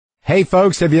Hey,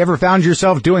 folks, have you ever found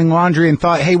yourself doing laundry and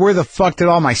thought, hey, where the fuck did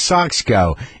all my socks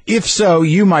go? If so,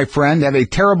 you, my friend, have a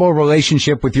terrible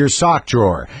relationship with your sock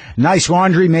drawer. Nice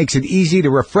Laundry makes it easy to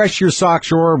refresh your sock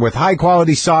drawer with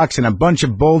high-quality socks and a bunch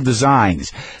of bold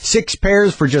designs. 6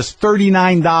 pairs for just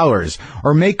 $39.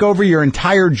 Or make over your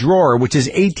entire drawer, which is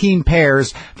 18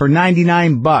 pairs for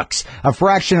 $99, a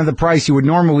fraction of the price you would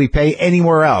normally pay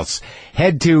anywhere else.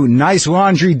 Head to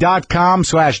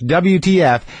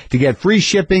nicelaundry.com/WTF to get free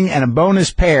shipping and a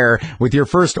bonus pair with your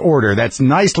first order. That's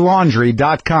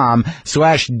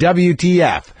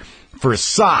nicelaundry.com/WTF for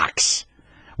socks.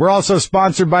 We're also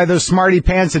sponsored by those smarty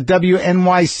pants at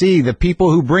WNYC, the people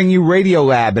who bring you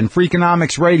Radiolab and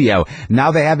Freakonomics Radio.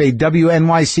 Now they have a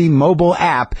WNYC mobile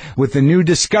app with the new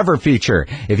Discover feature.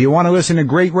 If you want to listen to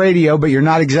great radio, but you're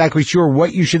not exactly sure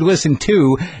what you should listen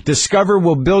to, Discover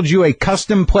will build you a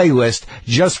custom playlist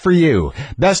just for you.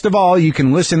 Best of all, you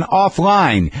can listen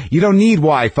offline. You don't need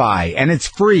Wi-Fi, and it's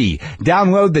free.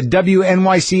 Download the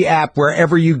WNYC app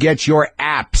wherever you get your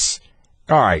apps.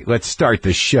 All right, let's start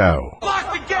the show.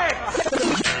 Lock the gate!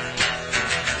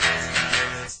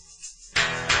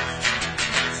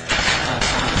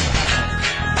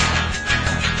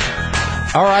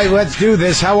 All right, let's do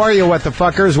this. How are you, what the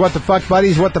fuckers, what the fuck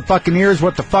buddies, what the fucking ears,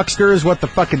 what the fucksters, what the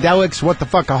fuckadelics, what the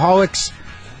fuckaholics,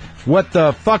 what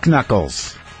the fuck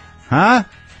knuckles? Huh?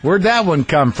 Where'd that one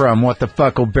come from, what the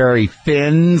fuckleberry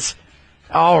fins?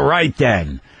 All right,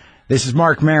 then. This is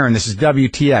Marc Maron. This is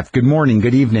WTF. Good morning,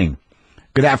 good evening.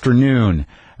 Good afternoon.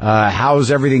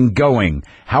 How's everything going?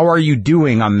 How are you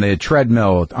doing on the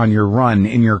treadmill, on your run,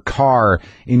 in your car,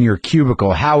 in your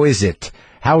cubicle? How is it?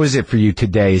 How is it for you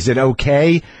today? Is it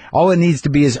okay? All it needs to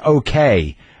be is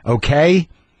okay. Okay?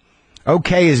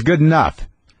 Okay is good enough.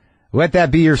 Let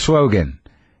that be your slogan.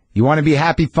 You want to be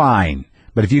happy, fine.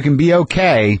 But if you can be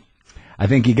okay, I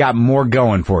think you got more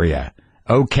going for you.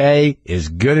 Okay is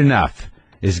good enough.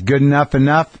 Is good enough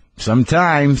enough?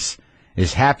 Sometimes.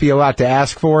 Is happy a lot to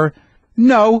ask for?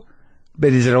 No.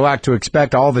 But is it a lot to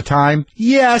expect all the time?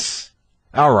 Yes.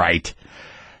 All right.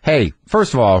 Hey,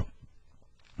 first of all,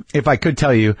 if I could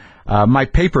tell you, my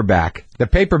paperback, the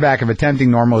paperback of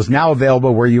Attempting Normal is now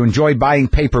available where you enjoy buying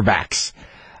paperbacks.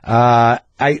 I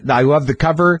love the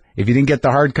cover. If you didn't get the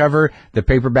hardcover, the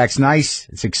paperback's nice.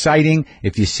 It's exciting.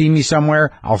 If you see me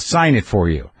somewhere, I'll sign it for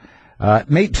you.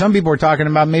 Some people are talking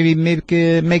about maybe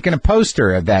making a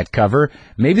poster of that cover.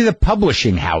 Maybe the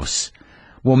publishing house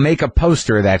will make a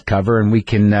poster of that cover and we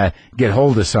can get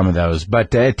hold of some of those.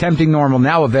 But Attempting Normal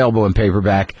now available in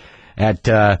paperback at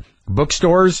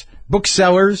bookstores,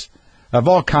 booksellers of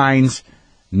all kinds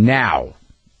now.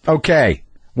 Okay,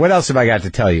 what else have I got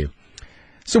to tell you?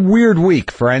 It's a weird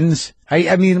week, friends.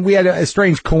 I mean, we had a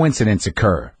strange coincidence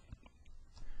occur.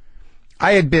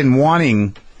 I had been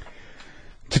wanting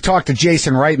to talk to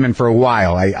Jason Reitman for a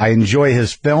while. I enjoy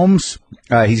his films.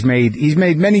 He's made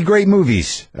many great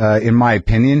movies, in my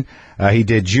opinion. He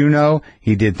did Juno.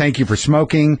 He did Thank You for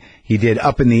Smoking. He did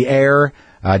Up in the Air.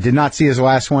 Did not see his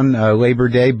last one, Labor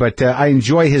Day, but I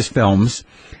enjoy his films.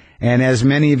 And as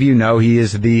many of you know, he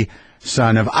is the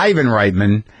son of Ivan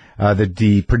Reitman,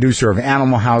 the producer of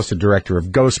Animal House, the director of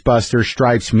Ghostbusters,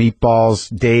 Stripes,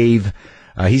 Meatballs, Dave.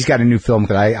 He's got a new film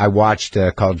that I watched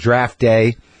called Draft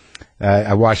Day.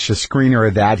 I watched a screener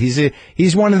of that.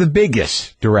 He's one of the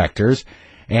biggest directors,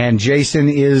 and Jason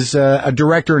is a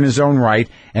director in his own right,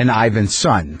 and Ivan's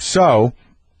son. So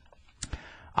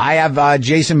I have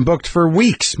Jason booked for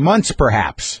weeks, months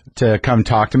perhaps, to come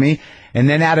talk to me, and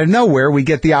then out of nowhere we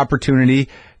get the opportunity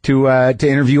to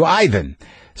interview Ivan.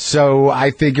 So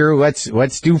I figure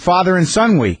let's do Father and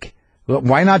Son Week.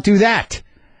 Why not do that?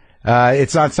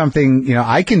 It's not something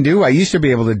I can do. I used to be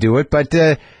able to do it, but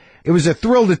it was a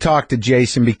thrill to talk to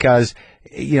Jason because,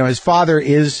 his father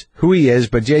is who he is,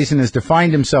 but Jason has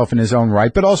defined himself in his own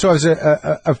right, but also has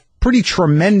a pretty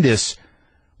tremendous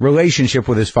relationship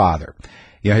with his father.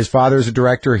 His father is a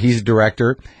director, he's a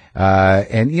director,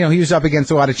 and, he was up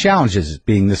against a lot of challenges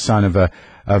being the son of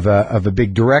a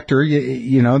big director.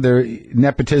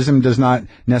 Nepotism does not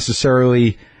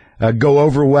necessarily go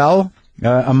over well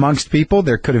amongst people.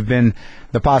 There could have been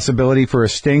the possibility for a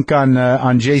stink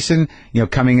on Jason,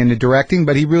 coming into directing,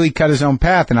 but he really cut his own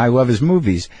path, and I love his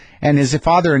movies. And his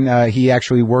father and he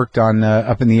actually worked on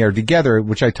Up in the Air together,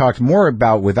 which I talked more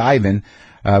about with Ivan,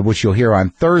 which you'll hear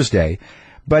on Thursday.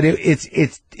 But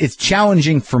it's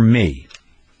challenging for me,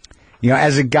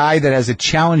 as a guy that has a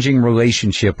challenging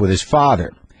relationship with his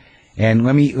father. And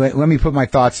let me put my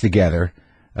thoughts together.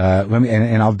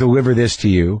 And I'll deliver this to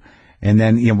you. And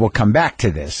then, we'll come back to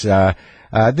this.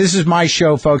 This is my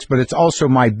show, folks, but it's also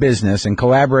my business, and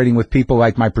collaborating with people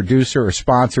like my producer or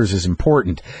sponsors is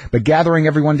important. But gathering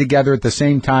everyone together at the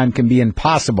same time can be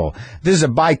impossible. This is a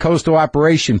bi-coastal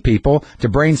operation, people. To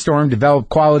brainstorm, develop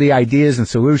quality ideas and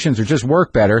solutions, or just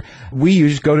work better, we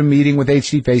use GoToMeeting with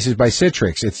HD Faces by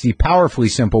Citrix. It's the powerfully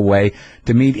simple way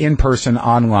to meet in person,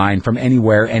 online, from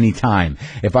anywhere, anytime.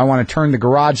 If I want to turn the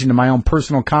garage into my own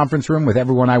personal conference room with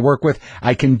everyone I work with,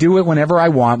 I can do it whenever I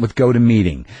want with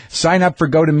GoToMeeting. Sign up for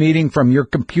GoToMeeting from your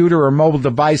computer or mobile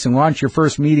device and launch your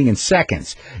first meeting in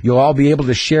seconds. You'll all be able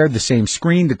to share the same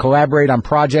screen to collaborate on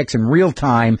projects in real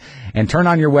time and turn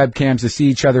on your webcams to see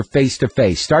each other face to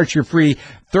face. Start your free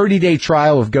 30-day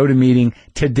trial of GoToMeeting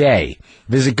today.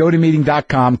 Visit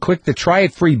GoToMeeting.com, click the Try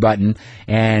It Free button,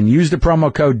 and use the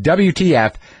promo code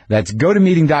WTF. That's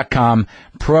GoToMeeting.com,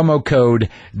 promo code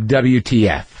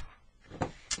WTF.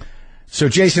 So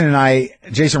Jason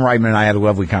Reitman and I had a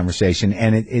lovely conversation,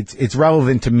 and it's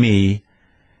relevant to me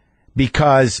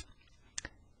because,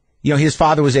 you know, his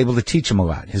father was able to teach him a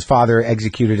lot. His father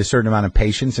executed a certain amount of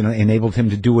patience and enabled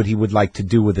him to do what he would like to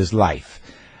do with his life.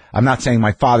 I'm not saying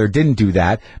my father didn't do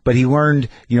that, but he learned,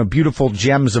 you know, beautiful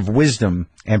gems of wisdom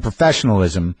and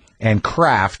professionalism and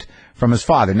craft from his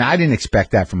father. Now, I didn't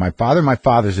expect that from my father. My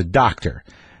father's a doctor.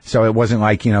 So it wasn't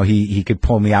like, you know, he could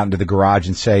pull me out into the garage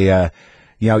and say,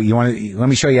 you know, let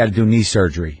me show you how to do knee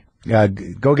surgery.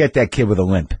 Go get that kid with a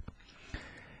limp.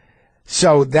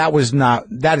 So that is not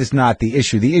the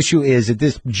issue. The issue is at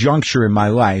this juncture in my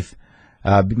life,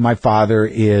 my father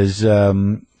is,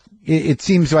 it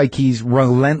seems like he's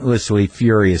relentlessly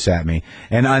furious at me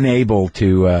and unable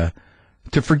to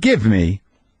forgive me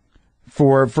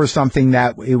for something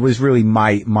that it was really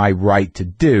my right to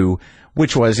do,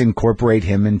 which was incorporate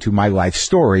him into my life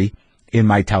story in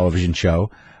my television show,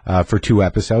 for 2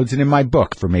 episodes, and in my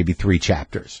book for maybe 3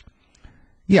 chapters.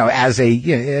 You know, as a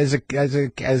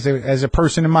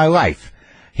person in my life.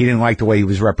 He didn't like the way he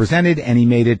was represented, and he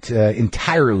made it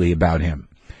entirely about him,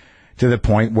 to the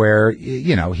point where,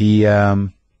 you know, he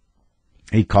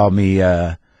called me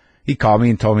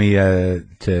and told me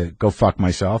to go fuck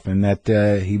myself, and that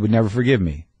he would never forgive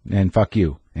me, and fuck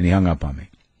you, and he hung up on me.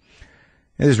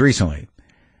 It was recently.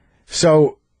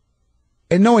 So,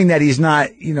 and knowing that he's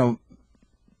not, you know,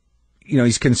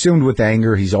 he's consumed with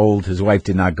anger. He's old. His life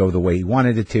did not go the way he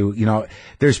wanted it to. You know,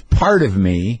 there's part of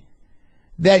me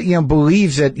that, you know,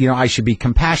 believes that, you know, I should be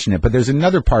compassionate. But there's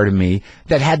another part of me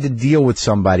that had to deal with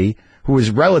somebody who was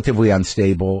relatively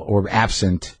unstable or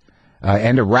absent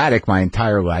and erratic my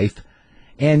entire life.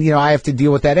 And, you know, I have to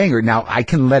deal with that anger. Now, I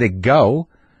can let it go.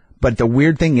 But the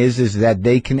weird thing is that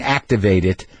they can activate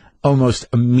it almost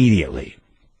immediately.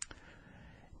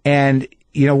 And,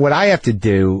 you know, what I have to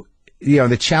do, you know,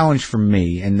 the challenge for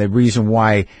me and the reason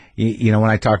why, you know, when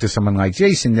I talk to someone like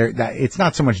Jason, it's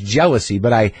not so much jealousy,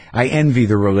 but I envy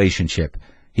the relationship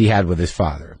he had with his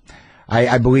father.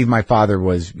 I believe my father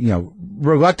was, you know,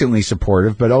 reluctantly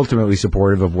supportive, but ultimately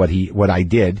supportive of what I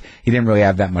did. He didn't really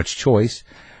have that much choice.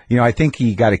 You know, I think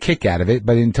he got a kick out of it,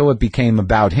 but until it became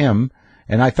about him,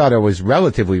 and I thought I was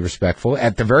relatively respectful,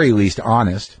 at the very least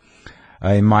honest,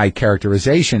 in my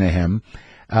characterization of him,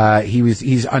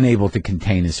 he's unable to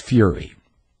contain his fury.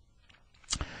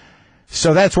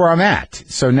 So that's where I'm at.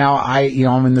 So now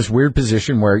I'm in this weird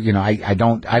position where, you know, I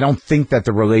don't think that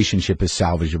the relationship is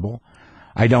salvageable.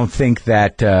 I don't think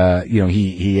that, you know,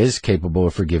 he is capable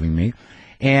of forgiving me.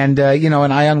 And, you know,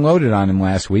 and I unloaded on him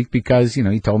last week because, you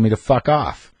know, he told me to fuck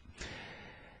off.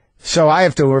 So I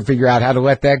have to figure out how to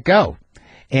let that go.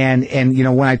 And, you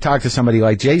know, when I talk to somebody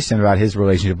like Jason about his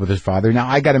relationship with his father, now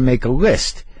I got to make a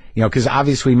list. You know, because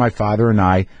obviously my father and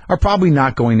I are probably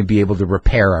not going to be able to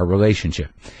repair our relationship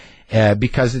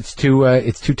because it's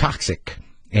too toxic,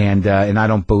 and I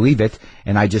don't believe it,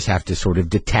 and I just have to sort of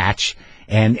detach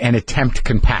and attempt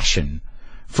compassion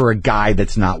for a guy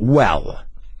that's not well.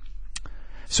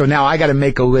 So now I got to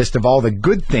make a list of all the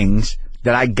good things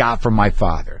that I got from my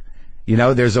father. You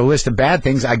know, there's a list of bad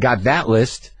things. I got that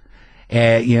list,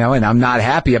 you know, and I'm not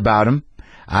happy about them.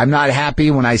 I'm not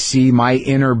happy when I see my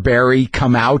inner Barry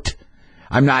come out.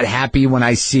 I'm not happy when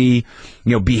I see,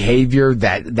 you know, behavior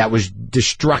that was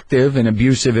destructive and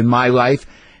abusive in my life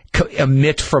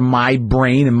emit from my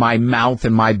brain and my mouth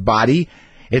and my body.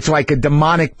 It's like a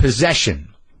demonic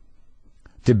possession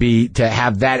to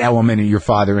have that element of your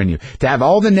father in you. To have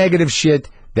all the negative shit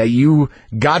that you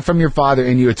got from your father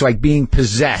in you. It's like being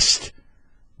possessed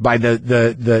by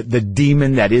the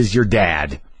demon that is your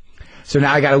dad. So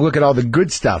now I got to look at all the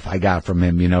good stuff I got from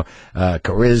him, you know,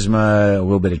 charisma, a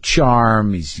little bit of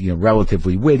charm. He's, you know,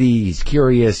 relatively witty. He's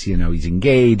curious. You know, he's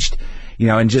engaged.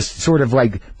 and just sort of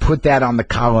like put that on the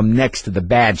column next to the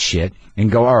bad shit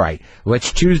and go, all right,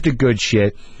 let's choose the good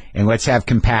shit and let's have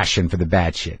compassion for the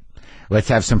bad shit. Let's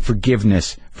have some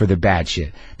forgiveness for the bad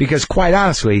shit. Because quite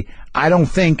honestly, I don't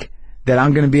think that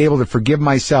I'm going to be able to forgive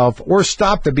myself or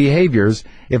stop the behaviors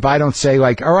if I don't say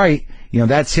like, all right,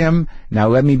 that's him. Now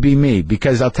let me be me.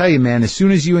 Because I'll tell you, man, as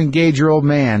soon as you engage your old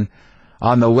man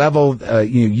on the level,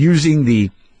 using the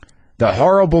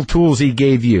horrible tools he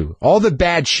gave you, all the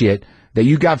bad shit that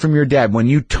you got from your dad, when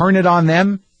you turn it on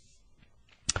them,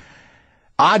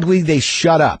 oddly, they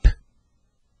shut up.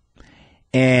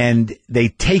 And they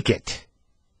take it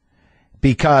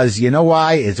because you know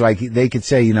why? It's like they could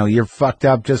say, you're fucked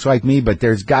up just like me, but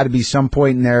there's got to be some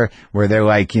point in there where they're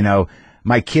like,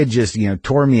 my kid just,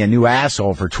 tore me a new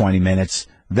asshole for 20 minutes.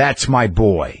 That's my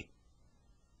boy.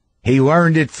 He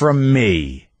learned it from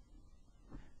me.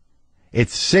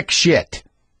 It's sick shit.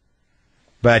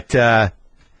 But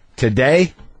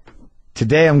today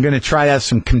I'm going to try to have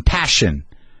some compassion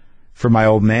for my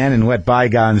old man and let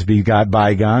bygones be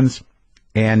bygones.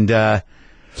 And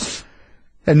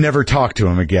never talk to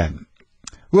him again.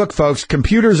 Look, folks,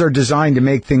 computers are designed to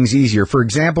make things easier. For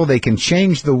example, they can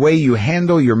change the way you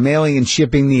handle your mailing and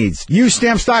shipping needs. Use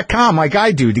Stamps.com like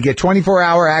I do to get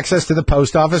 24-hour access to the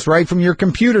post office right from your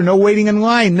computer. No waiting in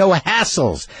line, no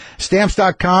hassles.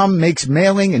 Stamps.com makes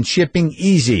mailing and shipping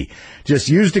easy. Just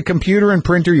use the computer and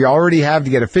printer you already have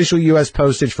to get official U.S.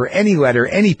 postage for any letter,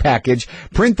 any package.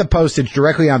 Print the postage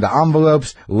directly onto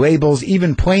envelopes, labels,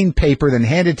 even plain paper, then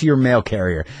hand it to your mail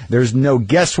carrier. There's no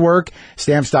guesswork.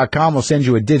 Stamps.com will send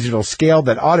you a digital scale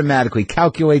that automatically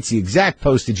calculates the exact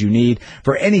postage you need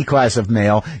for any class of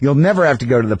mail. You'll never have to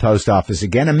go to the post office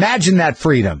again. Imagine that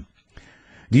freedom.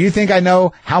 Do you think I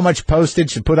know how much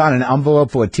postage to put on an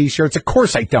envelope full of T-shirts? Of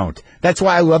course I don't. That's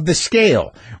why I love the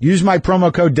scale. Use my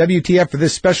promo code WTF for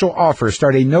this special offer.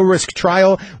 Start a no-risk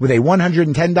trial with a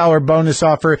 $110 bonus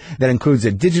offer that includes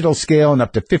a digital scale and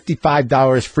up to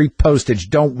 $55 free postage.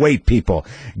 Don't wait, people.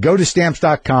 Go to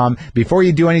Stamps.com. Before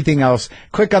you do anything else,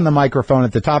 click on the microphone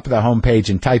at the top of the homepage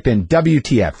and type in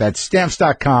WTF. That's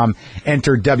Stamps.com.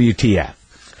 Enter WTF.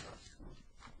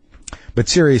 But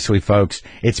seriously, folks,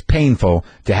 it's painful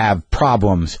to have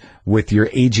problems with your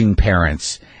aging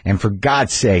parents. And for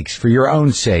God's sakes, for your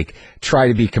own sake, try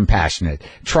to be compassionate.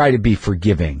 Try to be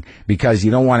forgiving because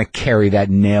you don't want to carry that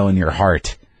nail in your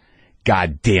heart.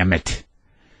 God damn it.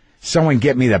 Someone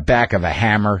get me the back of a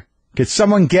hammer. Could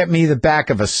someone get me the back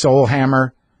of a soul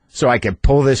hammer so I could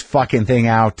pull this fucking thing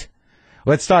out?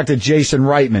 Let's talk to Jason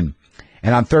Reitman.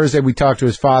 And on Thursday, we talked to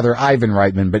his father, Ivan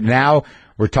Reitman. But now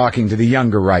we're talking to the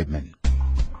younger Reitman.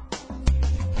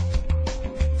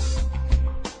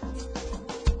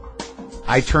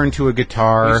 I turn to a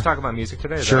guitar. Let's talk about music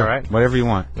today. Is sure, that all right? Whatever you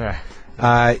want. Yeah.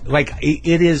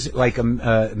 It is like a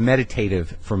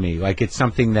meditative for me. Like it's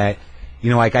something that,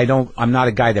 I'm not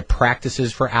a guy that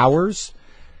practices for hours,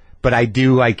 but I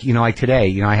do like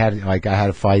today, I had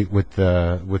a fight with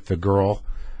the girl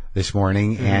this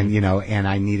morning and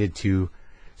I needed to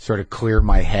sort of clear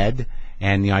my head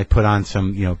and, I put on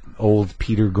some, old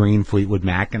Peter Green Fleetwood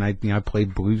Mac and I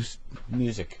played blues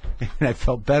music and I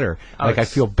felt better. I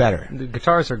feel better. The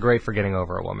guitars are great for getting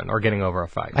over a woman or getting over a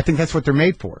fight. I think that's what they're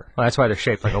made for. Well, that's why they're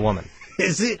shaped like a woman.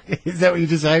 Is it? Is that what you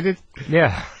decided?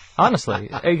 Yeah. Honestly,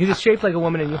 it's shaped like a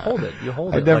woman, and you hold it. You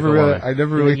hold it. I never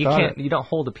really you thought can't. it. You don't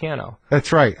hold a piano.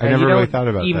 That's right. I never really thought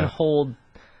about even that. Hold.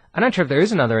 I'm not sure if there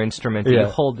is another instrument that you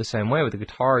hold the same way. With the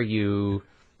guitar, you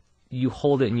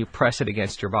hold it and you press it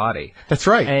against your body. That's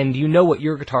right. And you know what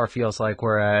your guitar feels like,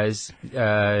 whereas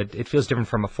it feels different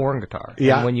from a foreign guitar.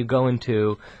 Yeah. And when you go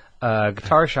into a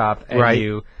guitar shop and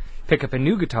you pick up a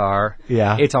new guitar,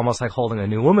 it's almost like holding a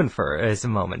new woman for as a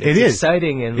moment. It's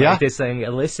exciting and like this thing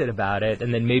illicit about it,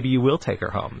 and then maybe you will take her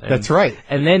home. And, that's right.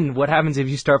 And then what happens if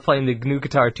you start playing the new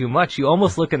guitar too much? You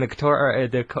almost look in the guitar,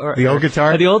 the old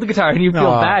guitar, and you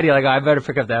feel bad. You're like, I better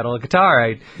pick up that old guitar.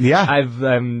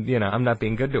 I'm not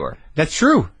being good to her. That's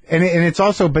true. And it's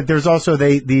also, but there's also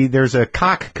there's a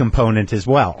cock component as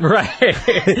well. Right.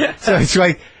 So it's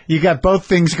like you got both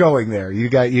things going there. You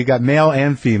got male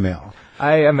and female.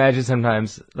 I imagine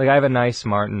sometimes, like I have a nice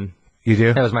Martin. You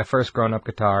do? That was my first grown-up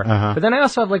guitar. But then I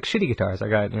also have like shitty guitars. I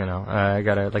got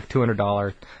a like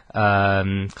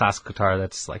 $200 classic guitar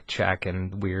that's like Czech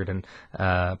and weird, and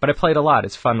but I played a lot.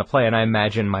 It's fun to play, and I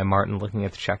imagine my Martin looking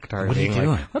at the Czech guitar and being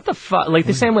like, "What the fuck?" Like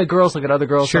the same way girls look at other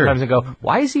girls sometimes and go,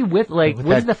 "Why is he with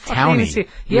what the fuck is he?"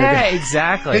 Yeah,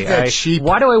 exactly. Cheap.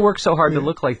 Why do I work so hard to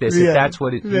look like this if that's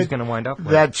what he's going to wind up with?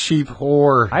 That cheap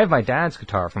whore. I have my dad's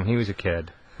guitar from when he was a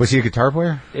kid. Was he a guitar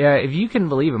player? Yeah, if you can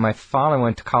believe it, my father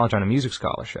went to college on a music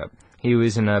scholarship. He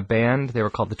was in a band. They were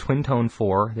called the Twin Tone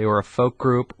Four. They were a folk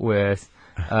group with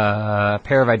a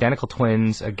pair of identical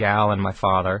twins, a gal and my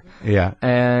father. Yeah.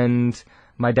 And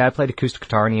my dad played acoustic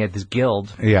guitar, and he had this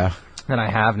guild. Yeah. That I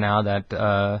have now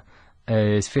that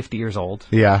is 50 years old.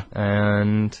 Yeah.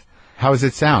 And how does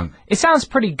it sound? It sounds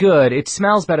pretty good. It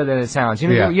smells better than it sounds. You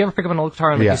know, you ever pick up an old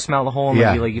guitar and you smell the hole?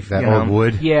 And Old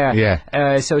wood. Yeah.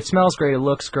 Yeah. So it smells great. It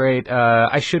looks great.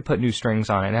 I should put new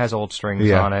strings on it. It has old strings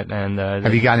on it. And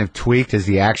have you gotten it tweaked? Is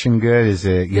the action good? Is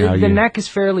it the neck is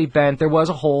fairly bent. There was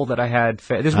a hole that I had.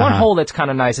 There's one hole that's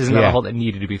kind of nice. There's another hole that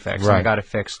needed to be fixed. Right. And I got it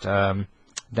fixed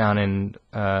down in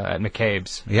at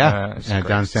McCabe's. Down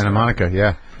in Santa Monica.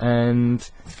 Yeah. And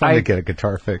it's fun to get a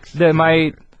guitar fixed.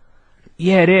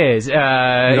 Yeah, it is.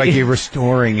 Like you're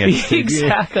restoring it.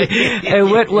 Exactly. And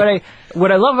what I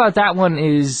love about that one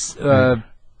is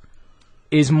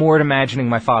more imagining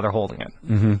my father holding it.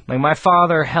 Mm-hmm. Like my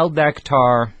father held that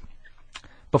guitar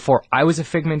before I was a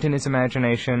figment in his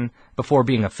imagination, before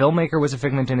being a filmmaker was a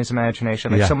figment in his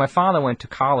imagination. So my father went to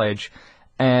college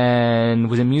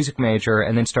and was a music major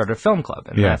and then started a film club,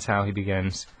 and that's how he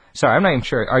begins. Sorry, I'm not even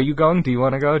sure. Are you going? Do you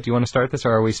want to go? Do you want to start this,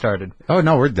 or are we started? Oh,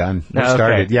 no, we're done. We're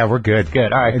started. Yeah, we're good.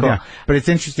 Good. All right, cool. Yeah. But it's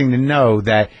interesting to know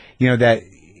that, that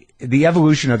the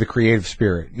evolution of the creative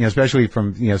spirit, especially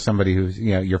from, somebody who's,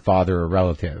 your father or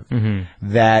relative,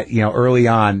 that, early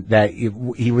on, that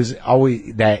he was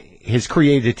always, that his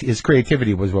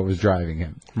creativity was what was driving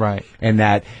him. Right. And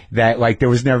that like, there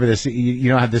was never this, you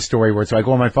don't have this story where it's like,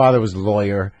 well, my father was a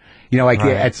lawyer.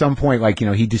 At some point,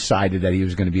 he decided that he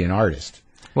was going to be an artist.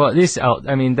 Well, his story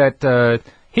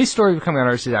of becoming an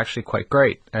artist is actually quite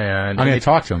great. And I'm going to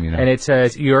talk to him, And it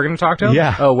says, you're going to talk to him?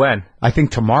 Yeah. Oh, when? I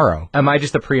think tomorrow. Am I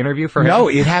just a pre-interview for him? No,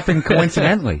 it happened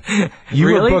coincidentally. You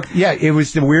really? were booked. Yeah, it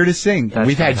was the weirdest thing.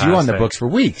 We've had you on the books for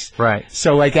weeks. Right.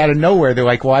 So, out of nowhere, they're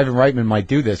like, well, Ivan Reitman might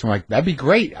do this. I'm like, that'd be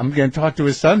great. I'm going to talk to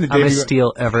his son. I'm going to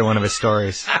steal every one of his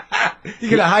stories.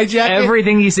 You're going to hijack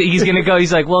everything he's going to go.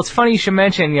 He's like, well, it's funny you should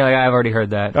mention. I've already heard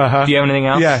that. Uh-huh. Do you have anything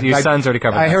else? Yeah. Your son's already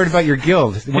covered I heard about your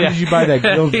guild. When did you buy that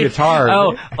guild guitar?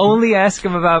 Oh, only ask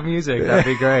him about music. That'd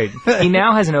be great. He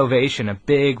now has an ovation, a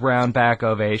big round back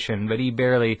ovation, but he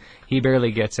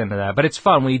barely gets into that. But it's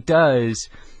fun when he does.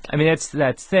 I mean, that's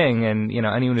that thing, and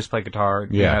anyone who's played guitar,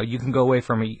 you can go away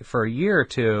for a year or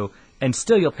two, and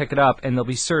still you'll pick it up, and there'll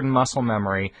be certain muscle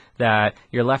memory that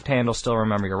your left hand will still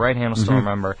remember, your right hand will still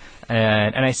remember,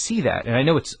 and I see that, and I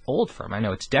know it's old for him. I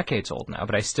know it's decades old now,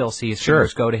 but I still see his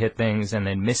fingers go to hit things and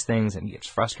then miss things, and he gets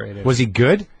frustrated. Was he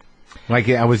good?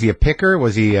 Was he a picker?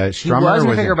 Was he a strummer? He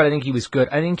wasn't a picker, but I think he was good.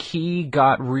 I think he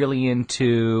got really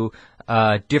into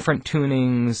different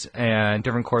tunings and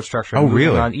different chord structure. Oh,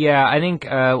 really? Yeah, I think,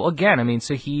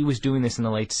 so he was doing this in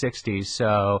the late 60s,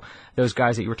 so those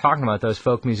guys that you were talking about, those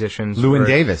folk musicians... Llewyn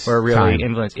Davis. ...were really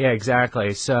influenced. Yeah,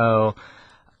 exactly. So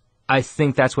I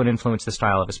think that's what influenced the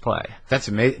style of his play. That's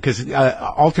amazing, because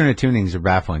alternate tunings are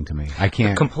baffling to me. I can't...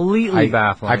 They're completely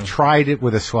baffling. I've tried it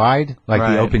with a slide,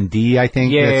 the open D, I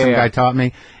think, that some guy taught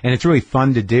me, and it's really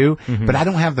fun to do, but I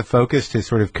don't have the focus to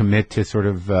sort of commit to sort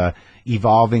of...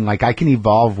 evolving, I can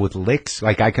evolve with licks,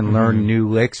 I can learn new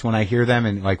licks when I hear them,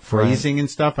 and phrasing and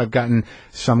stuff. I've gotten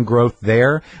some growth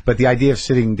there, but the idea of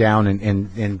sitting down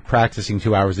and practicing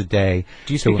 2 hours a day.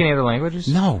 Do you speak any other languages?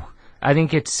 No. I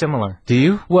think it's similar. Do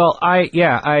you? Well,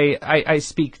 I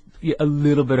speak a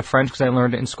little bit of French because I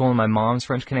learned it in school and my mom's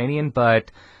French Canadian,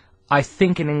 but I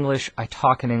think in English, I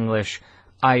talk in English,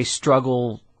 I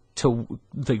struggle to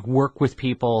work with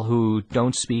people who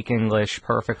don't speak English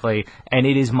perfectly, and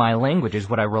it is my language, is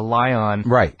what I rely on.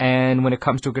 Right. And when it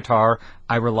comes to a guitar,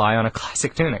 I rely on a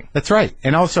classic tuning. That's right.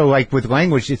 And also, with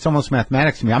language, it's almost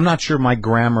mathematics to me. I'm not sure my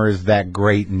grammar is that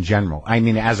great in general. I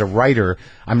mean, as a writer,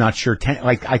 I'm not sure.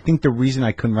 I think the reason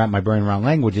I couldn't wrap my brain around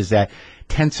language is that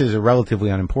tenses are relatively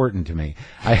unimportant to me.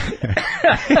 I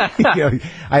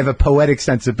have a poetic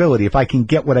sensibility. If I can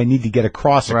get what I need to get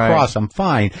across, I'm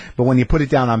fine. But when you put it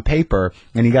down on paper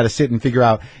and you got to sit and figure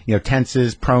out,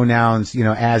 tenses, pronouns,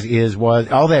 as is,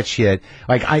 was, all that shit.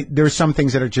 There's some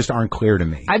things that just aren't clear to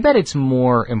me. I bet it's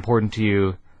more important to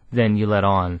you than you let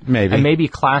on. Maybe. And maybe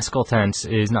classical tense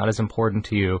is not as important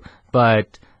to you,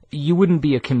 but you wouldn't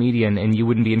be a comedian and you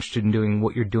wouldn't be interested in doing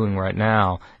what you're doing right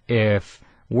now if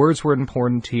Words were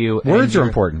important to you. Words are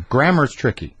important. Grammar's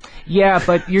tricky. Yeah,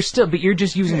 but you're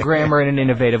just using grammar in an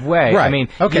innovative way. Right. I mean,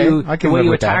 okay. The way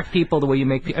you attack people, the way you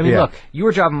make people. I mean, look,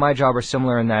 your job and my job are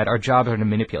similar in that our jobs are to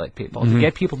manipulate people, to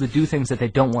get people to do things that they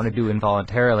don't want to do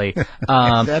involuntarily. Is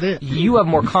that it? You have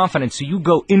more confidence, so you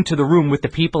go into the room with the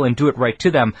people and do it right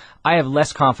to them. I have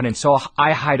less confidence, so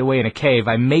I hide away in a cave.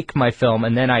 I make my film,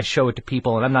 and then I show it to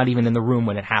people, and I'm not even in the room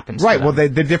when it happens. Right. Well, the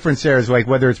difference there is like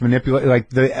whether it's manipulate, like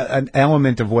an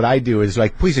element of what I do is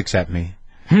like, please accept me.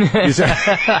 At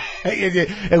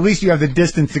least you have the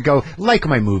distance to go, like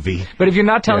my movie. But if you're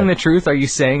not telling the truth, are you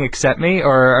saying accept me,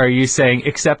 or are you saying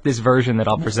accept this version that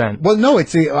I'll present? Well, no,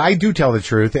 I do tell the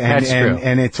truth, and That's true.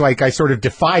 And it's like I sort of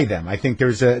defy them. I think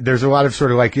there's a lot of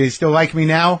sort of like, you still like me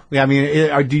now? I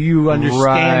mean, do you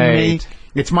understand me?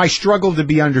 It's my struggle to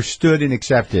be understood and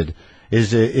accepted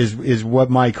is what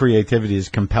my creativity is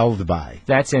compelled by.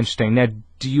 That's interesting. Now,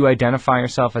 do you identify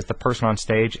yourself as the person on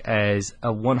stage as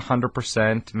a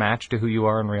 100% match to who you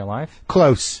are in real life?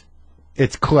 Close.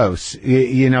 It's close.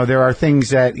 You know, there are things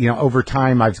that, you know, over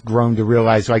time I've grown to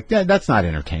realize, like, that's not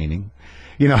entertaining.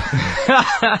 You know.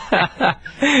 Oh,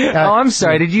 I'm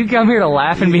sorry. Did you come here to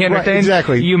laugh and be entertained? Right,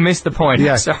 exactly. You missed the point.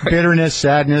 Yeah. Sorry. Bitterness,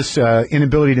 sadness,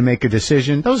 inability to make a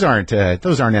decision. Those aren't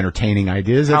entertaining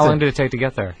ideas. How long did it take to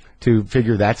get there? To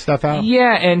figure that stuff out?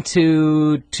 Yeah, and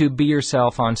to be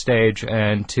yourself on stage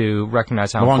and to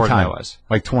recognize how important that was.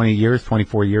 Like 20 years,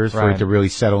 24 years for it to really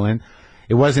settle in.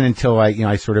 It wasn't until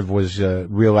I sort of was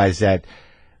realized that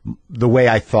the way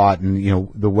I thought and, you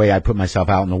know, the way I put myself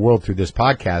out in the world through this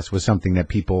podcast was something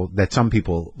that some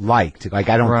people liked. Like,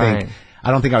 I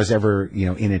don't think I was ever, you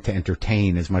know, in it to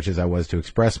entertain as much as I was to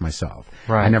express myself.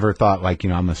 Right. I never thought, like,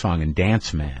 you know, I'm a song and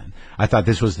dance man. I thought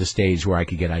this was the stage where I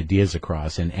could get ideas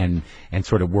across and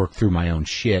sort of work through my own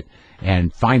shit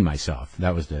and find myself.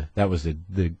 That was the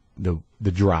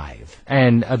drive.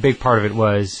 And a big part of it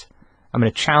was, I'm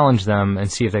going to challenge them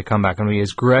and see if they come back. I'm going to be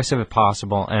as aggressive as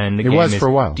possible. And the game was for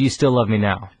a while. Do you still love me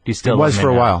now? Do you still? It was love me for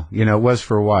a now? while. You know, it was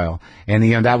for a while, and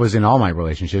you know that was in all my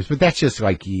relationships. But that's just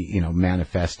like, you know,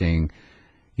 manifesting,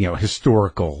 you know,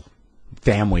 historical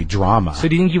family drama. So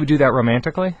do you think you would do that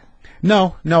romantically?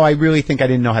 No, I really think I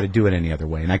didn't know how to do it any other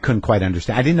way, and I couldn't quite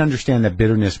understand. I didn't understand that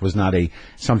bitterness was not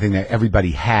something that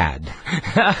everybody had.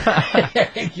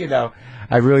 You know,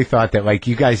 I really thought that, like,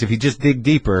 you guys, if you just dig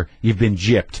deeper, you've been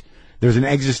gypped. There's an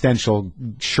existential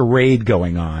charade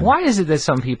going on. Why is it that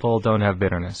some people don't have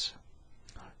bitterness?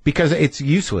 Because it's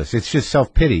useless. It's just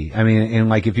self-pity. I mean, and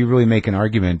like, if you really make an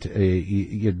argument,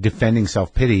 you're defending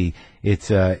self-pity,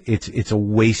 it's a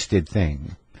wasted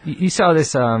thing. You saw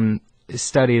this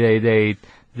study.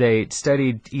 They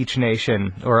studied each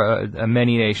nation or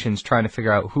many nations trying to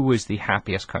figure out who was the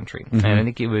happiest country, and I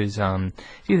think it was either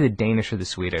the Danish or the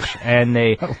Swedish, and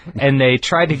they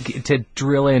tried to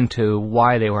drill into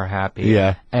why they were happy.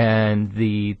 Yeah. And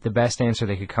the best answer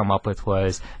they could come up with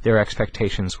was their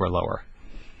expectations were lower.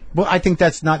 Well, I think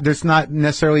there's not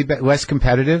necessarily less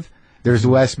competitive. There's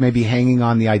less maybe hanging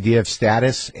on the idea of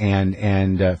status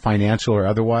and financial or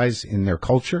otherwise in their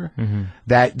culture. Mm-hmm.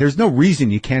 That there's no reason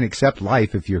you can't accept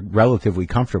life if you're relatively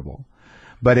comfortable.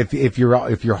 But if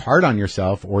you're hard on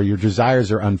yourself or your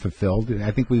desires are unfulfilled,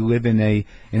 I think we live in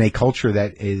a culture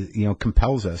that is, you know,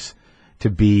 compels us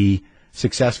to be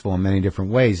successful in many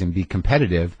different ways and be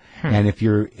competitive. And if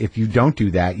you don't do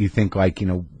that, you think, like, you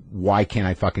know, why can't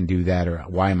I fucking do that? Or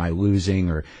why am I losing?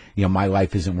 Or, you know, my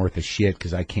life isn't worth a shit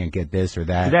because I can't get this or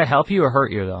that. Did that help you or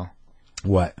hurt you, though?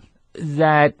 What?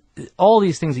 That all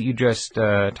these things that you just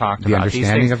talked about. The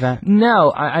understanding of that?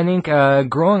 No, I think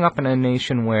growing up in a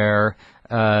nation where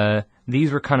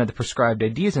these were kind of the prescribed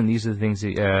ideas and these are the things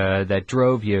that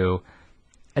drove you.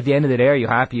 At the end of the day, are you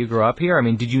happy you grew up here? I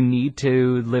mean, did you need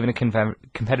to live in a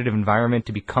competitive environment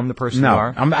to become the person you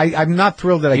are? No, I'm not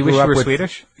thrilled that I grew up with... You wish you were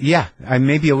Swedish? Yeah,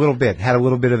 maybe a little bit. Had a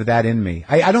little bit of that in me.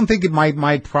 I don't think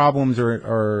my problems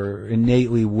are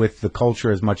innately with the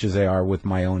culture as much as they are with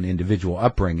my own individual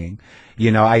upbringing.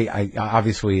 You know, I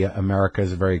obviously America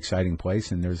is a very exciting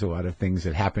place, and there's a lot of things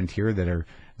that happened here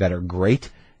that are great,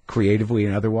 creatively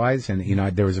and otherwise, and, you know,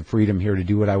 there was a freedom here to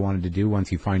do what I wanted to do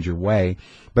once you find your way.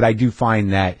 But I do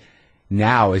find that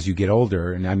now, as you get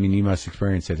older, and I mean, you must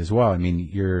experience it as well. I mean,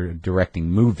 you're directing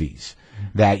movies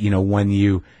that, you know, when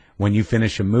you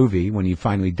finish a movie, when you've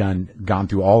finally gone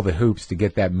through all the hoops to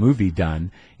get that movie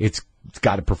done, it's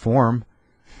got to perform.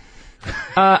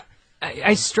 I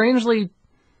strangely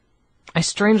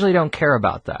don't care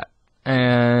about that.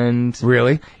 And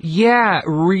really? Yeah,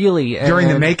 really. During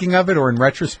the making of it or in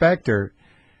retrospect or?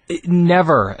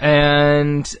 Never.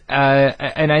 And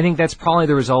I think that's probably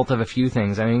the result of a few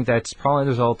things. I think that's probably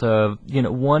the result of,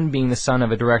 one, being the son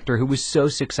of a director who was so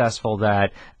successful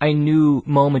that I knew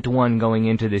moment one going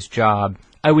into this job,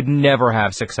 I would never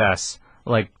have success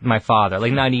like my father,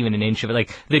 like not even an inch of it.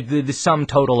 Like the sum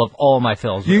total of all my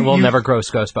films will never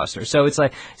gross Ghostbusters. So it's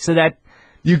like, that...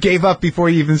 You gave up before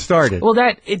you even started. Well,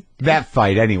 that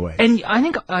fight, anyway. And I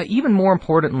think even more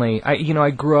importantly,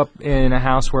 I grew up in a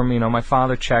house where my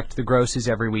father checked the grosses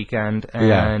every weekend,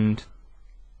 and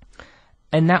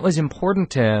that was important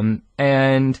to him.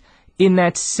 And in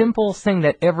that simple thing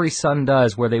that every son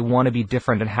does, where they want to be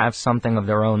different and have something of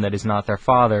their own that is not their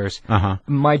father's,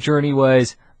 my journey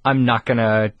was, I'm not going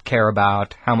to care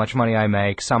about how much money I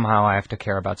make. Somehow I have to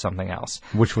care about something else.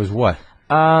 Which was what?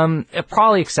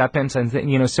 Probably acceptance and,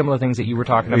 similar things that you were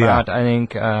talking about. I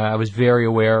think, I was very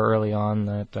aware early on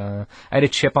that, I had a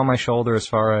chip on my shoulder as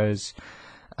far as,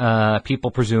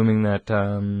 people presuming that,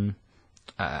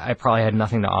 I probably had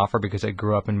nothing to offer because I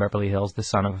grew up in Beverly Hills, the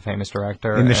son of a famous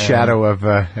director. In the shadow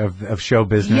of show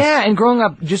business. Yeah, and growing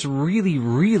up just really,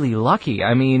 really lucky.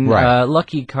 I mean,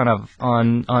 lucky kind of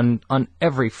on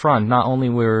every front. Not only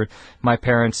were my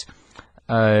parents,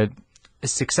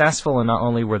 successful, and not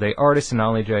only were they artists, and not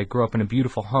only did I grow up in a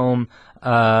beautiful home,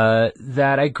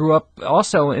 that I grew up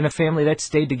also in a family that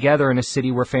stayed together in a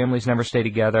city where families never stay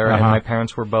together, and my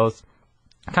parents were both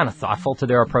kind of thoughtful to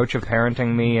their approach of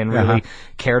parenting me and really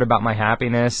cared about my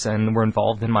happiness and were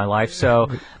involved in my life.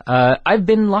 So I've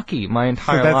been lucky my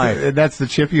entire life. That's the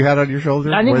chip you had on your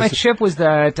shoulder? I think my chip was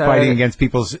that... fighting against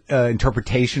people's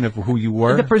interpretation of who you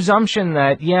were? The presumption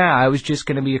that, I was just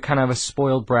going to be a kind of a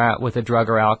spoiled brat with a drug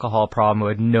or alcohol problem who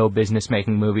had no business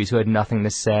making movies, who had nothing to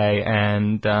say,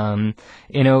 and,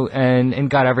 and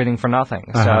got everything for nothing.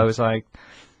 So I was like...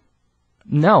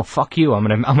 No, fuck you. I'm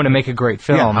gonna make a great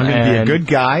film. Yeah, I'm gonna be a good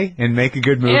guy and make a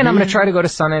good movie. And I'm gonna try to go to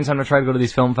Sundance. I'm gonna try to go to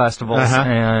these film festivals.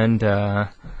 And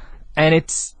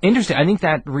it's interesting. I think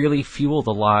that really fueled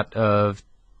a lot of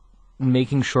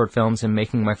making short films and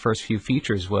making my first few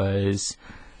features was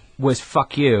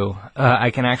fuck you. I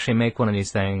can actually make one of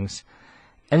these things.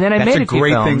 And then I made a few films. That's a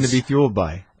great thing to be fueled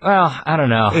by. Well, I don't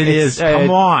know. It is. Come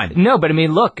on. No, but I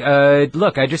mean, look, I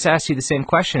just asked you the same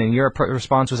question, and your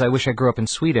response was, I wish I grew up in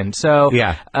Sweden. So,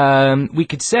 we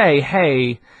could say,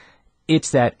 hey,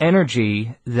 it's that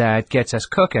energy that gets us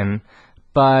cooking.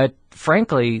 But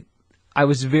frankly, I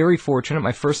was very fortunate.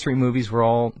 My first 3 movies were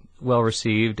all well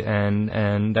received,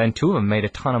 and 2 of them made a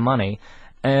ton of money.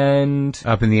 And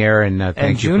Up in the Air and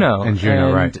Juno. And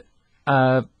Juno, right.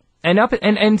 And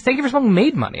Thank You for Smoking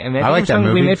made money. I mean, I like that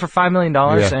movie. We made for $5 million,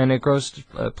 and it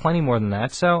grossed plenty more than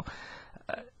that. So,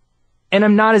 and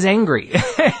I'm not as angry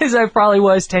as I probably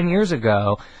was 10 years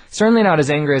ago. Certainly not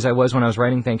as angry as I was when I was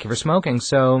writing Thank You for Smoking.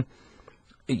 So,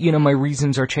 my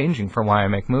reasons are changing for why I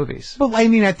make movies. Well, I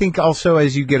mean, I think also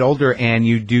as you get older and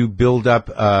you do build up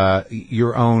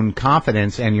your own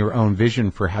confidence and your own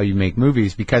vision for how you make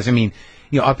movies, because, I mean,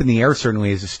 Up in the Air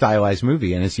certainly is a stylized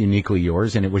movie, and it's uniquely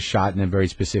yours, and it was shot in a very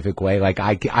specific way. Like,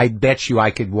 I bet you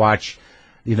I could watch,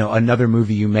 another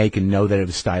movie you make and know that it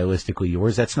was stylistically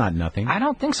yours. That's not nothing. I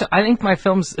don't think so. I think my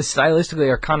films stylistically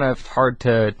are kind of hard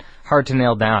to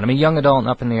nail down. I mean, Young Adult and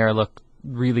Up in the Air look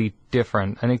really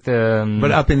different. I think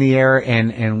But Up in the Air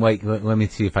and wait, let me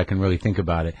see if I can really think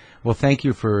about it. Well, Thank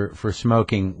You for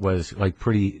Smoking was like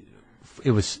pretty,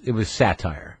 it was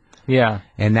satire. Yeah.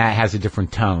 And that has a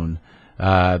different tone.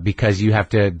 Because you have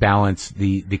to balance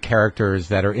the characters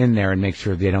that are in there and make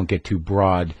sure they don't get too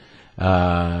broad,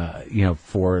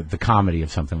 for the comedy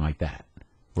of something like that,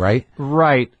 right?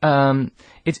 Right.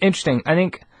 It's interesting. I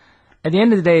think at the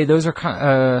end of the day, those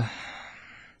are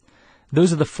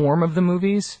the form of the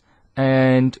movies,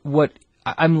 and what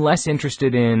I'm less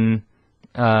interested in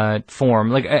form.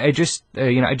 Like I just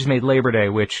made Labor Day,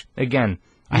 which again.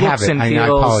 I have it. I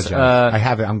apologize. I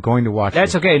have it. I'm going to watch it.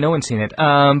 That's okay. No one's seen it.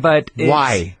 But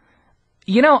why?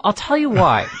 I'll tell you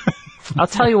why.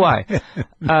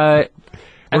 We're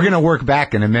going to work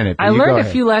back in a minute. I learned a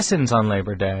few lessons on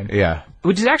Labor Day. Yeah.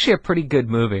 Which is actually a pretty good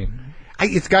movie.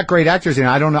 It's got great actors in it.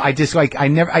 I don't know.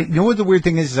 You know what the weird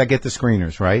thing is I get the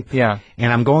screeners, right? Yeah.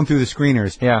 And I'm going through the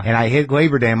screeners. Yeah. And I hit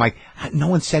Labor Day. I'm like, no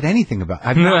one said anything about it.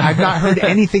 I've not heard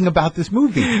anything about this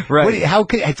movie. Right.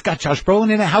 It's got Josh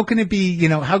Brolin in it. How can it be,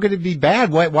 how could it be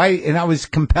bad? Why? And I was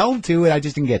compelled to, and I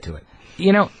just didn't get to it.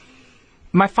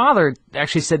 My father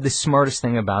actually said the smartest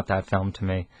thing about that film to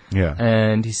me. Yeah.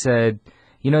 And he said,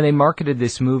 they marketed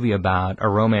this movie about a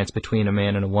romance between a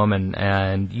man and a woman,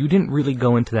 and you didn't really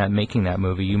go into that making that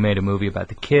movie. You made a movie about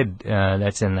the kid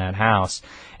that's in that house.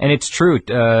 And it's true,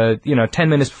 10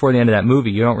 minutes before the end of that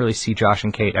movie, you don't really see Josh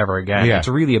and Kate ever again. Yeah. It's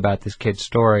really about this kid's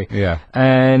story. Yeah.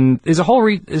 And there's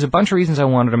a bunch of reasons I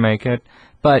wanted to make it,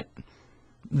 but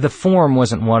the form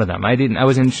wasn't one of them. I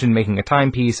wasn't interested in making a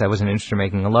timepiece. I wasn't interested in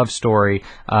making a love story.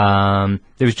 There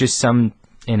was just some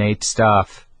innate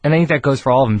stuff. And I think that goes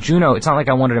for all of them. Juno, it's not like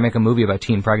I wanted to make a movie about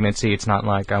teen pregnancy. It's not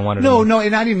like I wanted No,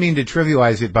 and I didn't mean to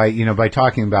trivialize it by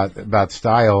talking about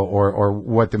style or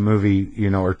what the movie,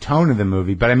 or tone of the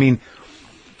movie. But I mean,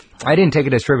 I didn't take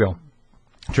it as trivial.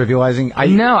 Trivializing?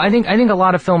 No, I think a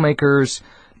lot of filmmakers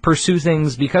pursue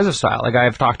things because of style. Like,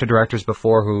 I've talked to directors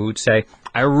before who would say,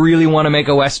 I really want to make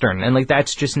a Western. And, like,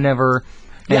 that's just never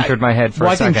entered my head for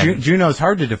a second. I think Juno's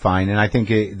hard to define, and I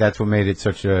think that's what made it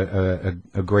such a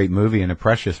great movie and a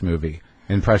precious movie.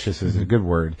 And precious is a good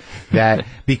word. That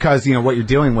because, what you're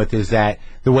dealing with is that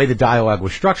the way the dialogue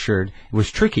was structured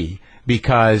was tricky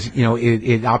because,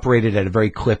 it operated at a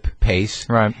very clip pace.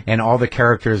 Right. And all the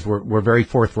characters were very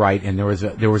forthright, and there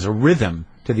was a rhythm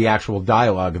to the actual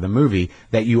dialogue of the movie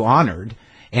that you honored.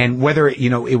 And whether,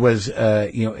 it was,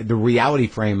 the reality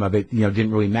frame of it,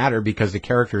 didn't really matter because the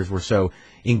characters were so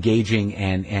engaging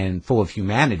and full of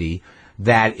humanity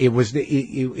that it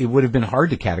would have been hard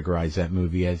to categorize that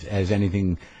movie as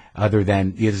anything other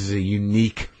than this is a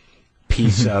unique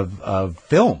piece of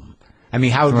film. I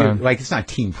mean, it's not a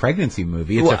teen pregnancy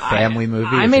movie. It's a family movie.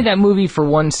 I made that movie for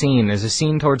one scene. There's a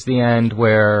scene towards the end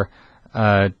where,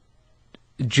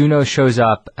 Juno shows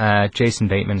up at Jason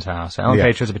Bateman's house. Ellen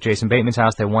Page shows up at Jason Bateman's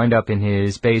house. They wind up in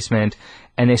his basement,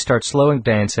 and they start slow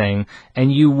dancing.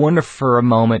 And you wonder for a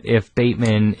moment if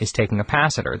Bateman is taking a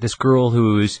pass at her. This girl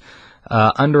who's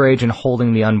underage and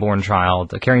holding the unborn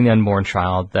child, carrying the unborn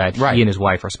child that he and his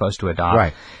wife are supposed to adopt.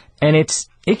 Right. And it's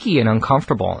icky and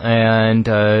uncomfortable.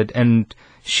 And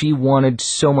she wanted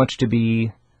so much to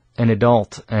be an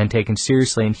adult and taken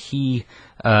seriously, and he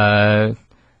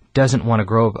doesn't want to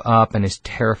grow up and is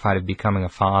terrified of becoming a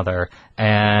father,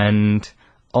 and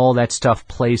all that stuff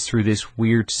plays through this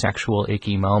weird sexual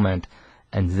icky moment,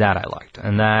 and that I liked.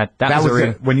 And that was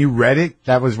it. When you read it,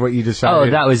 that was what you decided?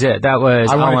 Oh, that was it. That was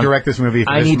I want to direct this movie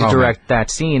for I this need moment. to direct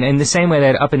that scene. In the same way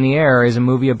that Up in the Air is a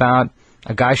movie about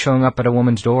a guy showing up at a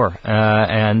woman's door,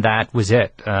 and that was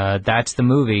it. That's the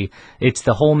movie. It's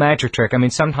the whole magic trick. I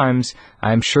mean, sometimes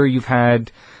I'm sure you've had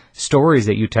stories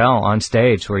that you tell on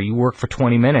stage where you work for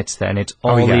 20 minutes then it's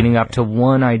all leading up to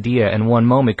one idea and one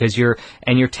moment because you're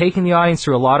taking the audience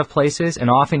through a lot of places, and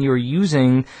often you're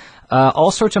using all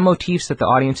sorts of motifs that the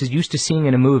audience is used to seeing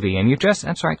in a movie, and you're just,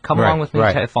 that's right, come along with me,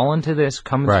 fall into this,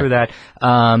 come through that,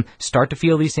 start to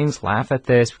feel these things, laugh at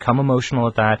this, become emotional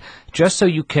at that, just so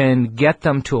you can get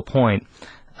them to a point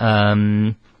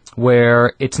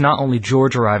where it's not only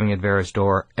George arriving at Vera's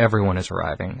door, everyone is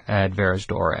arriving at Vera's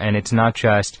door. And it's not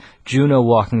just Juno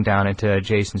walking down into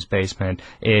Jason's basement,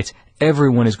 it's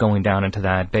everyone is going down into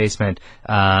that basement,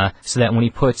 so that when he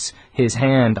puts his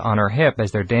hand on her hip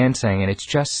as they're dancing, and it's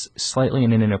just slightly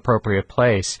in an inappropriate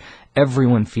place,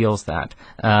 everyone feels that.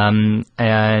 And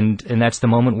that's the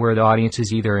moment where the audience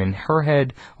is either in her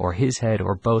head or his head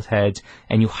or both heads,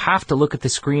 and you have to look at the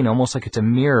screen almost like it's a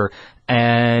mirror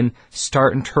and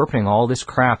start interpreting all this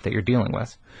crap that you're dealing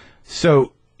with.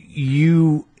 So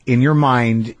you, in your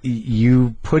mind,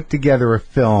 you put together a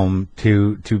film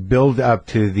to build up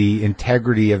to the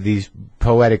integrity of these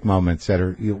poetic moments that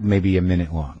are maybe a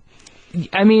minute long.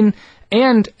 I mean,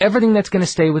 and everything that's going to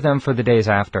stay with them for the days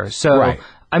after. So,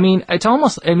 I mean,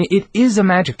 it is a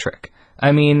magic trick.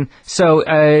 I mean, so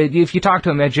if you talk to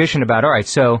a magician about, all right,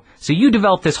 so you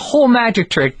developed this whole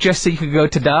magic trick just so you could go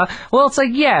ta-da. Well, it's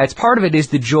like, yeah, it's part of it is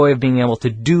the joy of being able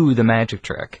to do the magic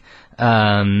trick.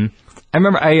 I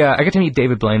remember I got to meet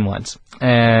David Blaine once,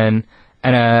 and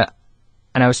I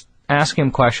was asking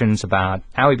him questions about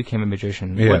how he became a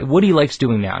magician, what he likes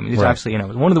doing now. I mean, he's obviously,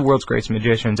 one of the world's greatest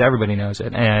magicians. Everybody knows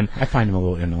it, and I find him a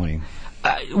little annoying.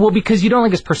 Well, because you don't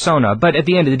like his persona, but at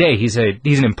the end of the day, he's an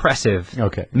impressive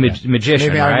magician.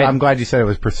 Maybe right? I'm glad you said it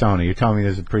was persona. You're telling me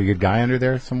there's a pretty good guy under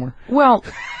there somewhere? Well,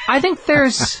 I think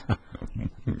there's...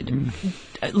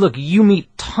 Look, you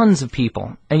meet tons of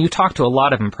people, and you talk to a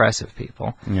lot of impressive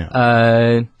people.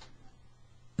 Yeah.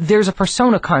 There's a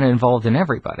persona kind of involved in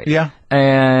everybody. Yeah.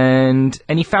 And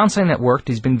he found something that worked.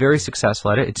 He's been very successful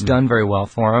at it. It's done very well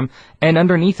for him. And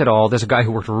underneath it all, there's a guy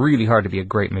who worked really hard to be a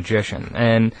great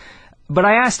magician. But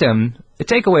I asked him, to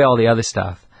take away all the other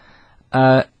stuff,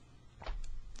 how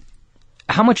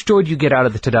much joy do you get out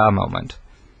of the ta-da moment?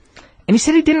 And he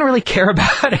said he didn't really care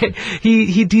about it.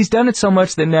 He's done it so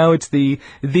much that now it's the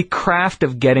craft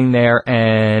of getting there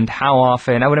and how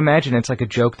often. I would imagine it's like a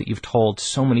joke that you've told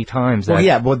so many times.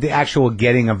 Well, the actual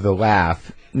getting of the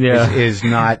laugh is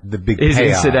not the big payoff. Is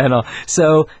incidental.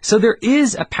 So there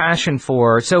is a passion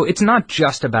for, so it's not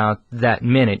just about that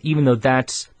minute, even though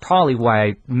that's probably why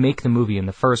I make the movie in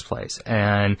the first place,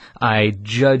 and I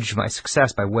judge my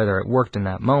success by whether it worked in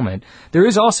that moment. There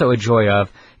is also a joy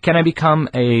of, can I become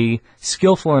a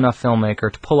skillful enough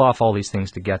filmmaker to pull off all these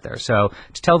things to get there? So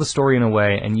to tell the story in a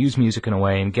way and use music in a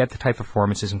way and get the type of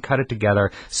performances and cut it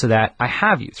together so that I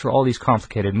have you through all these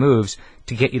complicated moves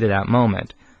to get you to that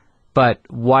moment. But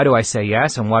why do I say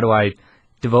yes, and why do I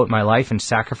devote my life and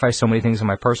sacrifice so many things in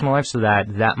my personal life so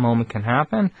that that moment can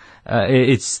happen?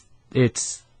 It's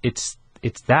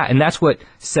that, and that's what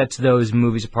sets those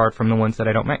movies apart from the ones that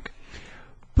I don't make.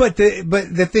 But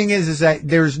the thing is that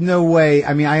there's no way.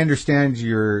 I mean, I understand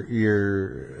your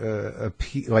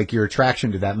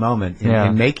attraction to that moment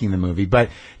in making the movie, but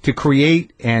to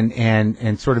create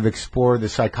and sort of explore the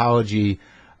psychology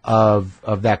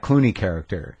of that Clooney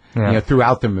character,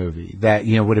 throughout the movie, that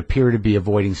would appear to be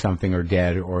avoiding something or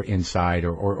dead or inside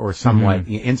or somewhat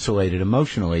insulated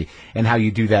emotionally, and how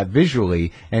you do that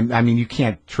visually. And I mean, you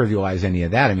can't trivialize any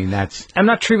of that. I mean, I'm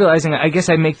not trivializing it. I guess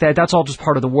I make that's all just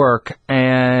part of the work.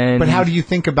 But how do you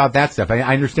think about that stuff?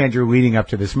 I understand you're leading up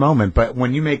to this moment, but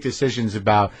when you make decisions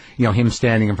about him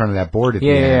standing in front of that board at the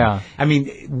end, I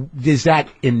mean, is that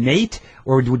innate,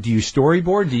 or do you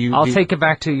storyboard? I'll take it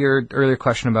back to your earlier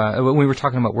question about when we were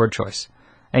talking about word choice.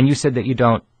 And you said that you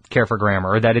don't care for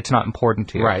grammar, or that it's not important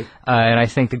to you. Right. And I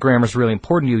think the grammar is really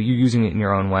important to you. You're using it in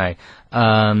your own way.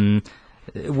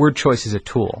 Word choice is a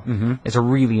tool. Mm-hmm. It's a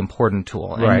really important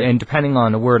tool. And depending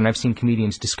on the word, and I've seen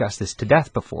comedians discuss this to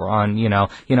death before on,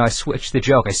 I switched the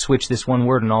joke. I switched this one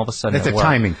word, and all of a sudden That's a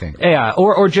timing thing. Yeah.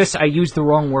 Or just I used the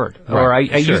wrong word. Right. Or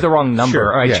I used the wrong number.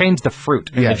 Or I changed the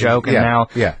fruit in the joke, and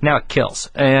now it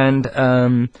kills. And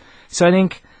so I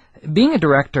think being a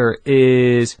director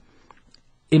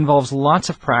involves lots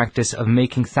of practice of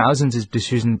making thousands of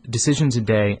decisions a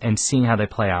day and seeing how they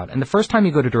play out. And the first time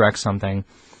you go to direct something,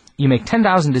 you make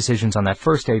 10,000 decisions on that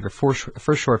first day of your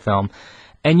first short film,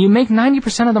 and you make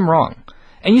 90% of them wrong.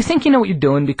 And you think you know what you're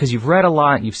doing because you've read a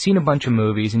lot, you've seen a bunch of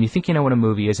movies, and you think you know what a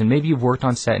movie is, and maybe you've worked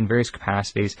on set in various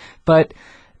capacities. But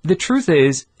the truth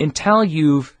is, until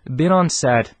you've been on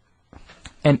set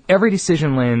and every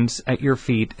decision lands at your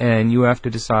feet and you have to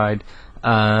decide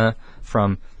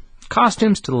from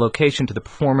costumes to the location to the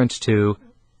performance to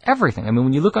everything. I mean,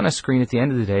 when you look on a screen at the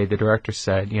end of the day, the director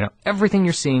said, everything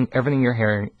you're seeing, everything you're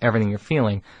hearing, everything you're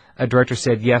feeling, a director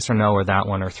said yes or no or that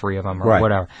one or three of them or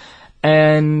whatever.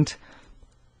 And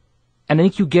I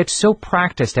think you get so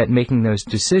practiced at making those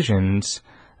decisions,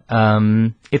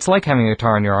 it's like having a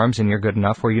guitar in your arms and you're good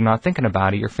enough where you're not thinking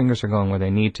about it, your fingers are going where they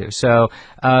need to. So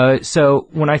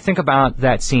when I think about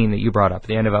that scene that you brought up,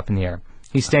 the end of Up in the Air,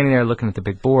 he's standing there looking at the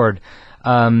big board.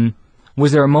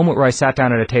 Was there a moment where I sat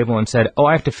down at a table and said,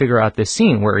 I have to figure out this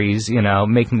scene where he's,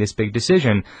 making this big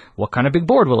decision. What kind of big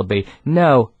board will it be?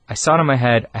 No, I saw it in my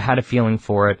head. I had a feeling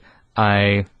for it.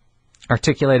 I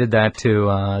articulated that to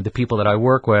the people that I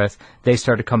work with. They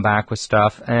started to come back with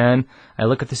stuff, and I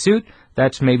look at the suit.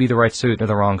 That's maybe the right suit or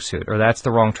the wrong suit, or that's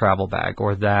the wrong travel bag,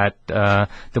 or that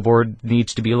the board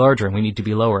needs to be larger and we need to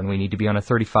be lower and we need to be on a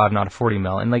 35, not a 40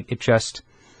 mil. And it just...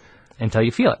 until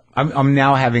you feel it. I'm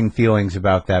now having feelings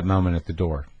about that moment at the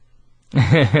door.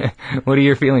 What are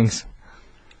your feelings?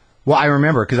 Well, I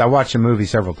remember because I watched the movie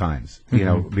several times,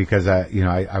 because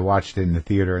I watched it in the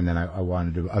theater, and then I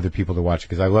wanted other people to watch it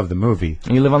because I love the movie.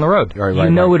 And you live on the road. You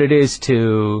know what it is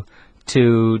to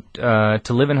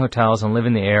live in hotels and live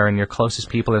in the air, and your closest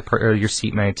people are your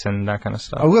seatmates and that kind of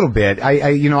stuff. A little bit.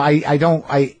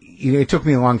 It took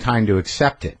me a long time to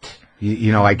accept it.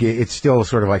 It's still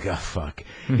sort of like, oh, fuck.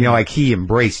 Mm-hmm. He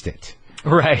embraced it.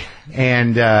 Right.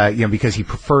 And, because he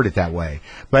preferred it that way.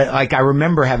 But, I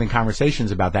remember having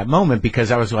conversations about that moment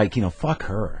because I was like, fuck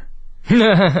her.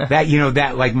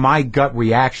 That, my gut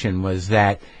reaction was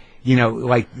that,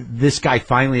 this guy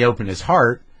finally opened his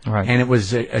heart. Right. And it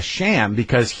was a sham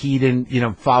because he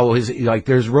didn't, follow his,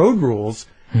 there's road rules,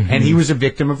 mm-hmm. and he was a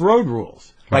victim of road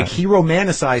rules. Right. He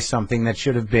romanticized something that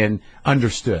should have been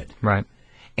understood. Right.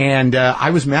 And I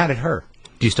was mad at her.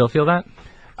 Do you still feel that?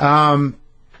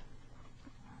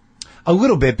 A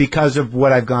little bit because of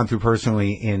what I've gone through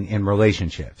personally in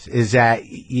relationships. Is that,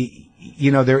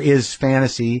 there is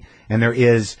fantasy and there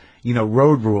is,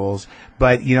 road rules.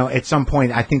 But, at some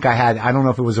point, I think I don't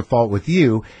know if it was a fault with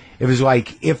you. It was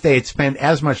like, if they had spent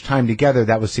as much time together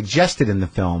that was suggested in the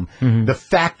film, the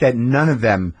fact that none of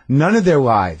their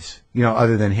lives,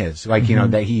 other than his, like,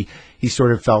 that he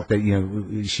sort of felt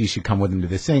that, she should come with him to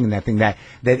this thing and that thing, that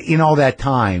in all that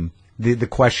time, the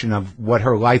question of what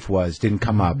her life was didn't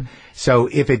come up. So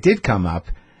if it did come up,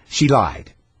 she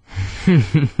lied.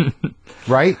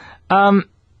 Right?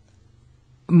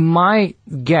 My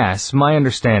guess, my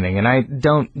understanding, and I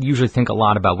don't usually think a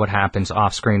lot about what happens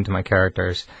off screen to my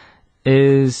characters,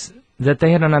 is that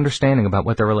they had an understanding about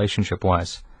what their relationship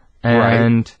was.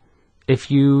 And if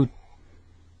you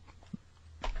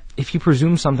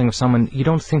presume something of someone, you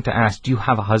don't think to ask, do you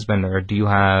have a husband, or do you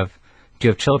have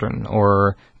children,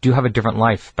 or do you have a different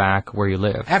life back where you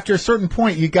live? After a certain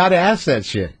point, you got to ask that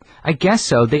shit. I guess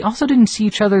so. They also didn't see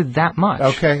each other that much.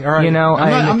 Okay, all right.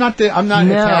 I'm not no,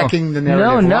 attacking the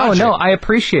narrative. No, I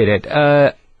appreciate it.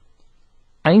 I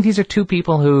think these are two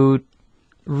people who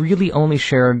really only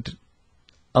shared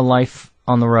a life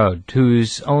on the road,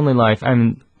 whose only life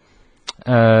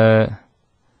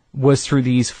was through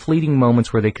these fleeting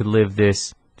moments where they could live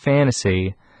this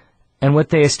fantasy. And what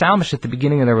they established at the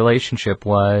beginning of their relationship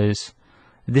was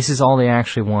this is all they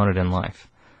actually wanted in life.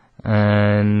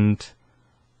 And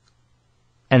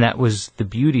that was the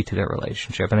beauty to their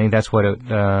relationship. I think that's what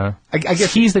it... I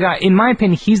guess he's the guy... In my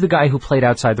opinion, he's the guy who played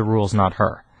outside the rules, not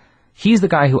her. He's the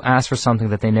guy who asked for something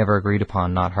that they never agreed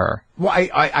upon, not her. Well,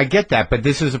 I get that, but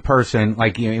this is a person,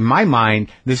 like, in my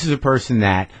mind, this is a person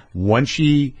that once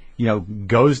she,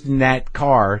 goes in that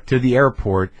car to the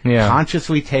airport,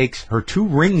 consciously takes her 2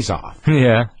 rings off.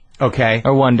 Yeah. Okay?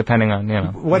 Or 1, depending on,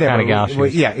 whatever. Kind of gal she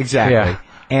is. Yeah, exactly. Yeah.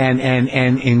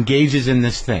 And engages in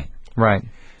this thing. Right.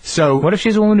 So... What if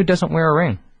she's a woman who doesn't wear a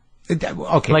ring?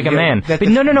 Okay. Like a man. But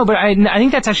no, but I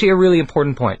think that's actually a really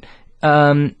important point.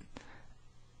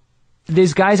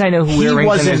 There's guys I know who wear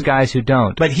rings and there's guys who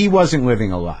don't. But he wasn't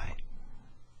living a lie.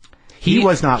 He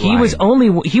was not lying.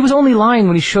 He was only lying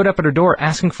when he showed up at her door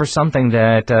asking for something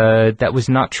that was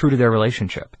not true to their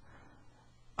relationship.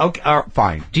 Okay,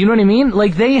 fine. Do you know what I mean?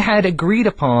 Like, they had agreed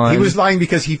upon... He was lying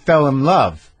because he fell in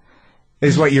love,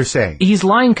 is what you're saying. He's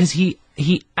lying because he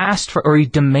asked for, or he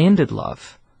demanded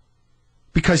love.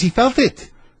 Because he felt it.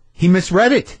 He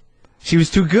misread it. She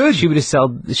was too good. She would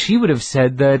have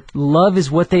said that love is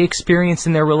what they experience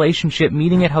in their relationship,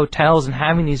 meeting at hotels and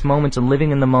having these moments and living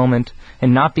in the moment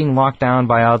and not being locked down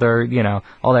by other,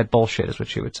 all that bullshit is what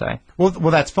she would say. Well,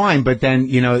 that's fine, but then,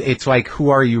 it's like,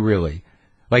 who are you really?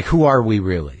 Like, who are we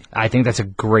really? I think that's a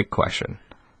great question.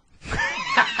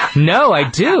 No, I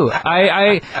do.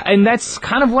 And that's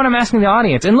kind of what I'm asking the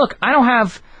audience. And look, I don't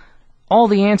have all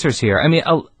the answers here. I mean,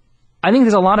 I think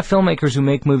there's a lot of filmmakers who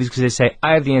make movies because they say,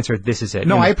 I have the answer, this is it.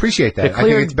 No, I appreciate that. I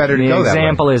think it's better to go that way. The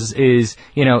example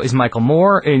is Michael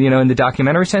Moore, in the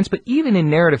documentary sense, but even in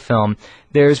narrative film,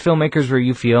 there's filmmakers where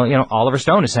you feel, Oliver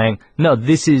Stone is saying, no,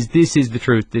 this is the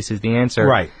truth, this is the answer.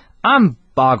 Right. I'm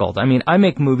boggled. I mean, I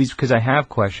make movies because I have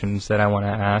questions that I want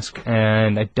to ask,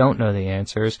 and I don't know the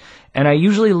answers, and I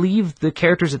usually leave the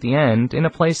characters at the end in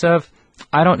a place of,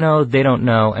 I don't know, they don't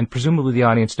know, and presumably the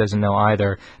audience doesn't know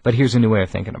either, but here's a new way of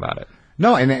thinking about it.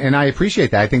 No, and I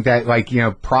appreciate that. I think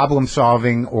that, problem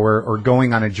solving or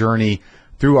going on a journey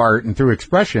through art and through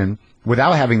expression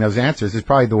without having those answers is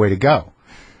probably the way to go.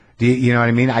 Do you know what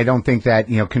I mean? I don't think that,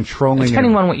 controlling...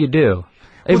 Depending on what you do.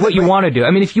 What you want to do.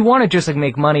 I mean, if you want to just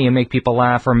make money and make people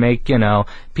laugh or make,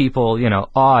 people,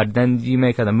 odd, then you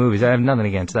make other movies. I have nothing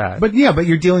against that. But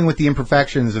you're dealing with the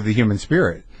imperfections of the human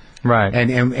spirit. Right.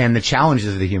 And the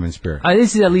challenges of the human spirit.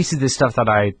 This is at least the stuff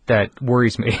that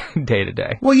worries me day to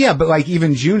day. Well, yeah, but like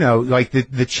even Juno, like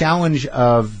the challenge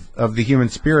of the human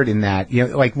spirit in that,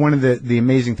 like one of the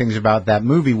amazing things about that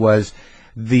movie was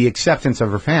the acceptance of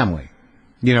her family.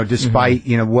 Despite,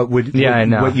 what would,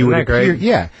 what you would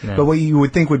appear, but what you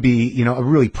would think would be, a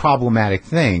really problematic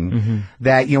thing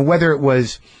that, whether it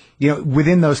was,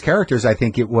 within those characters, I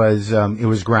think it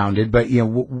was grounded, but,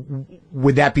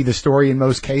 would that be the story in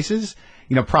most cases?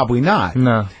 Probably not.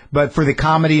 No. But for the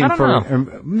comedy and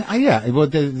well,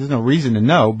 there's no reason to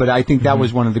know, but I think that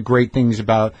was one of the great things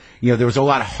about, there was a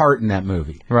lot of heart in that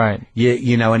movie. Right.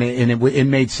 And it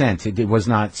made sense. It was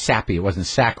not sappy. It wasn't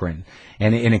saccharine.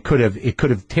 And it could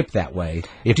have tipped that way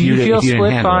if you didn't handle it. Do you feel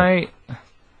split by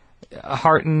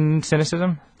heart and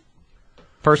cynicism?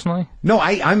 Personally? No,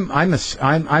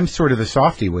 I'm sort of a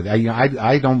softie with it.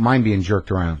 I don't mind being jerked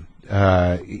around.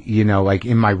 Like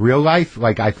in my real life,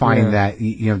 like I find that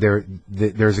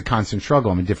there's a constant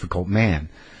struggle. I'm a difficult man.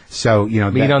 So, But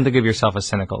you don't think of yourself as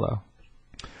cynical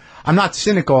though. I'm not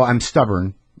cynical, I'm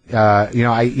stubborn.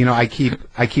 I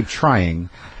keep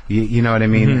trying. You know what I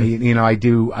mean? You know, I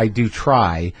do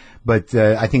try, but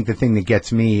I think the thing that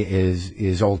gets me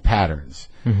is old patterns.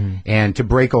 And to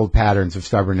break old patterns of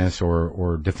stubbornness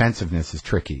or defensiveness is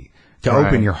tricky. To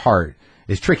open your heart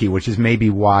is tricky, which is maybe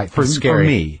why for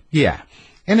me. Yeah.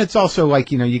 And it's also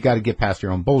like, you know, you got to get past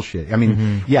your own bullshit. I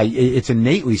mean, yeah, it's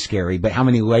innately scary, but how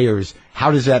many layers,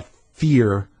 how does that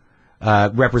fear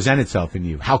represent itself in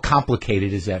you? How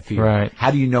complicated is that fear? Right.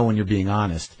 How do you know when you're being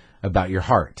honest about your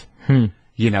heart?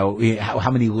 You know, how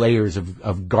many layers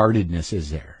of guardedness is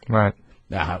there? Right.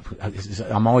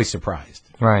 I'm always surprised.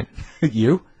 Right.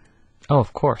 You? Oh,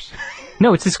 of course.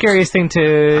 No, it's the scariest thing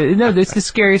it's the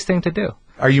scariest thing to do.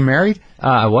 Are you married?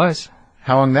 I was.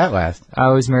 How long did that last? I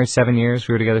was married 7 years.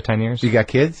 We were together 10 years. You got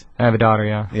kids? I have a daughter,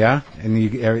 yeah. Yeah? And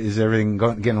is everything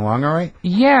getting along all right?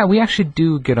 Yeah, we actually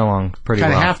do get along pretty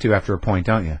well. Kind of have to after a point,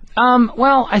 don't you?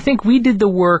 Well, I think we did the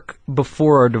work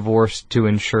before our divorce to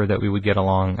ensure that we would get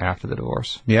along after the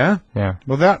divorce. Yeah? Yeah.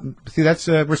 Well, that's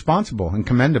responsible and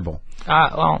commendable.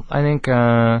 Well, I think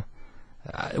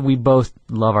we both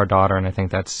love our daughter, and I think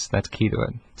that's key to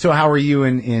it. So how are you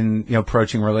in you know,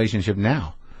 approaching relationship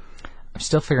now? I'm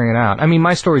still figuring it out. I mean,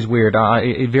 my story's weird.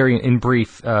 Very in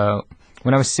brief,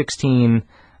 when I was 16,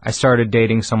 I started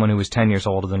dating someone who was 10 years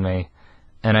older than me,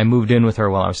 and I moved in with her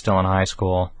while I was still in high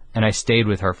school, and I stayed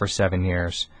with her for 7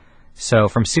 years. So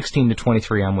from 16 to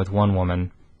 23, I'm with one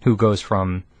woman who goes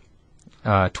from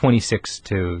 26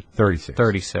 to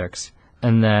 36.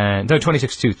 And then, no,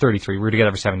 26 to 33. We were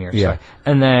together for 7 years. Yeah.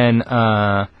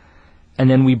 Sorry. And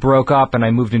then we broke up, and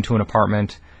I moved into an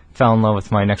apartment, fell in love with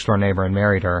my next door neighbor, and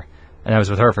married her. And I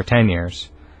was with her for 10 years.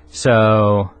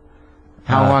 So...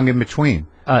 How long in between?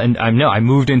 I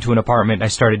moved into an apartment, and I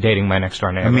started dating my next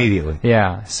door neighbor. Immediately?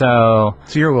 Yeah, so...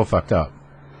 So you're a little fucked up.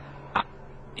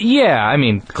 Yeah, I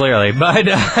mean, clearly, but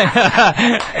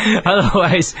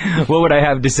otherwise, what would I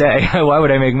have to say? Why would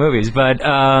I make movies? But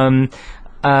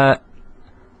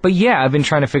yeah, I've been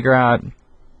trying to figure out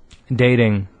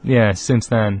dating, since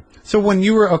then. So when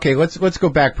you were, okay, let's go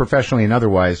back professionally and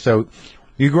otherwise. So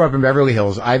you grew up in Beverly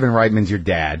Hills. Ivan Reitman's your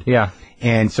dad. Yeah.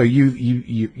 And so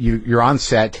you're on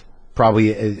set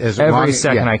probably as every long as,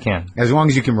 second I can. As long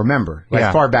as you can remember.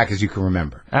 As far back as you can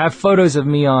remember. I have photos of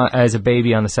me as a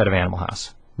baby on the set of Animal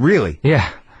House. Really? Yeah.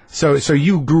 So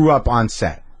you grew up on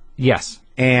set? Yes.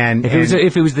 And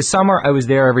if it was the summer, I was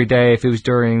there every day. If it was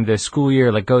during the school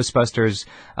year, like Ghostbusters,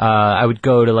 I would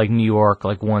go to like New York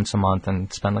like once a month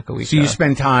and spend like a week. So you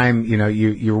spend time, you know,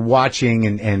 you're watching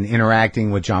and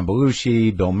interacting with John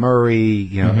Belushi, Bill Murray,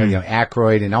 you know,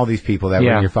 Aykroyd, and all these people that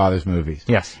were in your father's movies.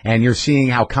 Yes. And you're seeing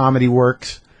how comedy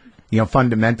works, you know,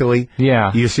 fundamentally.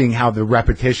 Yeah. You're seeing how the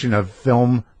repetition of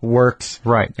film works.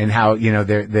 Right. And how, you know,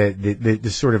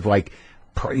 the sort of like,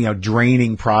 you know,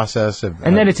 draining process of...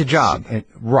 And then it's a job.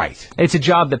 Right. It's a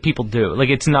job that people do. Like,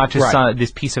 it's not just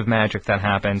this piece of magic that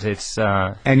happens. It's...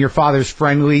 And your father's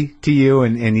friendly to you,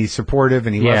 and he's supportive,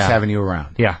 and he loves having you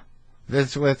around. Yeah.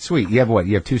 That's sweet. You have what?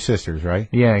 You have two sisters, right?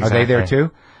 Yeah, exactly. Are they there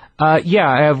too? Yeah,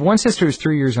 I have one sister who's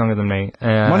 3 years younger than me.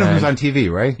 One of them's on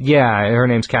TV, right? Yeah, her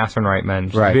name's Catherine Reitman.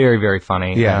 She's very, very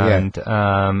funny. Yeah, and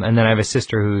then I have a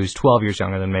sister who's 12 years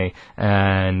younger than me,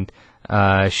 and...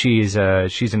 she's a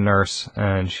nurse,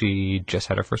 and she just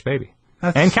had her first baby.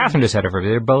 And Catherine just had her first baby.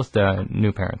 They're both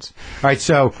new parents. All right,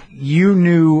 so you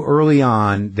knew early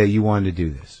on that you wanted to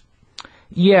do this.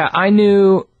 Yeah, I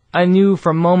knew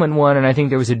from moment one, and I think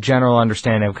there was a general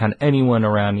understanding of kind of anyone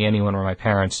around me, anyone around my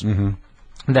parents,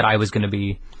 that I was going to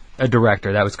be a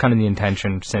director. That was kind of the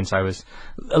intention since I was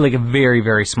like a very,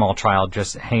 very small child,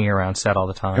 just hanging around set all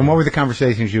the time. And what were the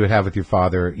conversations you would have with your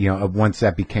father, you know, once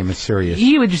that became a serious...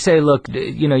 He would just say, look,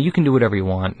 you know, you can do whatever you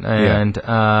want. And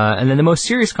then the most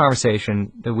serious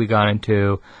conversation that we got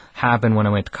into happened when I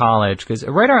went to college, because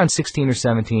right around 16 or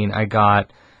 17, I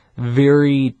got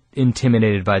very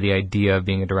intimidated by the idea of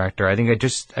being a director. I think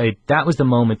that was the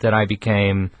moment that I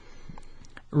became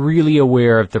really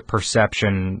aware of the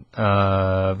perception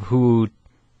of who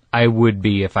I would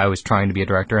be if I was trying to be a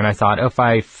director, and I thought, if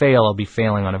I fail, I'll be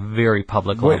failing on a very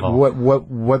public level.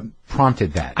 What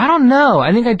prompted that? I don't know.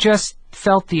 I think I just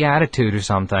felt the attitude or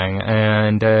something,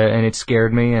 and it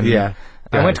scared me. And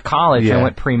I went to college. I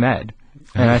went pre-med,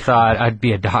 and I thought I'd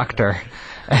be a doctor,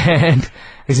 and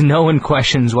because no one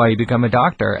questions why you become a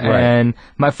doctor. Right. And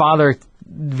my father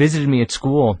visited me at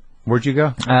school. Where'd you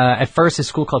go? At first, a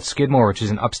school called Skidmore, which is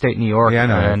in upstate New York. Yeah, I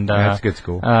know. And, that's a good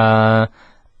school.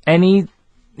 And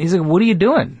he's like, "What are you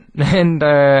doing?" And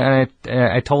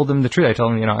I told him the truth. I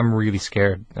told him, you know, I'm really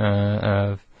scared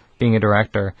of being a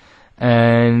director.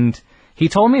 And He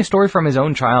told me a story from his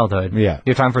own childhood. Yeah.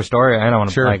 You have time for a story? I don't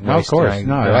want to sure. like No, waste of course. time.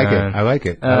 No, I like it. I like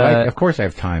it. Of course I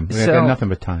have time. I got nothing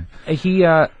but time.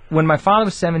 When my father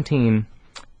was 17,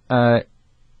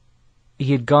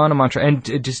 he had gone to Montreal,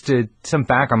 and just some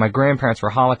background, my grandparents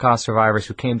were Holocaust survivors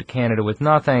who came to Canada with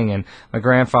nothing, and my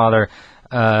grandfather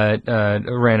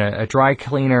ran a dry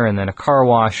cleaner and then a car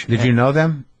wash. Did you know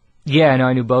them? Yeah, no,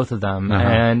 I knew both of them. Uh-huh.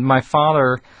 And my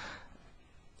father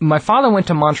went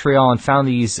to Montreal and found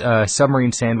these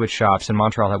submarine sandwich shops in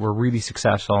Montreal that were really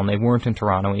successful, and they weren't in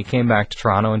Toronto. And he came back to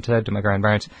Toronto and said to my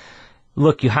grandparents,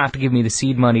 look, you have to give me the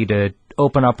seed money to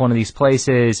open up one of these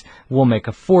places. We'll make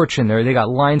a fortune. They got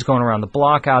lines going around the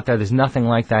block out there. There's nothing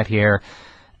like that here.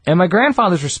 And my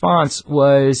grandfather's response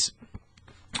was,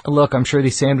 look, I'm sure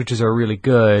these sandwiches are really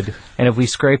good, and if we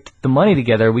scraped the money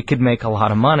together, we could make a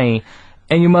lot of money,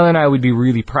 and your mother and I would be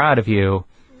really proud of you,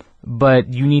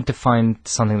 but you need to find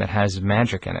something that has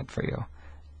magic in it for you.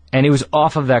 And it was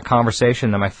off of that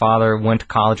conversation that my father went to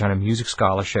college on a music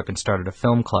scholarship and started a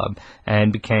film club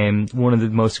and became one of the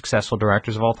most successful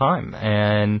directors of all time.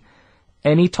 And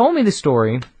he told me the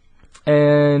story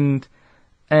and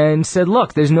said,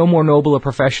 look, there's no more noble a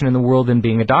profession in the world than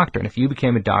being a doctor. And if you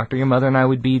became a doctor, your mother and I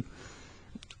would be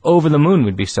over the moon,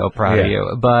 would be so proud of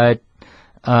you. But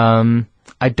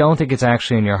I don't think it's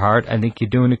actually in your heart. I think you're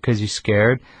doing it because you're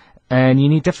scared. And you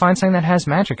need to find something that has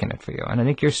magic in it for you. And I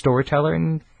think you're a storyteller,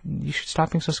 and you should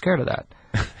stop being so scared of that.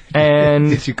 And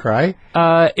did you cry?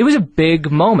 It was a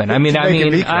big moment. I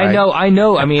know. I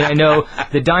know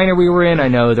the diner we were in. I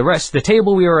know the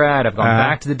table we were at. I've gone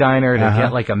back to the diner to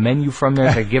get like a menu from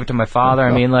there to give it to my father.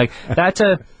 I mean, like that's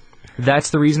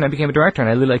the reason I became a director.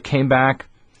 And I literally came back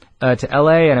to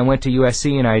LA, and I went to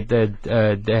USC, and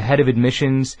the head of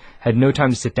admissions had no time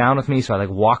to sit down with me, so I like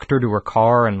walked her to her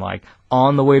car, and like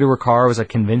on the way to her car was like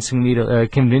convincing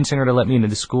her to let me into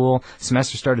the school.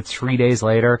 Semester started 3 days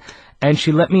later, and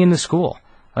she let me into school.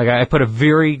 Like I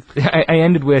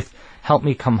ended with, help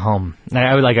me come home. And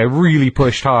I really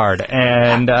pushed hard.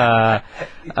 And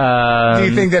do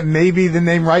you think that maybe the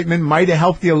name Reitman might have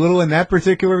helped you a little in that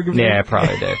particular? Yeah, it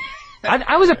probably did.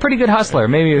 I was a pretty good hustler.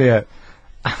 Maybe. Yeah.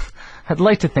 I'd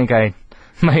like to think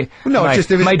my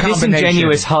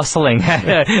disingenuous hustling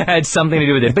had something to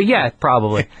do with it. But yeah,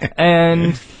 probably.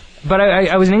 But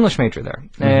I was an English major there.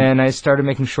 Mm-hmm. And I started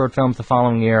making short films the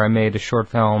following year. I made a short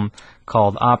film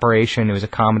called Operation. It was a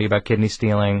comedy about kidney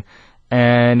stealing.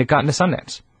 And it got into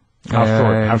Sundance.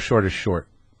 How short is short?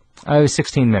 I was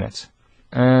 16 minutes.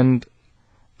 And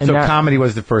so comedy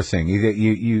was the first thing.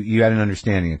 You had an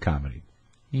understanding of comedy.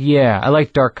 Yeah, I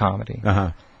like dark comedy.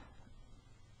 Uh-huh.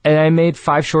 And I made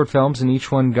 5 short films, and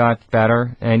each one got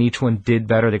better, and each one did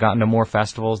better. They got into more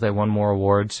festivals. They won more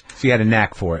awards. So you had a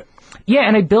knack for it. Yeah,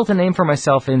 and I built a name for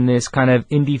myself in this kind of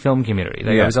indie film community.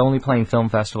 I was only playing film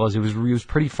festivals. It was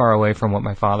pretty far away from what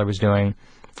my father was doing,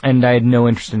 and I had no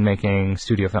interest in making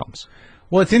studio films.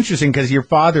 Well, it's interesting because your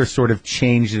father sort of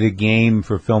changed the game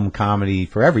for film comedy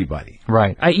for everybody.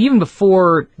 Right. Even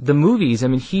before the movies, I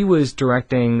mean, he was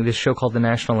directing this show called The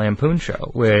National Lampoon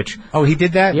Show, which... Oh, he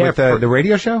did that with the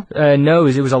radio show? No,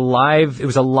 it was a live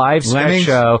sketch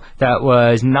show that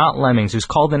was not Lemmings. It was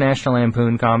called The National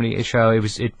Lampoon Comedy Show.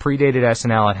 It predated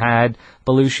SNL. It had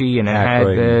Belushi, and it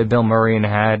had Bill Murray, and it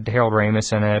had Harold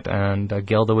Ramis in it, and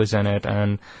Gilda was in it,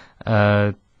 and...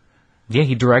 yeah,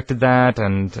 he directed that,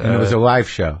 and it was a live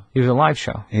show. It was a live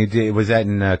show. Was that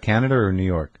in Canada or New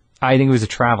York? I think it was a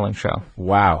traveling show.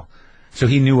 Wow. So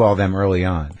he knew all them early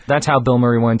on. That's how Bill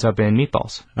Murray winds up in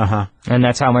Meatballs. Uh-huh. And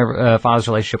that's how my father's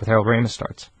relationship with Harold Ramis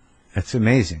starts. That's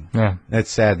amazing. Yeah. That's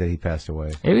sad that he passed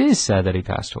away. It is sad that he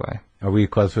passed away. Are we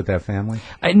close with that family?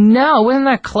 No, we're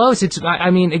not that close. I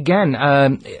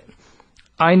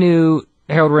knew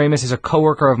Harold Ramis is a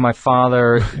coworker of my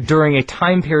father during a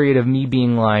time period of me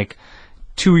being like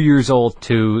 2 years old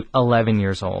to 11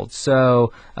 years old.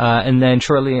 So, and then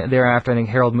shortly thereafter, I think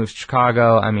Harold moved to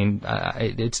Chicago. I mean,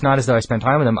 it's not as though I spent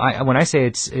time with him. When I say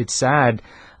it's sad,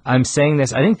 I'm saying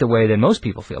this, I think the way that most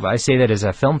people feel, but I say that as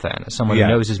a film fan, as someone who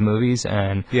knows his movies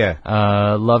and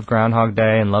loved Groundhog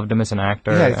Day and loved him as an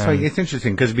actor. Yeah, it's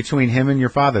interesting because between him and your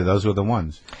father, those were the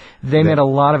ones. They made a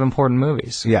lot of important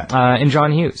movies. Yeah. And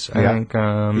John Hughes, I think,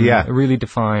 really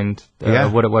defined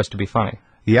what it was to be funny.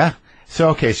 Yeah.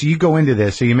 So you go into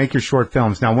this, so you make your short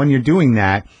films. Now, when you're doing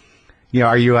that,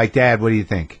 are you like, Dad, what do you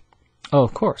think? Oh,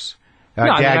 of course.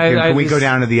 Dad, can we go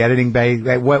down to the editing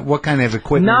bay? What kind of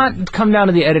equipment? Not come down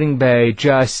to the editing bay,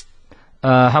 just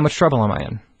how much trouble am I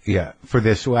in? Yeah, for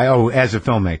this. As a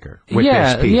filmmaker with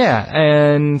this piece. Yeah,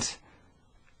 and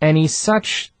he's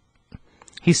such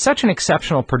an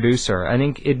exceptional producer. I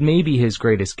think it may be his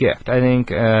greatest gift. I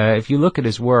think if you look at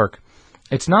his work,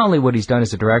 It's not only what he's done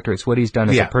as a director, it's what he's done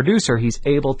as a producer. He's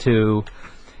able to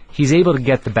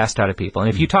get the best out of people. And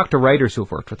if you talk to writers who've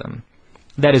worked with him,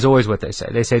 that is always what they say.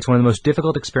 They say it's one of the most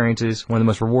difficult experiences, one of the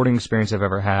most rewarding experiences I've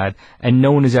ever had, and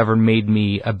no one has ever made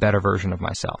me a better version of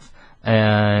myself.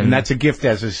 And that's a gift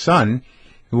as a son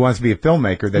who wants to be a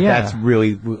filmmaker, that's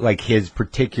really like his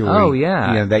particular... Oh,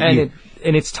 yeah.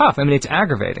 And it's tough. I mean, it's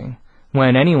aggravating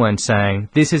when anyone's saying,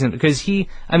 this isn't... Because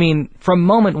from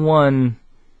moment one...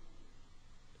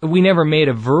 We never made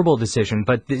a verbal decision,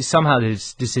 but somehow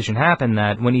this decision happened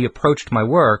that when he approached my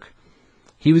work,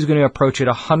 he was going to approach it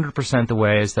 100% the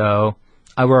way as though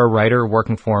I were a writer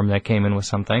working for him that came in with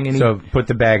something. And put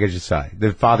the baggage aside,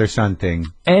 the father-son thing.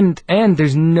 And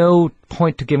there's no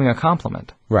point to giving a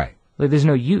compliment. Right. Like, there's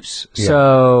no use. Yeah.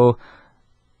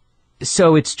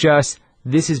 So it's just...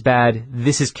 This is bad.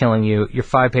 This is killing you. You're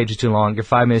 5 pages too long. You're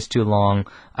 5 minutes too long.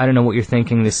 I don't know what you're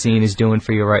thinking this scene is doing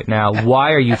for you right now.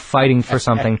 Why are you fighting for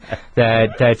something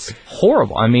that's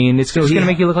horrible? I mean, it's going to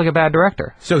make you look like a bad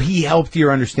director. So he helped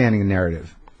your understanding of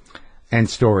narrative and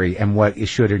story and what it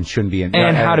should and shouldn't be. And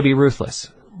how to be ruthless.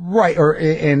 Right.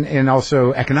 And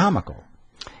also economical.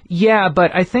 Yeah, but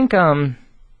I think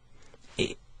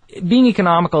being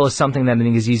economical is something that I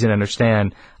think is easy to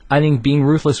understand. I think being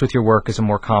ruthless with your work is a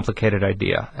more complicated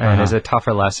idea and is a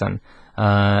tougher lesson.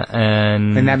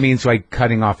 And that means like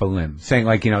cutting off a limb, saying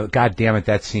like, God damn it,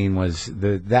 that scene was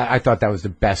I thought that was the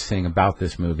best thing about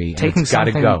this movie. Taking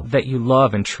something that you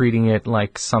love and treating it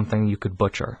like something you could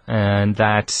butcher, and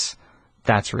that's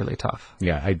really tough.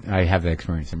 Yeah, I have that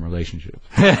experience in relationships.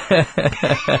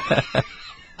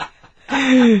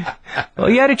 Well,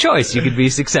 you had a choice. You could be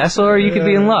successful or you could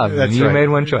be in love. That's you right. made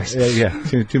one choice. Yeah,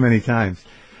 too many times.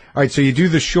 All right, so you do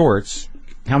the shorts.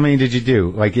 How many did you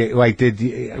do? What's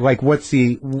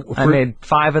the... I made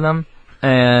 5 of them,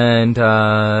 and 3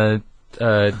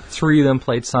 of them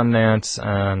played Sundance,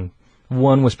 and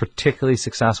 1 was particularly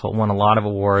successful, won a lot of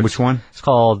awards. Which one? It's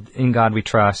called In God We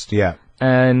Trust. Yeah.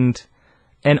 And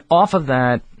off of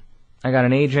that, I got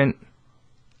an agent.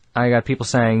 I got people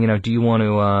saying, do you want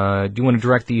to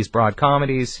direct these broad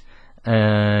comedies?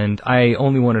 And I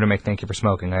only wanted to make Thank You for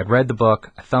Smoking. I had read the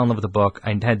book. I fell in love with the book.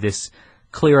 I had this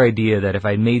clear idea that if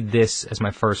I made this as my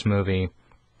first movie,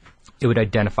 it would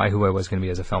identify who I was going to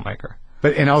be as a filmmaker.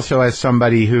 And also as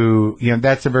somebody who,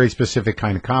 that's a very specific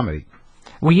kind of comedy.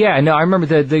 Well, yeah, no, I remember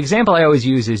the example I always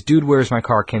use is Dude, Where's My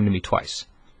Car came to me twice.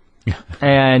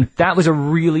 And that was a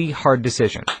really hard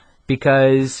decision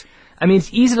because...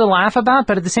 it's easy to laugh about,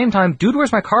 but at the same time, Dude,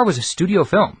 Where's My Car was a studio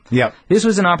film. Yeah. This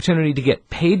was an opportunity to get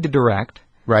paid to direct.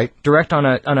 Right. Direct on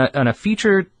a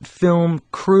feature film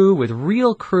crew with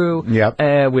real crew. Yep.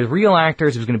 With real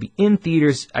actors. It was going to be in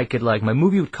theaters. I could my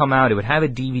movie would come out. It would have a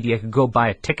DVD. I could go buy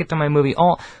a ticket to my movie.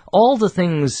 All the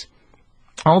things,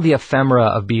 all the ephemera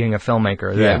of being a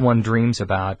filmmaker that one dreams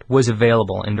about was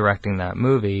available in directing that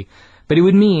movie. But it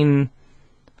would mean...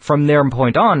 From their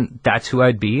point on, that's who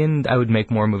I'd be, and I would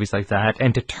make more movies like that.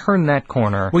 And to turn that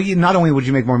corner... Well, not only would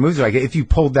you make more movies like it, if you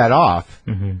pulled that off,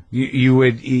 you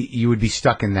would be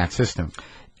stuck in that system.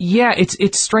 Yeah,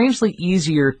 it's strangely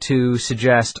easier to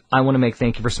suggest, I want to make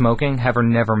Thank You for Smoking,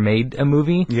 having never made a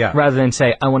movie, rather than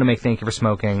say, I want to make Thank You for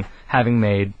Smoking, having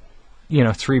made,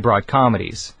 3 broad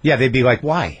comedies. Yeah, they'd be like,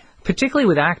 why? Particularly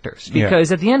with actors,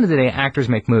 because at the end of the day, actors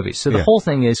make movies. So the whole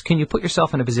thing is, can you put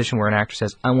yourself in a position where an actor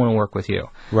says, I want to work with you.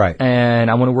 Right.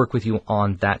 And I want to work with you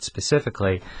on that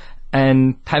specifically.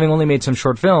 And having only made some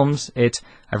short films,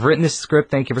 I've written this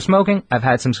script, Thank You for Smoking. I've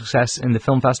had some success in the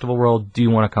film festival world. Do you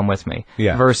want to come with me?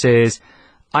 Yeah. Versus,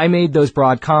 I made those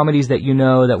broad comedies that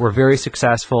that were very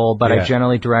successful, but I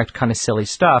generally direct kind of silly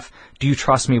stuff. Do you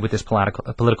trust me with this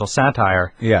political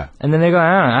satire? Yeah. And then they go,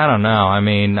 I don't know.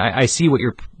 I see what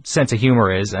your sense of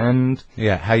humor is, and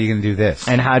how are you going to do this?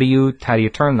 And how do you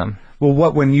turn them?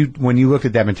 Well, when you looked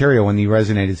at that material, when you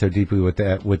resonated so deeply with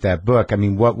that book,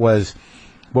 what was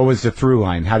the through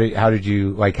line? How did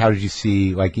you see,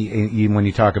 even when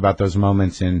you talk about those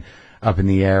moments in Up in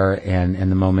the Air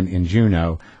and the moment in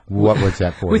Juno, what was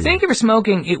that for you? With Thank You for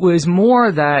Smoking, it was more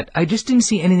that I just didn't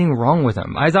see anything wrong with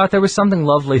him. I thought there was something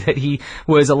lovely that he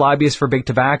was a lobbyist for big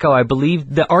tobacco. I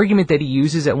believe the argument that he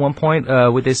uses at one point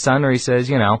with his son, where he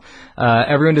says,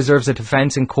 everyone deserves a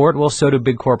defense in court. Well, so do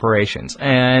big corporations.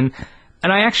 And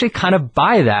I actually kind of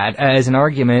buy that as an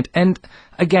argument. And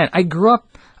again, I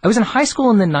was in high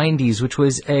school in the 90s, which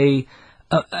was a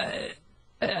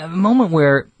moment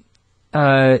where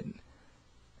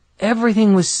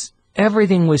everything was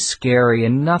scary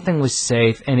and nothing was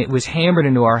safe, and it was hammered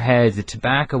into our heads that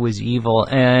tobacco was evil.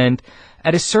 And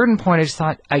at a certain point, I just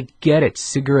thought, I get it.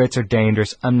 Cigarettes are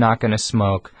dangerous. I'm not going to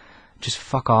smoke. Just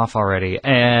fuck off already.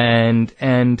 And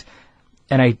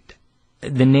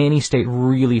the nanny state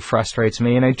really frustrates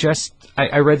me. And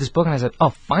I read this book and I said, oh,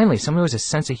 finally, someone who has a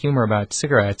sense of humor about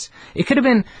cigarettes. It could have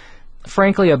been,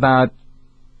 frankly, about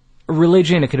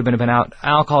religion. It could have been about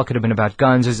alcohol. It could have been about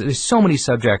guns. There's so many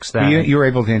subjects that... You were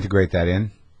able to integrate that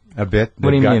in a bit?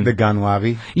 What do you mean? The gun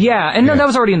lobby? Yeah, and no, that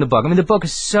was already in the book. I mean, the book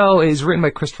is written by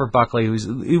Christopher Buckley,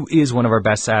 who is one of our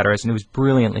best satirists, and it was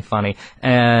brilliantly funny.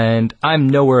 And I'm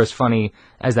nowhere as funny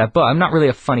as that book. I'm not really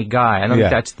a funny guy. I don't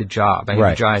think that's the job. I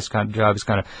think the job is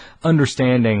kind of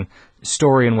understanding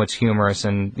story and what's humorous.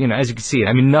 And, as you can see,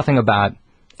 I mean, nothing about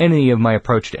any of my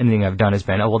approach to anything I've done has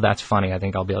been, oh, well, that's funny. I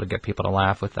think I'll be able to get people to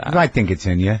laugh with that. I think it's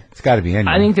in you. It's got to be in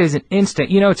you. I think there's an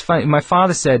instinct. It's funny. My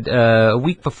father said a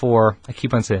week before, I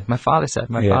keep on saying, my father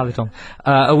told me,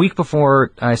 a week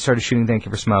before I started shooting Thank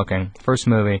You for Smoking, first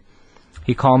movie,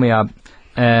 he called me up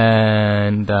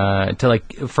and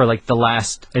for the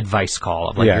last advice call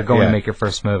of you're going to make your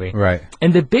first movie. Right.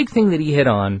 And the big thing that he hit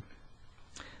on,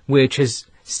 which has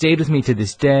stayed with me to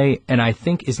this day, and I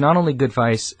think is not only good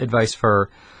advice for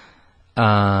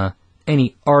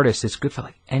any artist, it's good for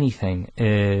anything,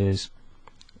 is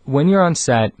when you're on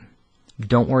set,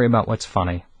 don't worry about what's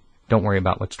funny. Don't worry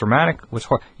about what's dramatic, what's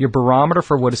horrible. Your barometer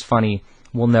for what is funny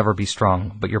will never be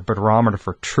strong, but your barometer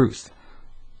for truth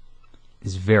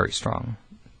is very strong.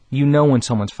 You know when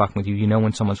someone's fucking with you. You know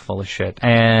when someone's full of shit.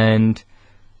 And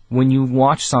when you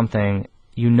watch something,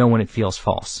 you know when it feels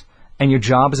false. And your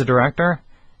job as a director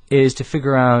is to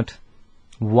figure out,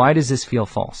 why does this feel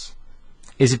false?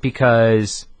 Is it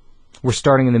because we're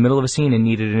starting in the middle of a scene and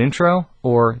needed an intro,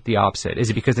 or the opposite? Is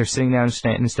it because they're sitting down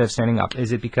instead of standing up?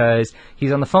 Is it because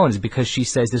he's on the phone? Is it because she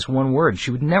says this one word?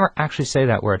 She would never actually say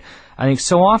that word. I think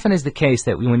so often is the case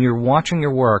that when you're watching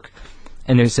your work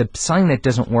and there's something that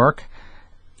doesn't work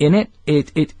in it,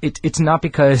 it's not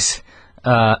because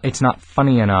it's not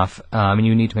funny enough and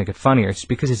you need to make it funnier. It's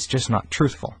because it's just not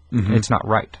truthful. Mm-hmm. It's not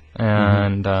right.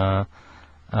 And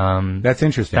that's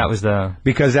interesting. That was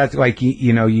because that's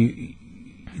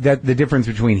that the difference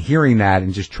between hearing that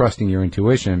and just trusting your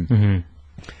intuition. Mm-hmm.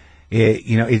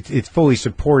 It's fully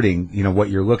supporting what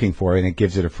you're looking for, and it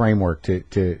gives it a framework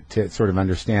to sort of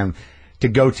understand, to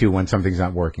go to when something's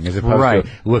not working, as opposed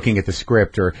to looking at the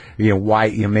script or why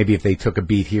maybe if they took a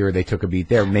beat here, they took a beat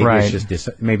there,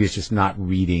 maybe it's just not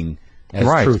reading as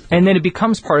truthful. And then it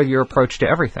becomes part of your approach to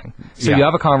everything. So you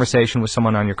have a conversation with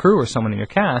someone on your crew or someone in your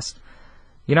cast.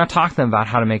 You're not talking to them about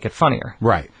how to make it funnier.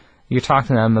 Right. You're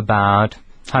talking to them about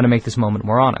how to make this moment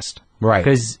more honest. Right.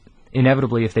 Because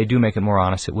inevitably, if they do make it more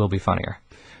honest, it will be funnier.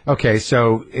 Okay,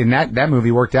 so in that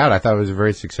movie worked out. I thought it was a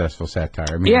very successful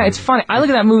satire. I mean, it's funny. I look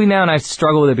at that movie now and I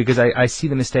struggle with it because I see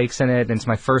the mistakes in it, and it's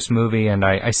my first movie, and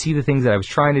I see the things that I was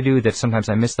trying to do that sometimes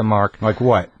I miss the mark. Like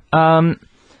what?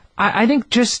 I think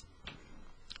just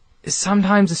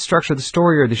sometimes the structure of the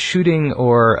story or the shooting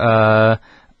or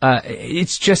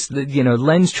it's just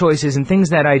lens choices and things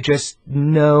that I just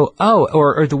know.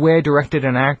 Or the way I directed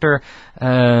an actor.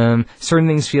 Certain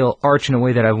things feel arch in a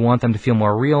way that I want them to feel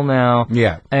more real now.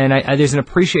 Yeah. And there's an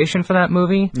appreciation for that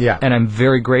movie. Yeah. And I'm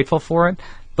very grateful for it.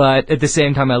 But at the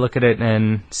same time, I look at it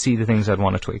and see the things I'd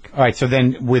want to tweak. All right. So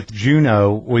then, with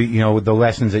Juno, the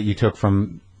lessons that you took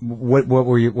from what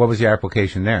was your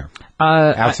application there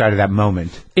outside of that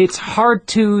moment? It's hard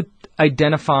to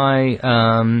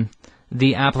identify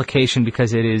the application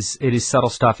because it is subtle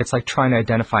stuff. It's like trying to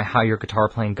identify how your guitar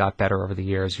playing got better over the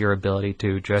years. Your ability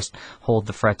to just hold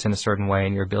the frets in a certain way,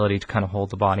 and your ability to kind of hold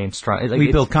the body and strut.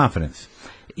 We build confidence.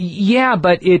 Yeah,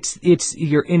 but it's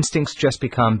your instincts just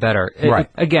become better. Right.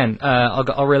 Again,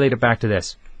 I'll relate it back to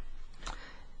this.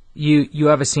 You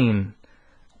have a scene.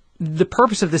 The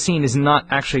purpose of the scene is not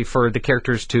actually for the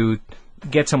characters to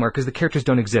get somewhere, because the characters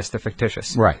don't exist. They're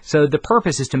fictitious. Right. So the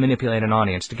purpose is to manipulate an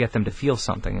audience, to get them to feel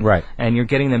something. Right. And you're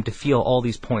getting them to feel all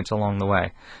these points along the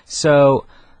way. So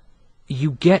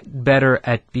you get better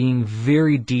at being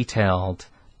very detailed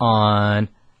on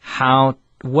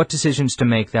what decisions to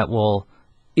make that will,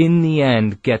 in the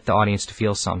end, get the audience to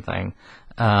feel something.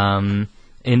 In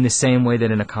the same way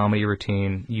that in a comedy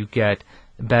routine, you get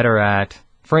better at,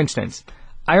 for instance,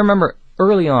 I remember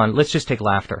early on, let's just take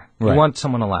laughter. Right. You want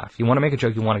someone to laugh. You want to make a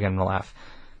joke, you want to get them to laugh.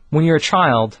 When you're a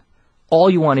child, all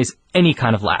you want is any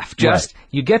kind of laugh. Just,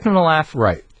 you get them to laugh.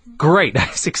 Right. Great, I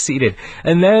succeeded.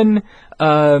 And then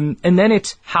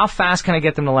it's, how fast can I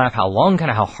get them to laugh? How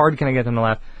hard can I get them to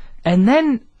laugh? And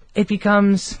then it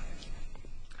becomes,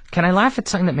 can I laugh at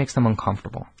something that makes them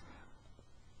uncomfortable?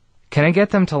 Can I get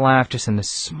them to laugh just in the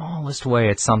smallest way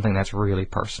at something that's really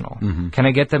personal? Mm-hmm. Can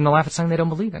I get them to laugh at something they don't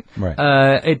believe in?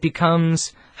 Right. It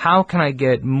becomes, how can I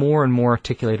get more and more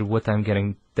articulated what I'm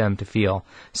getting them to feel?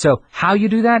 So how you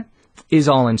do that is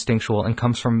all instinctual and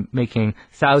comes from making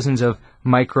thousands of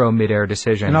micro mid-air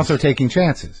decisions. And also taking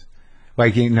chances.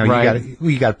 Like, you know, Right.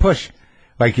 you got to push.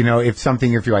 Like, you know, if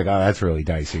you're like, oh, that's really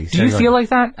dicey. Do you feel like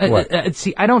that? What?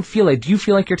 See, I don't feel like. Do you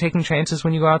feel like you're taking chances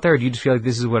when you go out there, or do you just feel like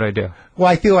this is what I do? Well,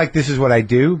 I feel like this is what I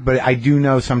do, but I do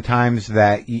know sometimes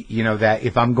that, you know, that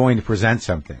if I'm going to present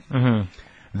something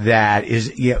that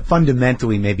is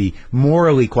fundamentally maybe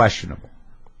morally questionable,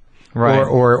 Right.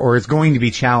 or is going to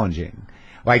be challenging,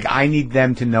 like, I need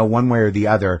them to know one way or the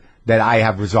other that I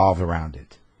have resolve around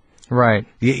it. Right.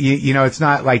 You know, it's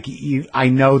not like I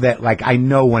know that, like, I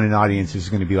know when an audience is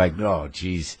going to be like, oh,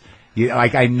 geez.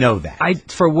 Like, I know that.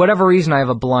 For whatever reason, I have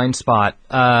a blind spot.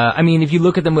 I mean, if you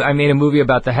look at I made a movie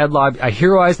about the head lobby. I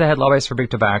heroized the head lobbyists for big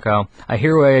tobacco. I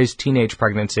heroized teenage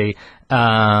pregnancy.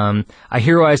 I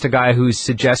heroized a guy whose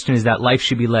suggestion is that life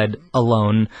should be led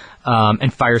alone,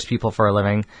 and fires people for a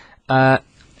living.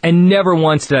 And never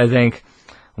once did I think,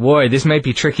 boy, this might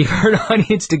be tricky for an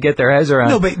audience to get their heads around.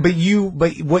 No, but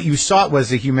what you sought was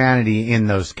the humanity in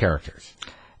those characters.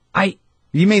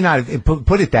 You may not have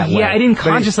put it that way. Yeah, I didn't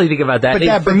consciously think about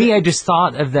that. For me, I just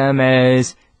thought of them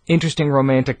as interesting,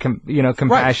 romantic,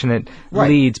 compassionate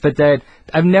leads. But that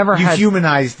I've never had. You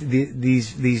humanized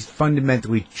these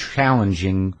fundamentally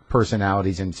challenging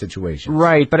personalities and situations.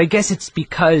 Right, but I guess it's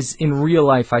because in real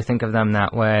life I think of them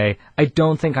that way. I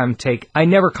don't think I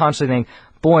never consciously think,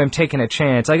 boy, I'm taking a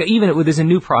chance. Like, even there's a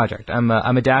new project. I'm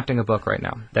adapting a book right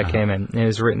now that came in. It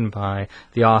was written by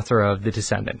the author of The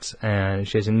Descendants, and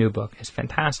she has a new book. It's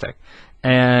fantastic.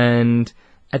 And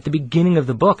at the beginning of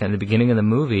the book and the beginning of the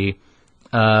movie,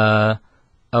 a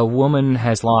woman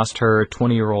has lost her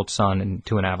 20-year-old son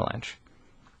to an avalanche.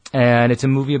 And it's a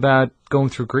movie about going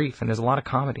through grief, and there's a lot of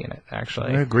comedy in it,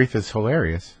 actually. Yeah, grief is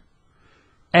hilarious.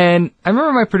 And I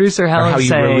remember my producer Helen saying,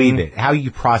 how you relieve it, how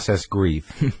you process grief,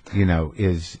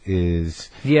 is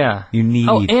yeah. You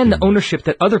need and the ownership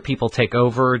that other people take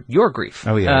over your grief.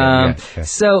 Oh yeah.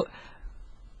 So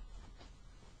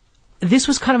this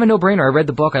was kind of a no-brainer. I read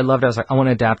the book, I loved it. I was like, I want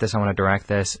to adapt this, I want to direct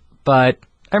this. But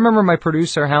I remember my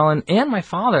producer Helen and my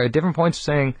father at different points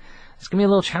saying, it's gonna be a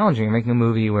little challenging. You're making a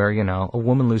movie where a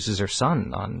woman loses her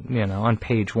son on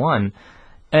page 1,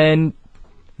 and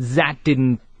that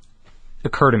didn't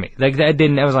occur to me. Like, that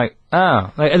didn't, I was like,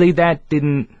 oh, like that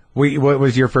didn't. What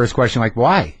was your first question? Like,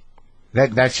 why?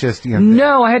 That's just,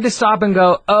 No, I had to stop and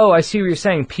go, oh, I see what you're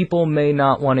saying. People may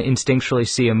not want to instinctually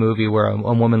see a movie where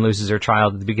a woman loses her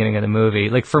child at the beginning of the movie.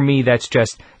 Like, for me, that's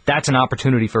an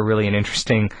opportunity for really an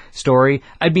interesting story.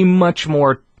 I'd be much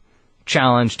more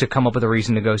challenged to come up with a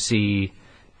reason to go see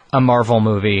a Marvel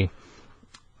movie.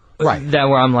 Right. That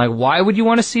where I'm like, why would you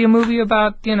want to see a movie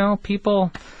about,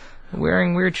 people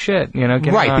wearing weird shit,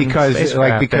 right,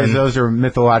 because those are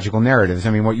mythological narratives. I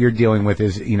mean, what you're dealing with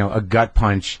is, a gut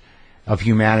punch of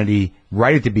humanity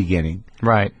right at the beginning.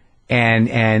 Right.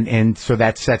 And so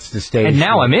that sets the stage. And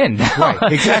now I'm in.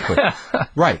 Right, exactly.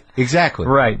 Right, exactly.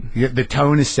 Right. The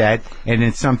tone is set, and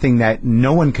it's something that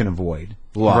no one can avoid.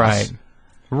 Loss.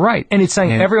 Right. And it's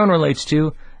something everyone relates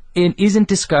to. It isn't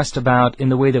discussed about in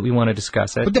the way that we want to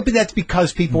discuss it. But that's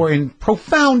because people are in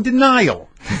profound denial.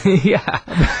 Yeah.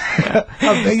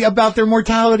 about their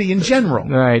mortality in general.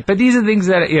 Right. But these are things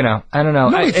that, I don't know.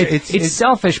 No, it's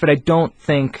selfish, but I don't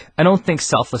think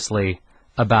selflessly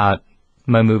about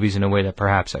my movies in a way that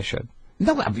perhaps I should.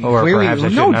 No, clearly,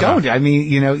 don't. I mean,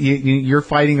 you're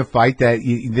fighting a fight that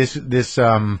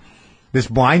this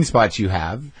blind spot you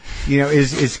have,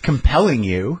 is compelling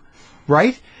you,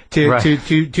 right?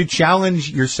 To challenge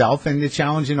yourself and to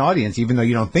challenge an audience, even though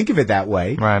you don't think of it that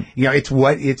way. Right.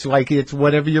 It's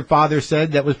whatever your father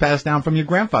said that was passed down from your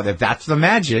grandfather. That's the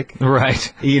magic.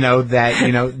 Right.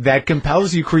 That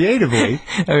compels you creatively.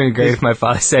 I would agree with my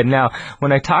father said. Now,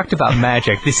 when I talked about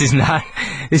magic, this is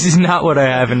not what I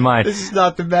have in mind. This is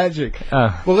not the magic.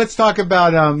 Well, let's talk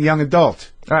about young adult.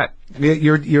 All right.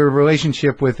 Your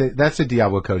relationship with it. That's a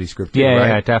Diablo Cody script. Yeah, right?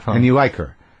 Yeah, definitely. And you like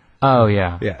her. Oh,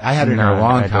 yeah. Yeah, I had her in a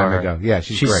long time ago. Yeah,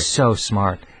 she's great. She's so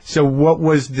smart. So what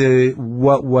was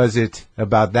it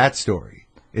about that story,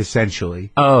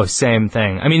 essentially? Oh, same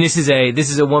thing. I mean, this is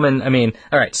a woman,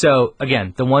 all right, so,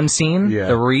 again, the one scene,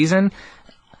 the reason,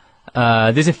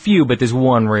 there's a few, but there's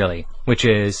one, really, which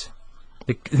is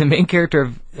the main character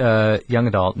of young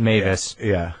adult, Mavis,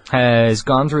 has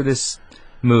gone through this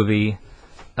movie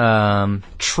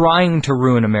trying to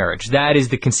ruin a marriage. That is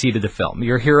the conceit of the film.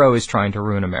 Your hero is trying to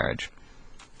ruin a marriage.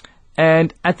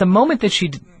 And at the moment that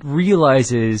she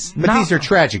realizes... But these are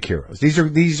tragic heroes. These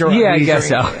are I guess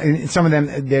so. Some of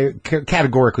them, they're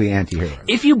categorically anti-heroes.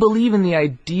 If you believe in the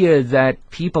idea that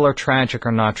people are tragic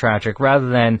or not tragic, rather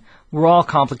than we're all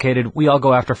complicated, we all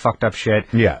go after fucked up shit.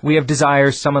 Yeah. We have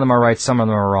desires, some of them are right, some of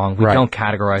them are wrong. We don't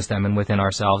categorize them and within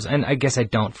ourselves. And I guess I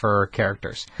don't for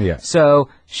characters. Yeah. So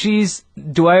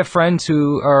do I have friends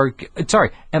who are,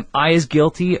 am I as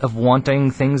guilty of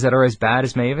wanting things that are as bad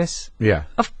as Mavis? Yeah.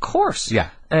 Of course.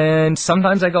 Yeah. And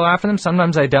sometimes I go after them,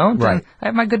 sometimes I don't. Right. And I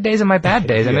have my good days and my bad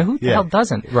days. I mean, who the hell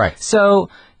doesn't? Right. So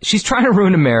she's trying to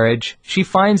ruin a marriage. She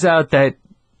finds out that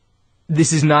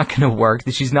this is not going to work,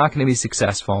 that she's not going to be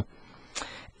successful.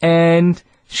 And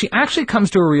she actually comes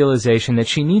to a realization that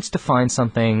she needs to find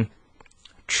something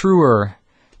truer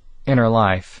in her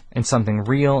life and something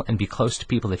real and be close to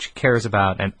people that she cares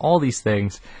about and all these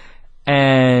things.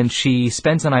 And she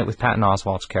spends the night with Patton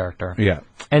Oswalt's character. Yeah.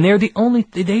 And they're the only...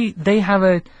 They have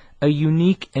a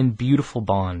unique and beautiful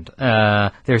bond.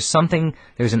 There's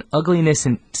an ugliness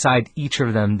inside each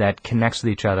of them that connects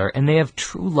with each other. And they have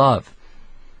true love.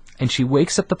 And she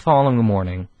wakes up the following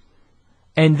morning...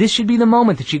 And this should be the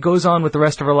moment that she goes on with the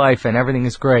rest of her life and everything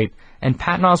is great. And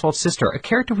Patton Oswalt's sister, a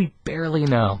character we barely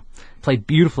know, played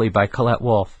beautifully by Colette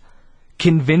Wolfe,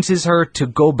 convinces her to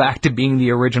go back to being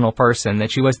the original person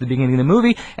that she was at the beginning of the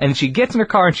movie. And she gets in her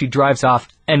car and she drives off,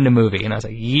 end the movie. And I was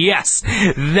like, yes,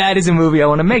 that is a movie I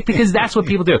want to make, because that's what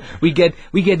people do. We get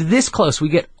this close. We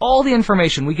get all the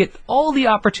information. We get all the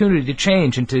opportunity to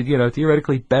change into,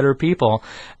 theoretically better people.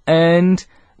 And...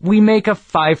 we make a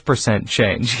 5%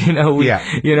 change,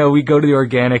 we go to the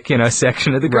organic,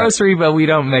 section of the grocery, but we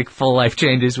don't make full life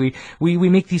changes. We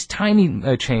make these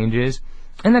tiny changes,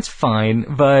 and that's fine,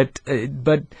 but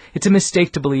it's a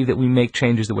mistake to believe that we make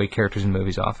changes the way characters in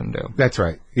movies often do. That's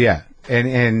right. Yeah.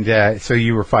 And so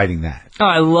you were fighting that. Oh,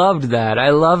 I loved that. I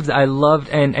loved,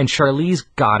 and Charlize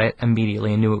got it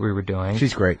immediately and knew what we were doing.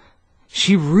 She's great.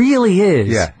 She really is.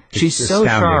 Yeah. She's so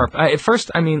sharp.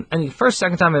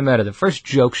 Second time I met her, the first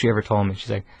joke she ever told me, she's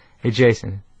like, "Hey,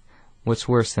 Jason, what's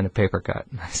worse than a paper cut?"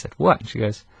 And I said, "What?" And she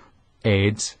goes,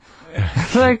 "AIDS."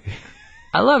 Like,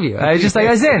 I love you. I was in.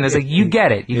 I was like, you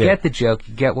get it. You get the joke.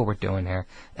 You get what we're doing here.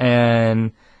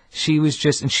 And she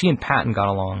and Patton got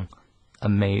along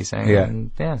amazing. Yeah.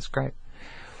 And, it's great.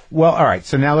 Well, all right.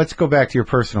 So now let's go back to your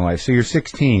personal life. So you're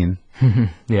 16.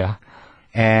 Yeah.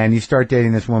 And you start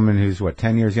dating this woman who's,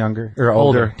 10 years younger? Or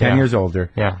older? 10 years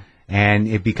older. Yeah. And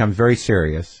it becomes very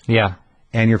serious. Yeah.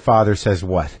 And your father says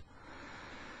what?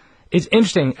 It's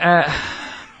interesting. I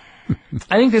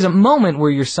think there's a moment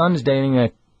where your son's dating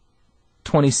a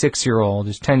 26-year-old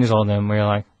who's 10 years older than him, where you're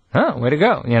like, oh, way to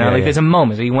go. There's a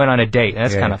moment. So he went on a date.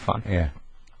 That's kind of fun. Yeah.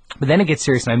 But then it gets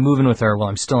serious, and I move in with her while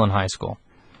I'm still in high school.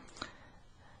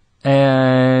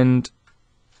 And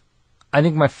I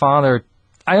think my father...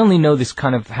 I only know this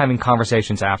kind of having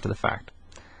conversations after the fact.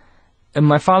 And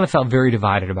my father felt very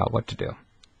divided about what to do.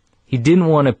 He didn't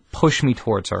want to push me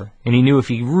towards her, and he knew if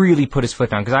he really put his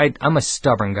foot down, because I'm a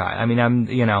stubborn guy. I mean,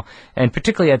 and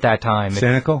particularly at that time.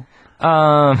 Cynical?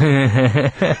 Yeah,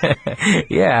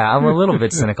 I'm a little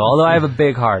bit cynical, although I have a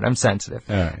big heart. I'm sensitive.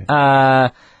 All right.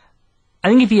 I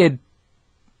think if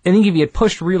he had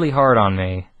pushed really hard on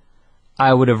me,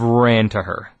 I would have ran to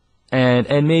her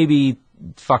and maybe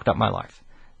fucked up my life.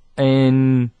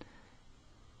 And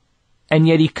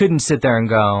yet he couldn't sit there and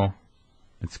go,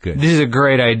 that's good. This is a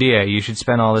great idea. You should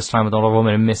spend all this time with an older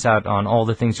woman and miss out on all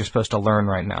the things you're supposed to learn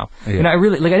right now. Yeah. And I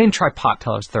didn't try pot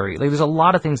till I was 30. There's a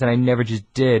lot of things that I never just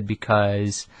did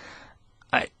because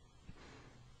I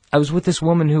was with this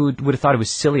woman who would have thought it was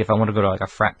silly if I wanted to go to a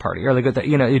frat party or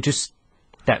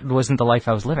that wasn't the life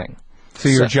I was living. So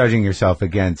you're judging yourself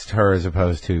against her as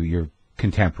opposed to your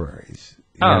contemporaries.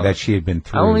 That she had been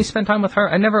through. I only spent time with her.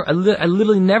 I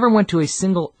literally never went to a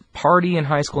single party in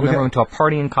high school, never went to a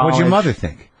party in college. What did your mother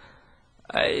think?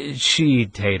 She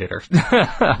hated her.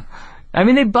 I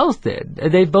mean, they both did.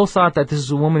 They both thought that this was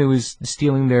a woman who was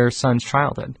stealing their son's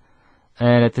childhood.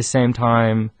 And at the same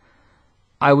time,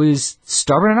 I was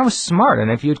stubborn and I was smart.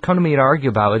 And if you had come to me to argue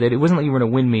about it wasn't like you were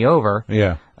going to win me over.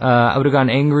 Yeah. I would have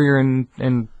gotten angrier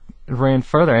and ran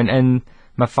further. And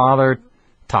my father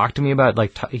talked to me about,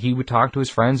 he would talk to his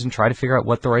friends and try to figure out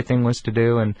what the right thing was to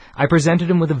do. And I presented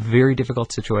him with a very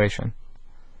difficult situation.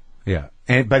 Yeah.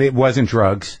 But it wasn't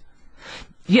drugs.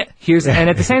 Yeah. And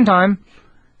at the same time,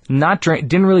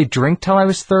 didn't really drink till I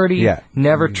was 30. Yeah.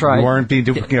 Never tried. You weren't being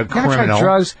criminal. Never tried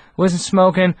drugs. Wasn't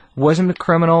smoking. Wasn't a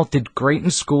criminal. Did great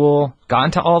in school. Got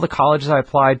into all the colleges I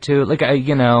applied to. When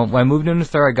I moved into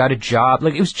third, I got a job.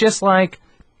 It was just like.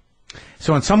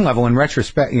 So on some level, in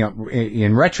retrospect,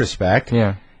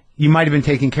 yeah, you might have been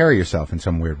taking care of yourself in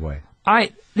some weird way.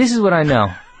 This is what I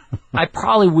know. I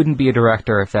probably wouldn't be a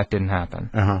director if that didn't happen.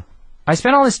 I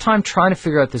spent all this time trying to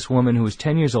figure out this woman who was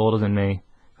 10 years older than me,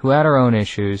 who had her own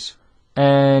issues,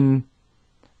 and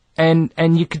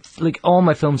you could, like, all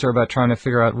my films are about trying to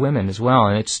figure out women as well,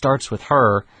 and it starts with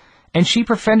her, and she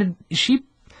prevented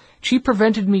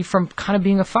me from kind of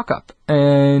being a fuck up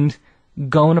and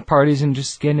going to parties and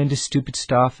just getting into stupid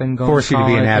stuff and going force you to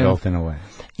be an adult in a way.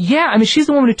 Yeah, I mean, she's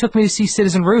the woman who took me to see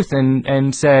Citizen Ruth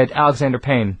and said, Alexander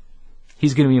Payne,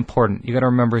 he's going to be important. You got to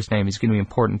remember his name. He's going to be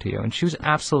important to you. And she was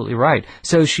absolutely right.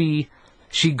 So she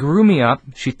grew me up.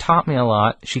 She taught me a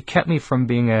lot. She kept me from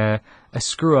being a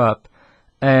screw up.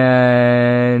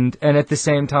 And at the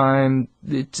same time,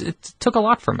 it took a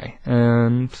lot from me.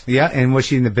 And yeah, and was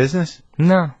she in the business?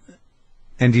 No.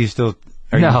 And do you still?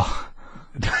 No.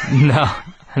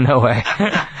 No way.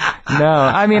 No.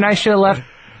 I mean, I should have left,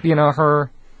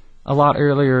 her a lot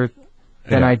earlier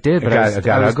than I did. But it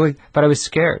got ugly? But I was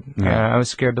scared. Yeah. I was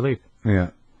scared to leave. Yeah.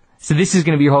 So this is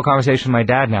going to be your whole conversation with my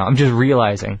dad now. I'm just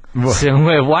realizing.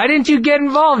 So why didn't you get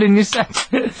involved in your sex?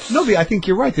 No, I think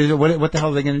you're right. What the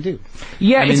hell are they going to do?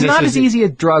 Yeah, it's not as easy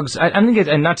as drugs. I think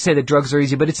and not to say that drugs are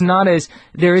easy, but it's not as,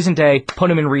 there isn't a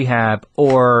put him in rehab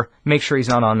or make sure he's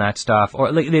not on that stuff.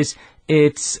 Or like this,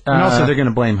 it's... and also they're going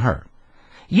to blame her.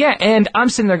 Yeah, and I'm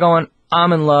sitting there going,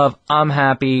 I'm in love, I'm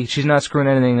happy, she's not screwing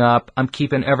anything up, I'm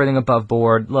keeping everything above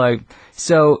board. Like,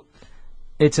 so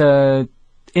it's a...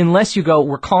 Unless you go,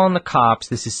 we're calling the cops,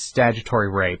 this is statutory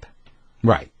rape.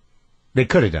 Right. They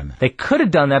could have done that. They could have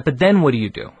done that, but then what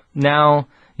do? Now,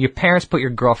 your parents put your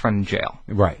girlfriend in jail.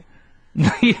 Right.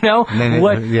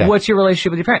 What's your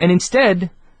relationship with your parents? And instead,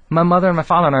 my mother and my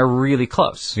father and I are really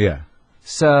close. Yeah.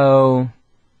 So,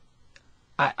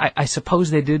 I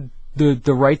suppose they did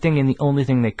the right thing and the only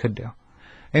thing they could do.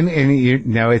 And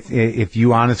if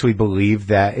you honestly believe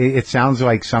that, it sounds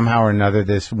like somehow or another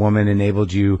this woman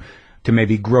enabled you to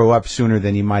maybe grow up sooner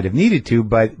than you might have needed to,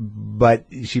 but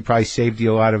she probably saved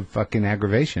you a lot of fucking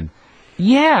aggravation.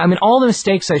 Yeah, I mean, all the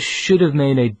mistakes I should have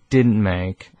made, I didn't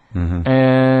make,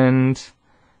 and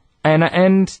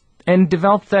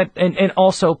developed that, and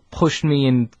also pushed me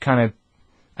and kind of,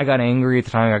 I got angry at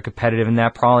the time, I got competitive, and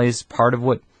that probably is part of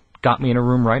what got me in a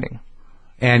room writing.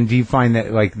 And do you find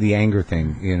that, like, the anger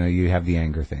thing, you have the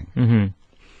anger thing,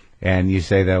 and you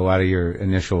say that a lot of your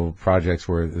initial projects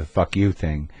were the fuck you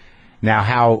thing. Now,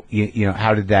 how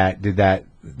how did that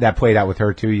played out with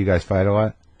her too? You guys fight a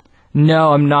lot?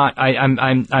 No, I'm not.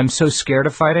 I'm so scared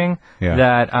of fighting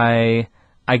that I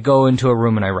go into a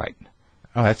room and I write.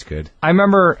 Oh, that's good. I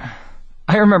remember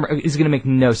it's going to make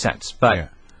no sense, but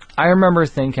I remember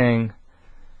thinking,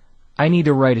 I need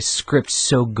to write a script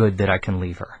so good that I can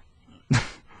leave her.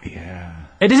 Yeah.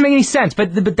 It doesn't make any sense,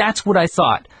 but that's what I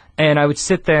thought, and I would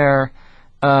sit there,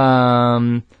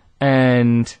 and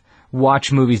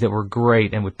watch movies that were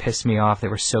great and would piss me off. They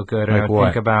were so good. And like I would what?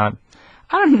 think about,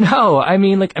 I don't know. I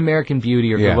mean, like American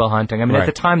Beauty or Good Will Hunting. I mean, at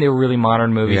the time they were really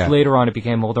modern movies. Yeah. Later on it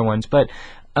became older ones. But,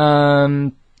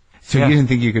 so you didn't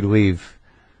think you could leave?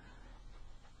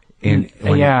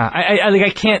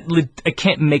 I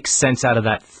can't make sense out of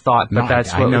that thought. But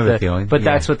that's what I know the feeling. But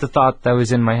that's what the thought that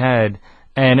was in my head.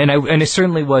 And it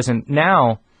certainly wasn't.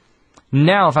 Now,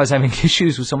 if I was having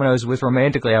issues with someone I was with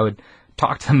romantically, I would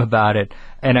talk to them about it,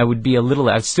 and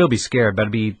I'd still be scared, but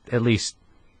I'd be at least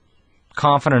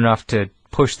confident enough to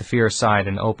push the fear aside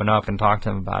and open up and talk to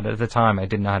them about it. At the time, I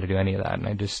didn't know how to do any of that, and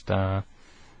I just, I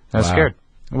was scared.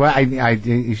 Well,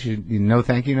 you should,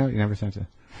 thank you, you never sent it.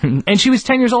 And she was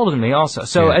 10 years older than me also,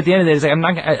 so at the end of the day, it's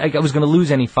like, I was going to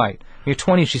lose any fight. You're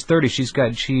 20, she's 30, she's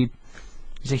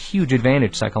a huge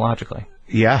advantage psychologically.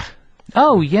 Yeah.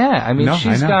 Oh yeah, I mean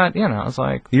she's got, it's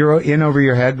like you're in over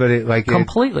your head, but it like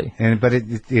completely. But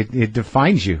it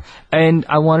defines you. And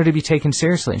I wanted to be taken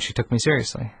seriously, and she took me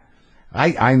seriously.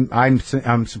 I'm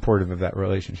supportive of that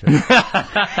relationship.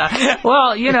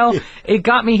 Well, it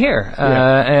got me here,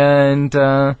 and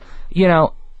I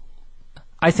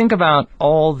think about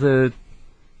all the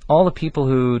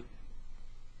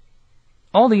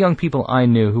young people I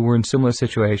knew who were in similar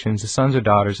situations, the sons or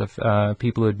daughters of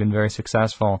people who had been very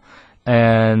successful.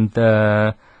 And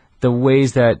the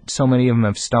ways that so many of them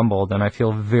have stumbled, and I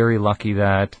feel very lucky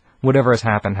that whatever has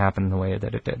happened in the way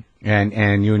that it did.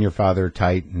 And you and your father are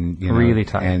tight, and really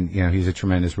tight. And he's a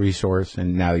tremendous resource.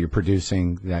 And now you're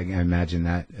producing. I imagine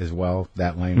that as well.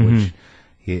 That language,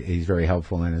 he's very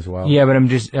helpful in as well. Yeah, but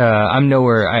I'm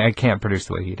nowhere. I can't produce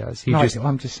the way he does.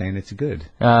 I'm just saying it's good.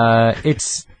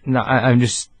 It's no. I'm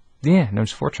just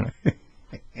fortunate.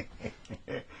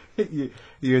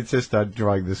 You insist on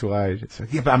drawing this wide. It's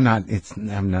like, but I'm not.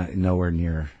 I'm not nowhere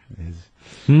near his.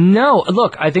 No,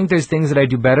 look, I think there's things that I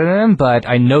do better than him, but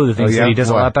I know the things that he does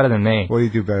a lot better than me. What do you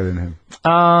do better than him?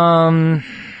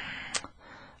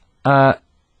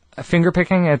 Finger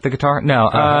picking at the guitar? No,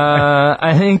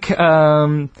 I think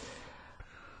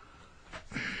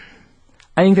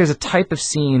there's a type of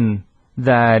scene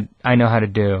that I know how to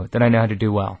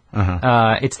do well.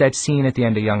 It's that scene at the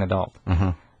end of Young Adult.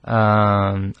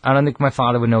 I don't think my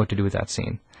father would know what to do with that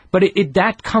scene. But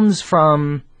that comes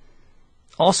from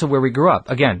also where we grew up.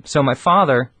 Again, so my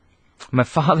father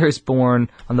is born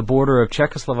on the border of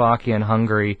Czechoslovakia and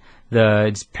Hungary.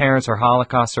 His parents are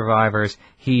Holocaust survivors.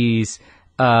 They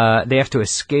have to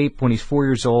escape when he's 4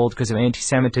 years old because of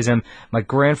anti-Semitism. My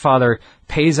grandfather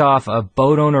pays off a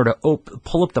boat owner to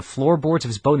pull up the floorboards of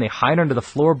his boat, and they hide under the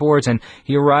floorboards, and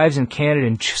he arrives in Canada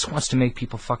and just wants to make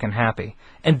people fucking happy.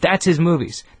 And that's his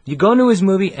movies. You go into his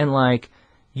movie and, like,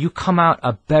 you come out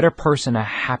a better person, a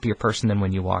happier person than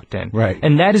when you walked in. Right.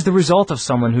 And that is the result of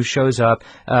someone who shows up,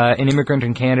 an immigrant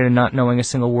in Canada, not knowing a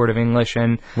single word of English,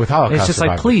 and with Holocaust it's just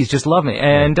survivors. like, please, just love me.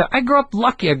 And I grew up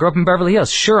lucky. I grew up in Beverly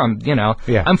Hills. Sure,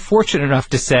 I'm fortunate enough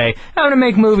to say I'm going to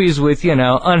make movies with,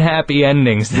 unhappy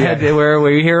endings where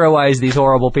we heroize these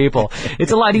horrible people.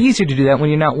 It's a lot easier to do that when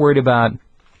you're not worried about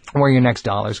where your next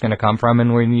dollar is going to come from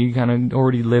and when you kind of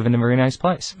already live in a very nice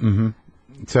place. Mm-hmm.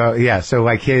 So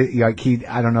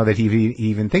I don't know that he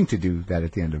even think to do that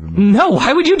at the end of a movie. No,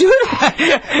 why would you do that?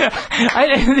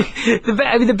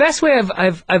 The best way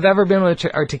I've ever been able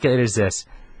to articulate is this.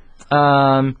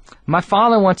 My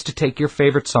father wants to take your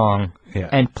favorite song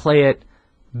and play it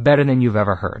better than you've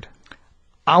ever heard.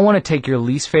 I want to take your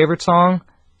least favorite song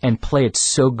and play it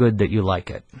so good that you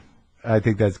like it. I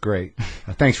think that's great.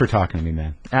 Thanks for talking to me,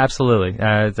 man. Absolutely.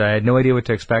 I had no idea what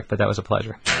to expect, but that was a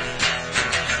pleasure.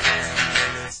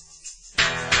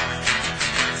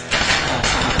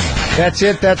 That's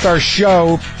it. That's our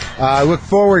show. Look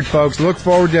forward, folks. Look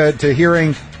forward to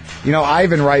hearing,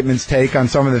 Ivan Reitman's take on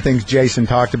some of the things Jason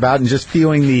talked about and just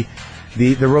feeling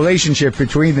the relationship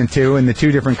between the two and the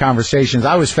two different conversations.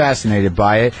 I was fascinated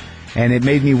by it, and it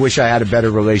made me wish I had a better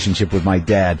relationship with my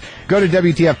dad. Go to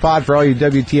WTF Pod for all your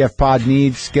WTF Pod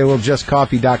needs. Get a little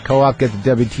justcoffee.coop. Get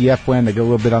the WTF plan. They go a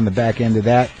little bit on the back end of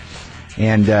that.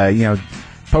 And,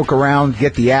 poke around.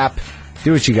 Get the app.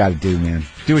 Do what you got to do, man.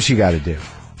 Do what you got to do.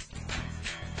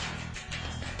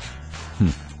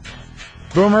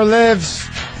 Boomer lives.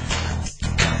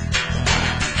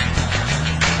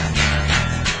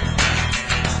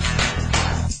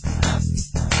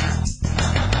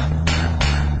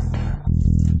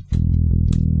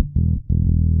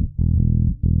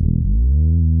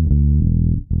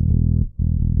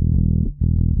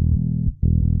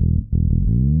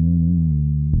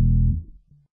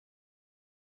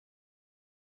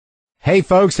 Hey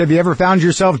folks, have you ever found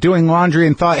yourself doing laundry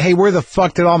and thought, hey, where the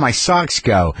fuck did all my socks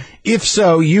go? If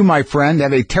so, you, my friend,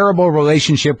 have a terrible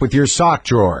relationship with your sock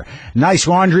drawer. Nice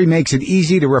Laundry makes it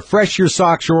easy to refresh your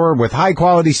sock drawer with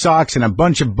high-quality socks and a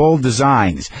bunch of bold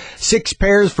designs. 6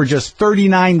 pairs for just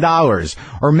 $39.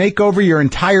 Or make over your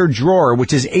entire drawer,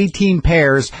 which is 18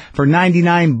 pairs for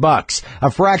 $99,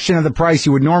 a fraction of the price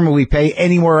you would normally pay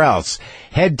anywhere else.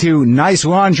 Head to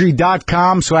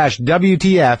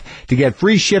nicelaundry.com/WTF to get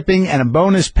free shipping and a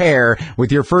bonus pair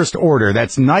with your first order.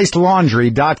 That's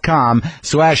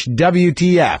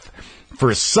nicelaundry.com/WTF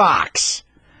for socks.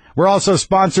 We're also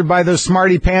sponsored by those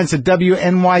smarty pants at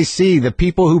WNYC, the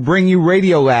people who bring you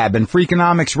Radiolab and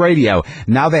Freakonomics Radio.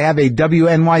 Now they have a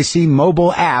WNYC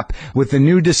mobile app with the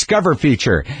new Discover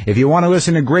feature. If you want to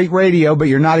listen to great radio, but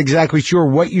you're not exactly sure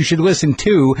what you should listen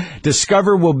to,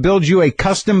 Discover will build you a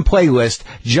custom playlist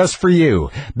just for you.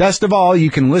 Best of all, you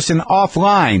can listen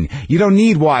offline. You don't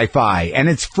need Wi-Fi, and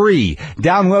it's free.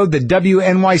 Download the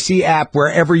WNYC app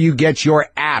wherever you get your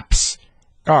apps.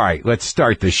 All right, let's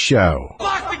start the show.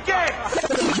 Lock the gate!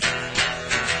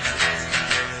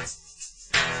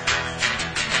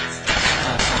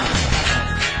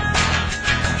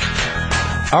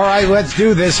 All right, let's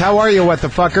do this. How are you, what the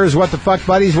fuckers, what the fuck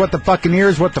buddies, what the fucking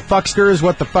ears, what the fucksters,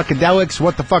 what the fuckadelics,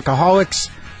 what the fuckaholics,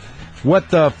 what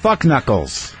the fuck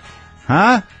knuckles?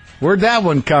 Huh? Where'd that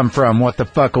one come from, what the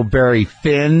fuckleberry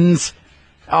fins?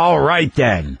 All right,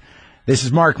 then. This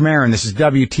is Marc Maron. This is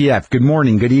WTF. Good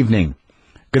morning, good evening.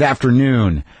 Good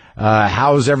afternoon.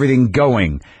 How's everything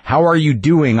going? How are you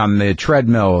doing on the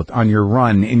treadmill, on your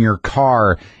run, in your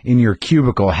car, in your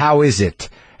cubicle? How is it?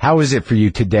 How is it for you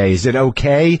today? Is it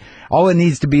okay? All it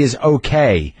needs to be is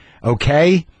okay.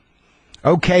 Okay?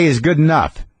 Okay is good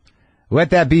enough. Let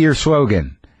that be your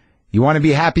slogan. You want to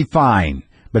be happy, fine.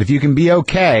 But if you can be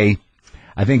okay,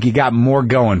 I think you got more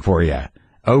going for you.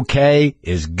 Okay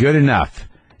is good enough.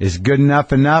 Is good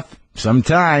enough enough?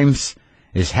 Sometimes.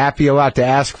 Is happy a lot to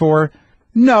ask for?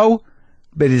 No.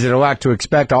 But is it a lot to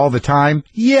expect all the time?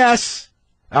 Yes.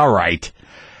 All right.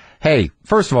 Hey,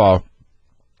 first of all,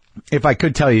 if I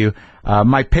could tell you,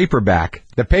 my paperback,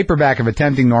 the paperback of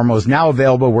Attempting Normal is now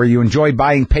available where you enjoy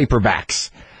buying paperbacks.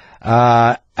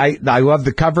 I love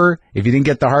the cover. If you didn't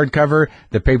get the hardcover,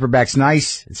 the paperback's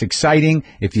nice. It's exciting.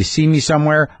 If you see me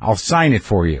somewhere, I'll sign it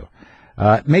for you.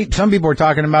 Some people are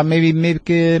talking about maybe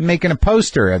making a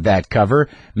poster of that cover.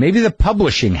 Maybe the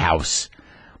publishing house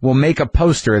will make a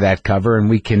poster of that cover and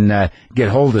we can get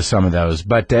hold of some of those.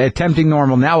 But Attempting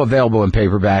Normal now available in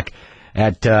paperback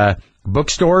at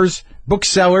bookstores,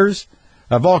 booksellers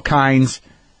of all kinds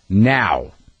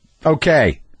now.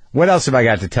 Okay, what else have I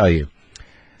got to tell you?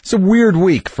 It's a weird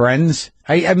week, friends.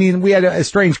 I mean, we had a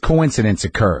strange coincidence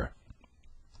occur.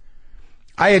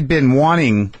 I had been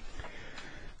wanting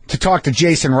to talk to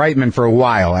Jason Reitman for a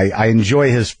while. I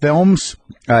enjoy his films.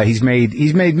 He's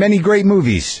made many great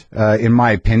movies, in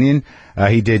my opinion.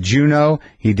 He did Juno.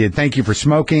 He did Thank You for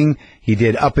Smoking. He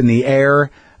did Up in the Air.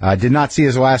 Did not see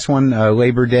his last one,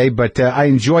 Labor Day, but I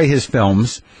enjoy his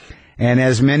films. And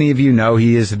as many of you know,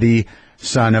 he is the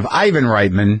son of Ivan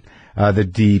Reitman,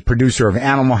 the producer of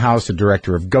Animal House, the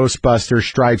director of Ghostbusters,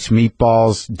 Stripes,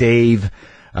 Meatballs, Dave.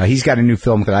 He's got a new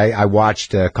film that I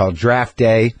watched called Draft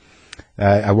Day.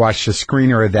 I watched a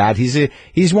screener of that.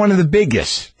 He's one of the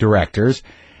biggest directors,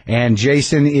 and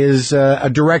Jason is a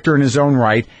director in his own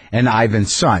right, and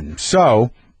Ivan's son.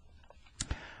 So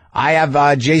I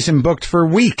have Jason booked for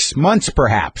weeks, months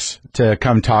perhaps, to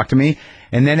come talk to me,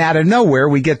 and then out of nowhere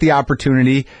we get the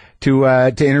opportunity to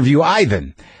interview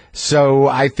Ivan. So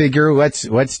I figure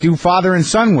let's do Father and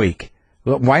Son Week.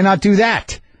 Why not do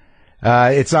that?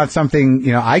 It's not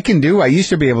something I can do. I used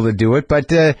to be able to do it,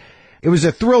 but it was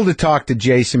a thrill to talk to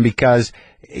Jason because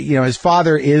his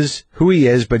father is who he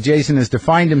is, but Jason has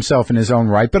defined himself in his own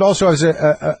right, but also has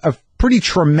a pretty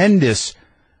tremendous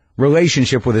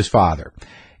relationship with his father.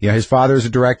 His father is a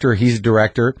director, he's a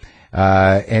director,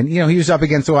 and he was up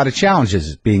against a lot of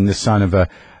challenges being the son of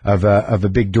a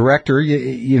big director.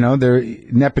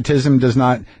 Nepotism does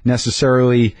not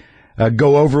necessarily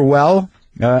go over well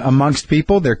amongst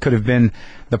people. There could have been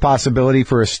the possibility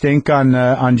for a stink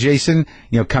on Jason,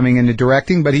 coming into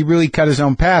directing, but he really cut his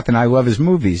own path, and I love his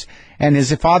movies. And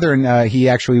his father and he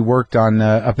actually worked on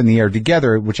Up in the Air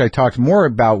together, which I talked more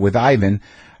about with Ivan,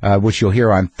 which you'll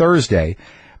hear on Thursday.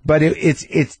 But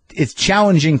it's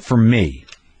challenging for me,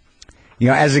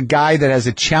 as a guy that has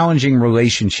a challenging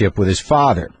relationship with his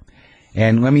father.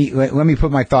 And let me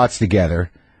put my thoughts together.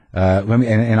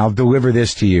 And I'll deliver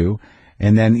this to you.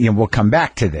 And then, we'll come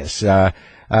back to this.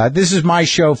 This is my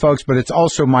show, folks, but it's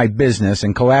also my business,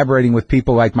 and collaborating with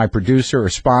people like my producer or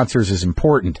sponsors is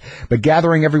important. But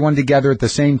gathering everyone together at the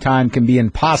same time can be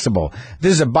impossible.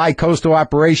 This is a bi-coastal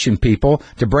operation, people.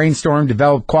 To brainstorm,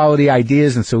 develop quality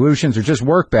ideas and solutions, or just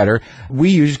work better,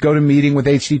 we use GoToMeeting with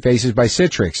HD Faces by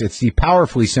Citrix. It's the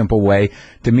powerfully simple way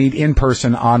to meet in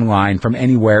person, online, from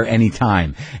anywhere,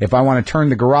 anytime. If I want to turn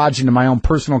the garage into my own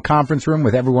personal conference room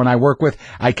with everyone I work with,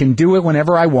 I can do it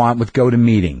whenever I want with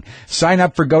GoToMeeting. Sign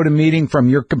up for GoToMeeting from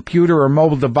your computer or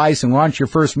mobile device and launch your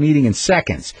first meeting in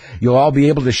seconds. You'll all be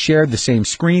able to share the same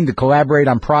screen to collaborate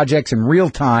on projects in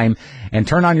real time and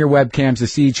turn on your webcams to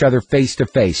see each other face to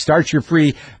face. Start your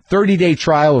free 30-day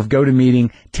trial of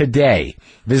GoToMeeting today.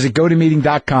 Visit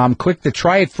GoToMeeting.com, click the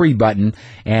Try It Free button,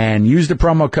 and use the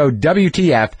promo code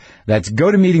WTF. That's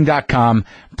GoToMeeting.com,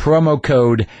 promo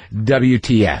code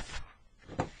WTF.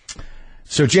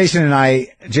 So Jason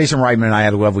Reitman and I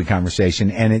had a lovely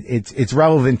conversation, and it's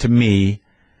relevant to me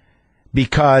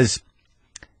because,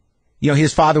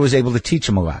 his father was able to teach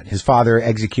him a lot. His father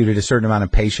executed a certain amount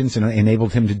of patience and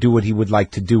enabled him to do what he would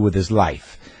like to do with his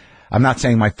life. I'm not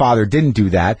saying my father didn't do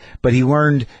that, but he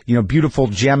learned, beautiful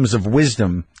gems of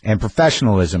wisdom and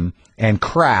professionalism and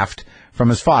craft from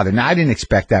his father. Now, I didn't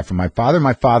expect that from my father.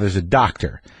 My father's a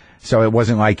doctor. So it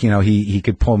wasn't like, he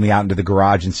could pull me out into the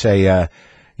garage and say,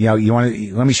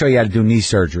 let me show you how to do knee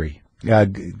surgery.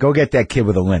 Go get that kid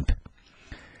with a limp.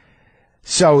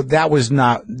 So that is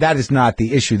not the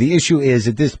issue. The issue is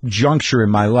at this juncture in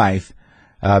my life,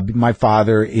 my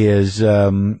father is,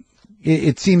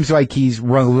 it seems like he's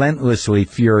relentlessly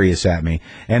furious at me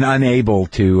and unable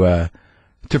to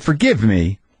forgive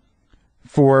me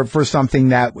for something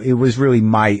that it was really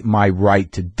my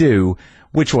right to do,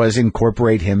 which was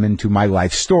incorporate him into my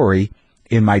life story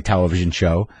in my television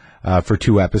show. For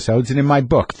 2 episodes, and in my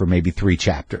book for maybe 3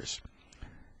 chapters.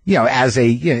 As a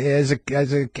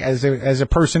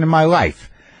person in my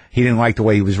life, he didn't like the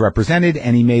way he was represented,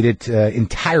 and he made it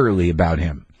entirely about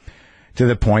him, to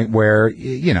the point where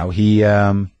he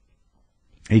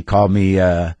called me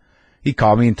he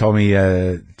called me and told me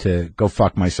to go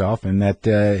fuck myself and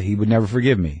that he would never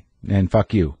forgive me and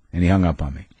fuck you. And he hung up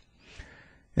on me.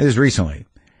 It was recently.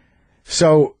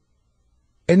 So,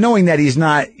 and knowing that he's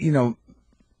not,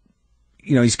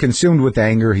 he's consumed with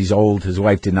anger. He's old. His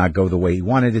life did not go the way he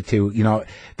wanted it to.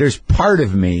 There's part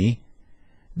of me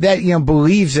that,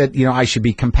 believes that, I should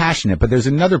be compassionate. But there's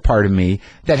another part of me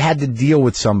that had to deal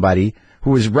with somebody who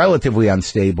was relatively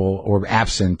unstable or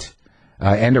absent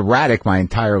and erratic my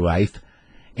entire life.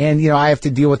 And, I have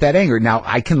to deal with that anger. Now,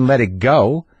 I can let it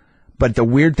go. But the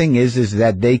weird thing is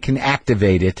that they can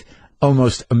activate it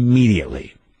almost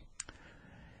immediately.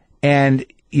 And,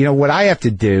 what I have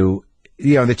to do,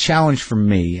 the challenge for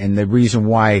me and the reason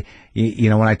why,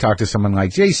 when I talk to someone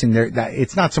like Jason,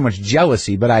 it's not so much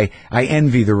jealousy, but I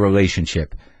envy the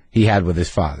relationship he had with his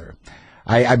father.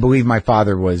 I believe my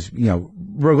father was,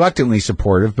 reluctantly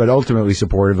supportive, but ultimately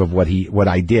supportive of what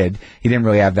I did. He didn't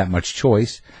really have that much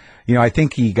choice. I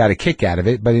think he got a kick out of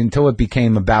it, but until it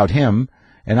became about him,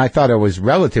 and I thought I was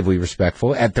relatively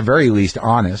respectful, at the very least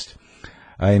honest,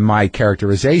 in my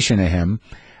characterization of him,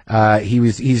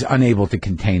 he's unable to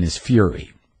contain his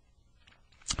fury.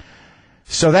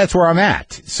 So that's where I'm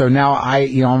at. So now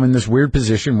I'm in this weird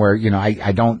position where,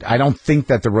 I don't think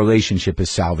that the relationship is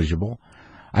salvageable.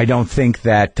 I don't think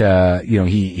that,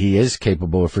 he is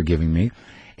capable of forgiving me.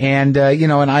 And,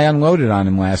 and I unloaded on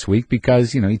him last week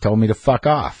because, he told me to fuck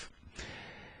off.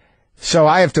 So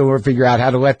I have to figure out how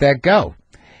to let that go.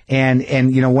 And,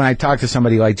 when I talk to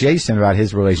somebody like Jason about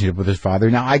his relationship with his father,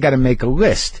 now I got to make a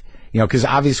list, because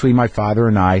obviously my father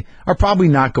and I are probably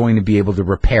not going to be able to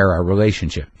repair our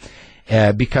relationship,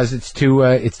 because it's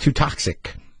too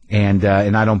toxic. And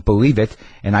I don't believe it.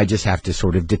 And I just have to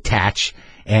sort of detach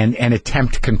and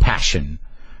attempt compassion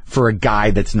for a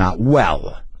guy that's not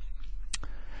well.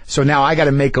 So now I got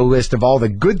to make a list of all the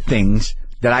good things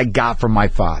that I got from my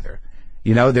father.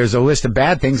 There's a list of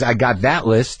bad things. I got that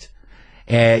list.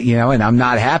 And I'm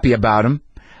not happy about him.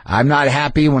 I'm not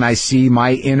happy when I see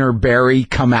my inner Barry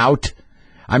come out.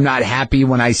 I'm not happy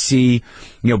when I see,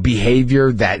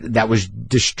 behavior that was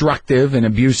destructive and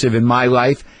abusive in my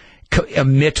life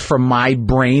emit from my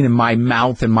brain and my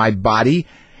mouth and my body.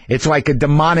 It's like a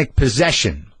demonic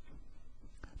possession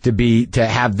to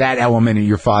have that element of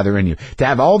your father in you. To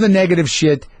have all the negative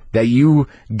shit that you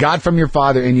got from your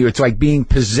father in you, it's like being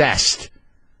possessed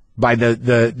by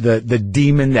the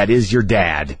demon that is your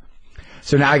dad.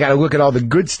 So now I got to look at all the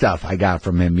good stuff I got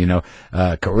from him,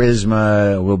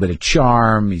 charisma, a little bit of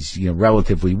charm. He's,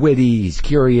 relatively witty. He's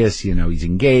curious, he's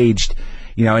engaged,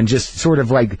 and just sort of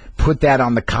like put that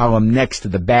on the column next to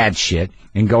the bad shit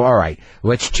and go, all right,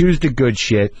 let's choose the good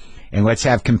shit and let's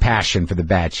have compassion for the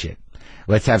bad shit.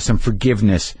 Let's have some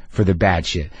forgiveness for the bad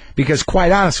shit. Because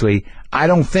quite honestly, I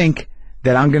don't think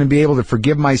that I'm going to be able to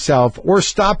forgive myself or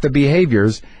stop the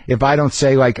behaviors if I don't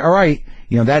say like, all right,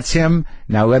 that's him.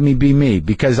 Now let me be me.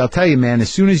 Because I'll tell you, man,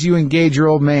 as soon as you engage your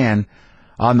old man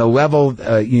on the level,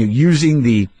 using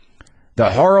the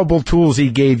horrible tools he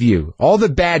gave you, all the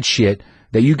bad shit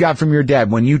that you got from your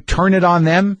dad, when you turn it on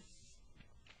them,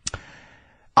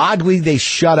 oddly, they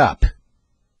shut up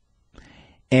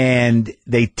and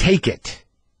they take it.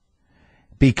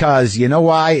 Because you know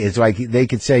why? It's like they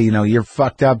could say, you're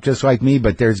fucked up just like me,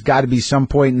 but there's got to be some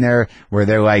point in there where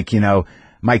they're like,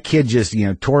 my kid just,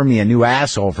 tore me a new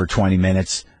asshole for 20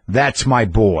 minutes. That's my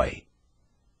boy.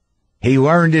 He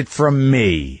learned it from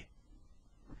me.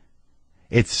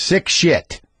 It's sick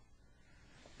shit.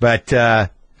 But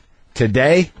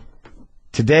today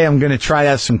I'm going to try to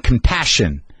have some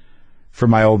compassion for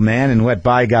my old man and let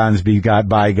bygones be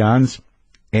bygones.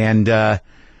 And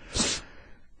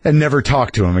never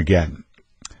talk to him again.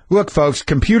 Look, folks,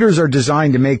 computers are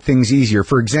designed to make things easier.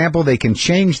 For example, they can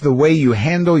change the way you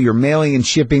handle your mailing and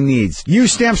shipping needs.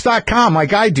 Use Stamps.com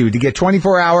like I do to get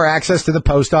 24-hour access to the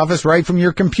post office right from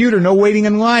your computer. No waiting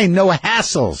in line, no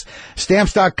hassles.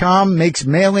 Stamps.com makes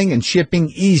mailing and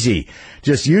shipping easy.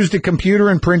 Just use the computer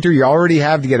and printer you already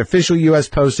have to get official U.S.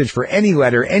 postage for any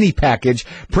letter, any package.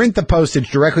 Print the postage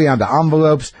directly onto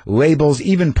envelopes, labels,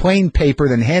 even plain paper,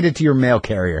 then hand it to your mail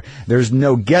carrier. There's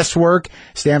no guesswork.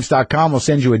 Stamps.com will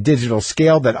send you a digital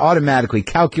scale that automatically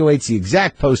calculates the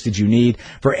exact postage you need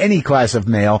for any class of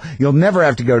mail. You'll never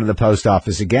have to go to the post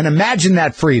office again. Imagine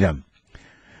that freedom.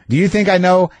 Do you think I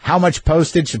know how much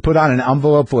postage to put on an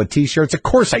envelope full of T-shirts? Of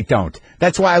course I don't.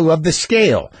 That's why I love the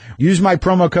scale. Use my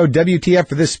promo code WTF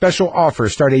for this special offer.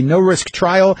 Start a no-risk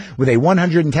trial with a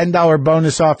 $110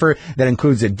 bonus offer that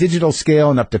includes a digital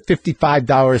scale and up to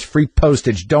 $55 free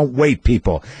postage. Don't wait,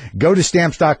 people. Go to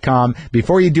Stamps.com.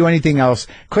 Before you do anything else,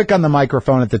 click on the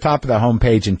microphone at the top of the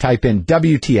homepage and type in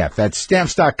WTF. That's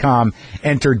Stamps.com.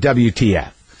 Enter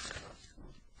WTF.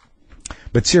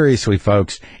 But seriously,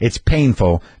 folks, it's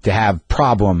painful to have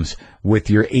problems with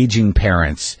your aging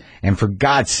parents. And for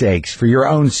God's sakes, for your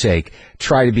own sake,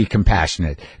 try to be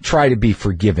compassionate. Try to be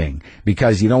forgiving,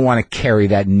 because you don't want to carry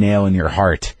that nail in your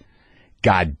heart.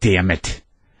 God damn it.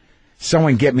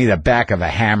 Someone get me the back of a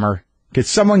hammer. Could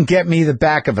someone get me the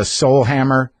back of a soul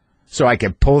hammer so I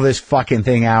could pull this fucking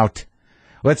thing out?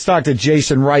 Let's talk to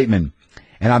Jason Reitman.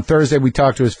 And on Thursday, we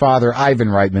talked to his father, Ivan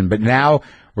Reitman. But now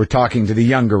we're talking to the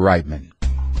younger Reitman.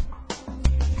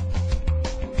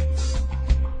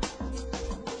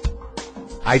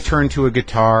 I turn to a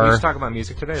guitar. Let's talk about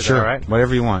music today. Is sure, that all right?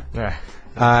 Whatever you want. Yeah.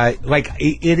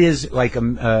 It is like a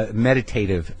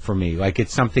meditative for me. Like,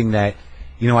 it's something that,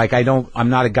 I'm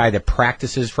not a guy that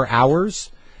practices for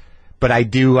hours, but I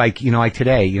do, like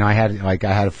today, I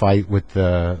had a fight with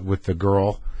the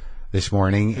girl this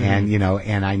morning, and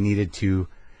and I needed to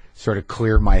sort of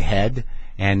clear my head,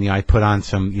 and I put on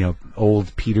some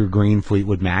old Peter Green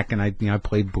Fleetwood Mac, and I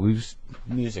played blues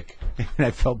music, and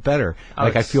I felt better.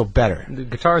 I feel better. The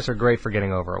guitars are great for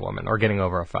getting over a woman or getting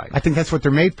over a fight. I think that's what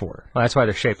they're made for. Well, that's why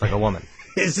they're shaped like a woman.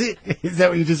 Is it? Is that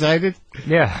what you decided?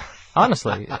 Yeah.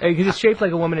 Honestly, it's shaped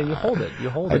like a woman, and you hold it. You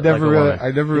hold it. I never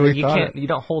really thought. You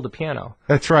don't hold a piano.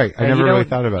 That's right. I never really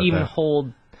thought about that. Even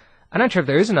hold. I'm not sure if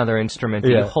there is another instrument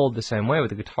that you hold the same way. With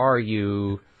the guitar,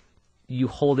 you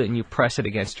hold it and you press it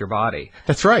against your body.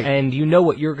 That's right. And you know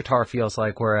what your guitar feels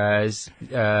like, whereas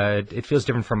it feels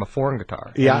different from a foreign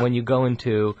guitar. Yeah. And when you go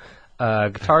into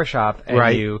a guitar shop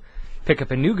and you pick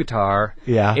up a new guitar,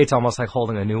 it's almost like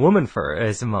holding a new woman for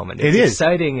as a moment. It's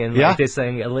exciting and like this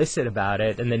thing illicit about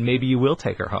it, and then maybe you will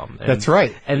take her home. And, that's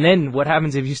right. And then what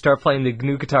happens if you start playing the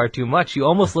new guitar too much? You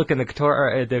almost look in the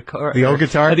guitar, the old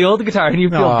guitar, and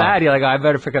you feel bad. You're like, I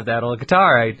better pick up that old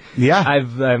guitar.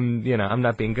 I'm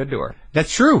not being good to her.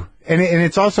 That's true. And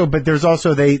it's also, but there's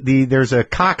also there's a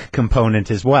cock component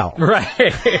as well.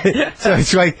 Right. So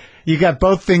it's like you got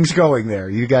both things going there.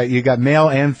 You got male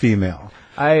and female.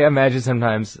 I imagine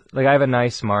sometimes, like, I have a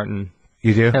nice Martin.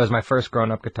 You do? That was my first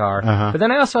grown-up guitar. But then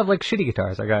I also have, like, shitty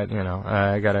guitars. I got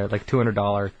a, like,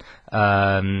 $200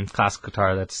 classical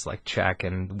guitar that's, like, Czech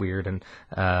and weird. And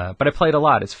but I played a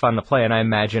lot. It's fun to play. And I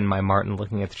imagine my Martin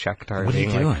looking at the Czech guitar and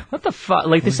being like, what the fuck?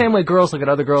 Like, the same way girls look at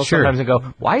other girls sometimes and go,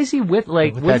 why is he with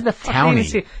what the fuck townie?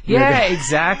 Is he? Yeah,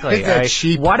 exactly.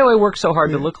 Why do I work so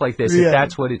hard to look like this if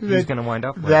that's what he's going to wind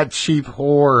up with? That cheap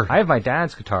whore. I have my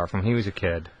dad's guitar from when he was a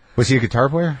kid. Was he a guitar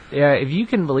player? Yeah, if you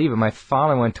can believe it, my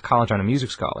father went to college on a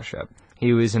music scholarship.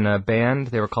 He was in a band.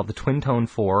 They were called the Twin Tone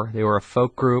Four. They were a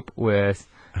folk group with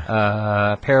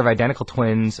a pair of identical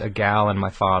twins, a gal and my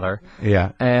father.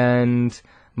 Yeah. And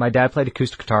my dad played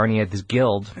acoustic guitar, and he had this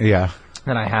guild that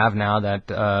I have now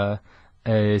that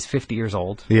is 50 years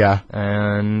old. Yeah.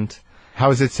 And how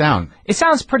does it sound? It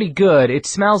sounds pretty good. It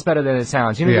smells better than it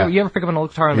sounds. You ever pick up an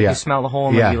old guitar and you smell the hole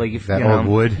and old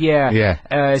wood?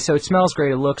 Yeah. So it smells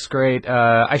great. It looks great.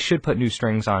 I should put new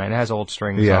strings on it. It has old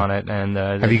strings on it. And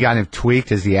have you gotten it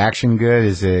tweaked? Is the action good?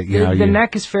 Is it the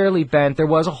neck is fairly bent. There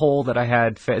was a hole that I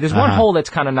had fixed. There's one hole that's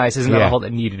kind of nice. There's another hole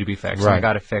that needed to be fixed. Right. And I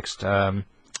got it fixed down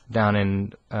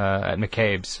in at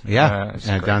McCabe's.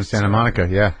 Down in Santa Monica.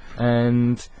 Yeah.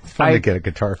 And it's fun to get a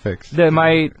guitar fixed.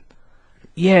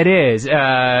 Yeah, it is.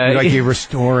 Like you're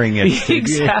restoring it.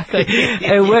 Exactly.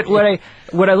 And what I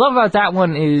love about that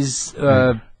one is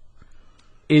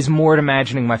more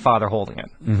imagining my father holding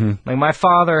it. Mm-hmm. Like, my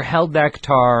father held that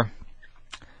guitar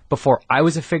before I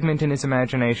was a figment in his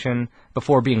imagination,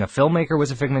 before being a filmmaker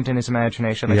was a figment in his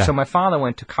imagination. So my father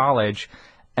went to college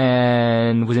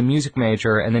and was a music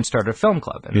major and then started a film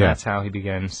club, and that's how he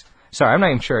begins. Sorry, I'm not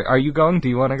even sure. Are you going? Do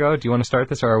you want to go? Do you want to start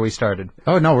this, or are we started?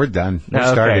 Oh, no, we're done. We're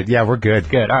started. Yeah, we're good.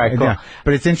 Good. All right, cool. Yeah.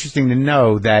 But it's interesting to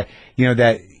know that,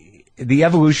 that the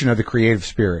evolution of the creative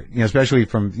spirit, especially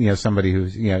from, somebody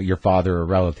who's, your father or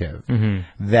relative,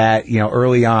 that,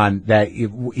 early on, that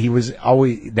he was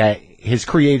always, that his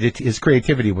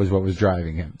creativity was what was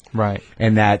driving him. Right.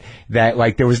 And that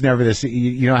like, there was never this,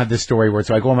 you don't have this story where it's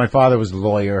like, well, my father was a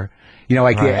lawyer.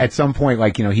 At some point,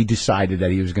 he decided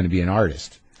that he was going to be an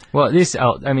artist. Well, his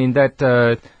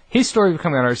story of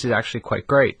becoming an artist is actually quite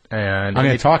great. And I'm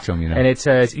going to talk to him, And it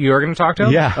says, you're going to talk to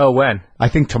him? Yeah. Oh, when? I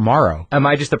think tomorrow. Am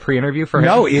I just a pre-interview for him?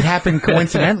 No, it happened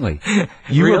coincidentally.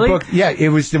 You really? were booked. Yeah, it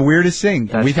was the weirdest thing.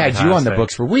 That's We've fantastic. had you on the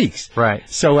books for weeks. Right.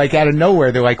 So, like, out of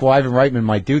nowhere, they're like, well, Ivan Reitman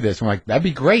might do this. I'm like, that'd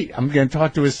be great. I'm going to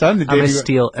talk to his son the day. I'm going to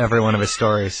steal every one of his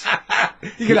stories.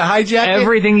 You're going to hijack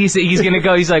everything he's going to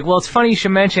go. He's like, well, it's funny you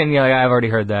should mention. You're like, I've already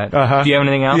heard that. Do you have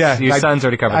anything else? Yeah. Your son's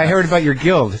already covered that. I heard about your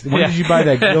guild. When did you buy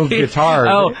that guild guitar?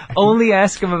 Oh, Only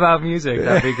ask him about music.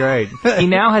 That'd be great. He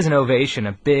now has an ovation,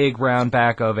 a big round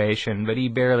back ovation, but he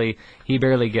barely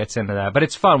gets into that. But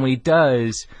it's fun when he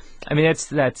does. I mean, that's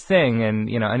that thing, and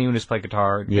anyone who's played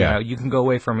guitar, you can go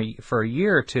away for a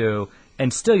year or two,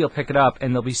 and still you'll pick it up,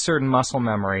 and there'll be certain muscle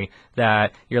memory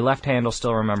that your left hand will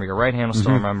still remember, your right hand will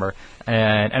still remember,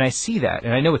 and I see that,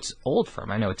 and I know it's old for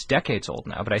him. I know it's decades old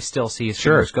now, but I still see his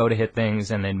fingers go to hit things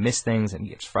and then miss things, and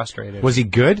he gets frustrated. Was he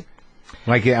good?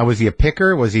 Like, was he a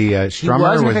picker? Was he a strummer? He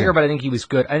wasn't a picker, but I think he was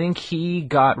good. I think he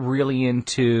got really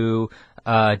into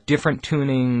different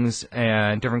tunings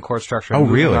and different chord structure. Oh,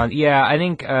 really? Yeah, I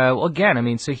think,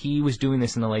 so he was doing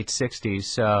this in the late 60s,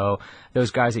 so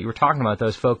those guys that you were talking about,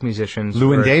 those folk musicians...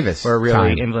 Llewyn Davis. ...were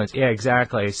really influenced. Yeah,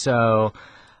 exactly. So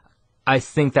I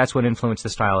think that's what influenced the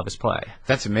style of his play.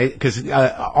 That's amazing, because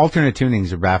alternate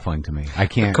tunings are baffling to me. I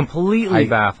can't... They're completely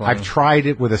baffling. I've tried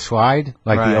it with a slide,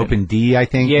 like the open D, I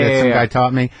think, that some guy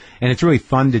taught me, and it's really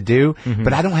fun to do,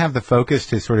 but I don't have the focus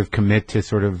to sort of commit to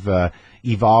sort of...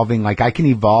 evolving. Like, I can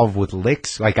evolve with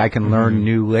licks. Like, I can learn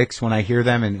new licks when I hear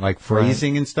them, and like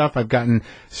phrasing and stuff. I've gotten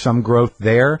some growth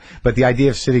there. But the idea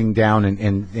of sitting down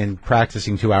and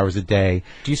practicing 2 hours a day.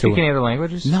 Do you speak any other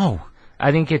languages? No.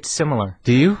 I think it's similar.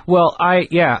 Do you? Well,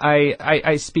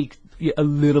 I speak a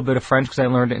little bit of French because I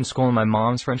learned it in school, and my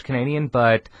mom's French Canadian.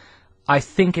 But I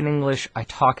think in English. I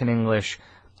talk in English.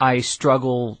 I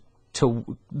struggle to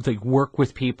work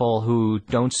with people who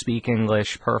don't speak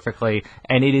English perfectly,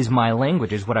 and it is my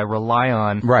language, is what I rely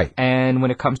on. Right. And when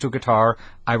it comes to a guitar,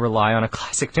 I rely on a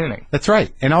classic tuning. That's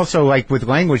right. And also, like, with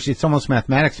language, it's almost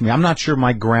mathematics to me. I'm not sure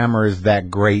my grammar is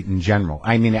that great in general.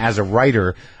 I mean, as a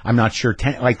writer, I'm not sure.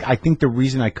 I think the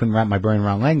reason I couldn't wrap my brain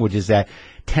around language is that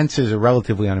tenses are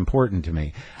relatively unimportant to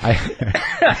me. I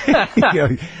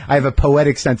have a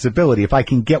poetic sensibility. If I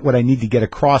can get what I need to get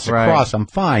across, I'm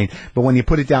fine. But when you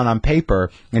put it down on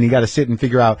paper and you got to sit and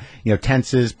figure out,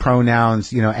 tenses,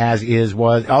 pronouns, as is,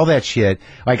 was, all that shit.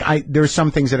 Like, there's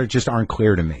some things that just aren't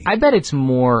clear to me. I bet it's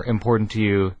more important to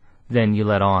you than you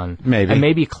let on. Maybe. And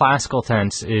maybe classical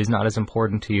tense is not as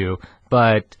important to you,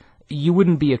 but you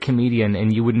wouldn't be a comedian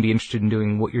and you wouldn't be interested in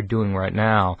doing what you're doing right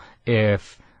now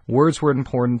if words were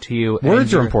important to you.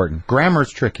 Words are important. Grammar's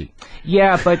tricky.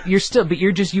 Yeah, but you're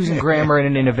just using grammar in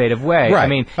an innovative way. Right. I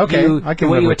mean, the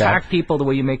way you attack people, the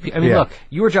way you make people. I mean, look,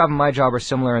 your job and my job are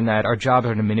similar in that our jobs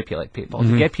are to manipulate people,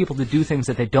 to get people to do things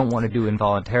that they don't want to do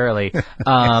involuntarily. Is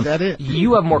that it?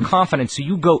 You have more confidence, so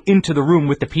you go into the room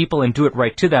with the people and do it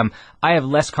right to them. I have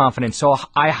less confidence, so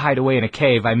I hide away in a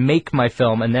cave. I make my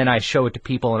film, and then I show it to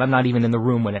people, and I'm not even in the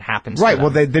room when it happens. Right.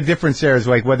 Well, the difference there is,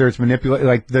 like, whether it's manipulate,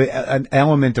 like an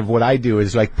element of what I do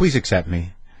is like, please accept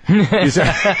me. At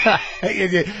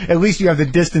least you have the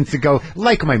distance to go,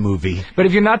 like my movie. But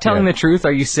if you're not telling the truth,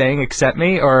 are you saying accept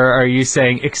me, or are you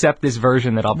saying accept this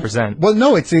version that I'll present? Well,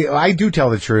 no, I do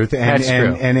tell the truth, That's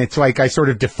true. And it's like I sort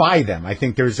of defy them. I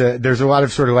think there's a lot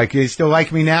of sort of like, you still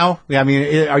like me now? I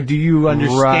mean, do you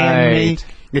understand me?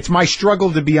 It's my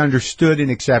struggle to be understood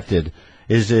and accepted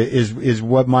is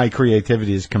what my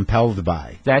creativity is compelled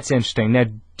by. That's interesting. Now,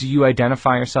 do you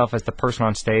identify yourself as the person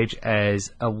on stage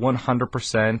as a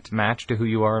 100% match to who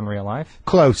you are in real life?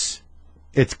 Close.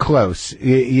 It's close.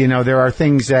 There are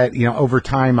things that, over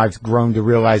time I've grown to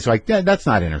realize, like, that's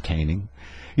not entertaining.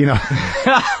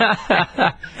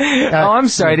 I'm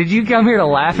sorry. Did you come here to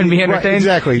laugh and be entertained?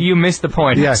 Exactly. You missed the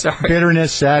point. Yeah. Sorry.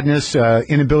 Bitterness, sadness,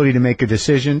 inability to make a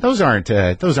decision. Those aren't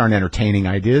entertaining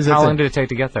ideas. How long did it take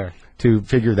to get there? To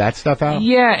figure that stuff out?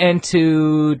 Yeah, and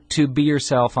to be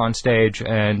yourself on stage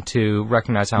and to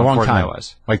recognize how important that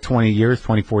was. Like 20 years,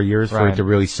 24 years for it to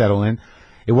really settle in.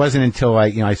 It wasn't until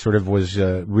I sort of was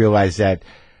realized that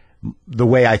the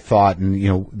way I thought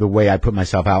and the way I put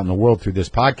myself out in the world through this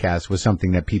podcast was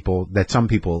something that some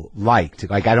people liked.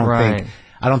 Like, I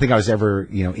don't think I was ever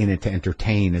in it to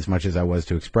entertain as much as I was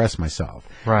to express myself.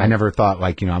 Right. I never thought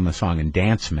like I'm a song and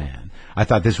dance man. I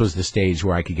thought this was the stage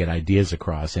where I could get ideas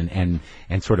across and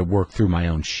sort of work through my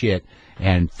own shit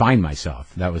and find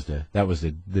myself. That was the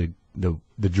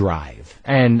drive.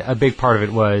 And a big part of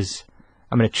it was,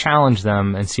 I'm going to challenge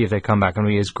them and see if they come back. I'm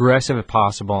going to be as aggressive as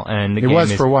possible. And the game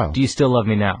was for a while. Do you still love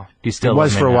me now? Do you still? It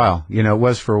was for a while. It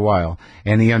was for a while,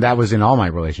 and that was in all my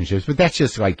relationships. But that's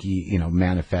just like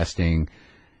manifesting,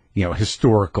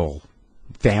 historical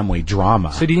family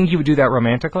drama. So do you think you would do that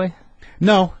romantically?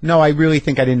 No, I really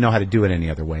think I didn't know how to do it any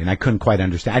other way, and I couldn't quite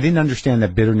understand. I didn't understand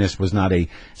that bitterness was not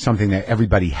something that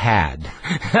everybody had.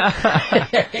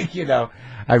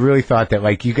 I really thought that,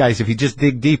 like, you guys, if you just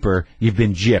dig deeper, you've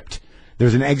been gypped.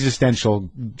 There's an existential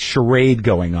charade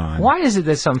going on. Why is it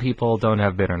that some people don't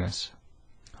have bitterness?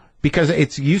 Because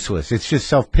it's useless. It's just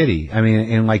self-pity. I mean,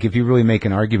 and like if you really make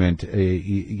an argument,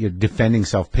 you're defending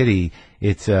self-pity.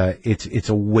 It's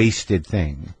a wasted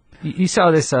thing. You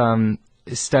saw this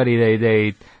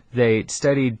study. They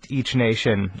studied each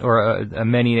nation or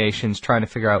many nations trying to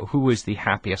figure out who was the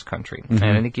happiest country, and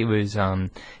I think it was either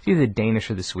the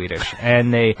Danish or the Swedish,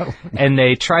 and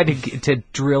they tried to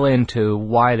drill into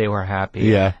why they were happy.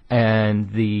 Yeah.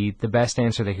 And the best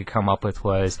answer they could come up with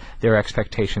was their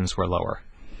expectations were lower.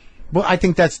 Well, I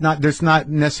think there's not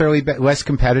necessarily less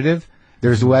competitive.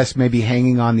 There's less maybe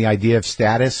hanging on the idea of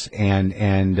status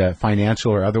and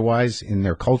financial or otherwise in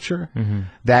their culture.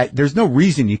 That there's no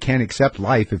reason you can't accept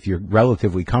life if you're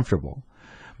relatively comfortable.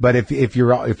 But if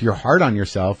you're hard on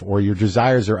yourself or your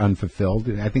desires are unfulfilled,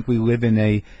 I think we live in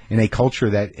a culture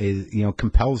that is,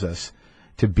 compels us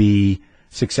to be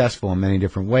successful in many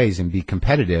different ways and be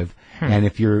competitive. And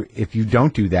if you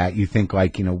don't do that, you think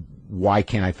like, why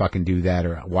can't I fucking do that?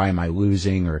 Or why am I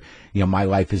losing? Or, my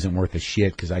life isn't worth a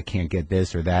shit because I can't get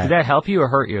this or that. Did that help you or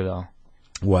hurt you, though?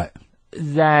 What?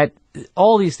 That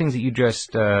all these things that you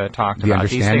just talked about. The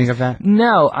understanding of that?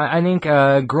 No, I think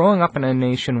growing up in a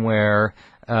nation where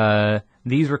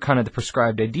these were kind of the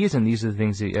prescribed ideas and these are the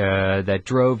things that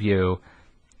drove you,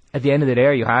 at the end of the day,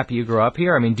 are you happy you grew up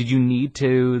here? I mean, did you need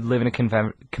to live in a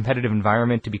competitive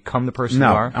environment to become the person you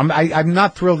are? No, I'm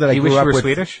not thrilled that I grew up with... You wish you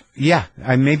were Swedish? Yeah,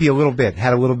 maybe a little bit.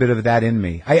 Had a little bit of that in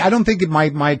me. I don't think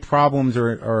my problems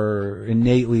are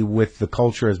innately with the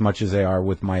culture as much as they are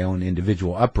with my own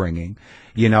individual upbringing.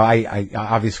 I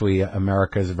obviously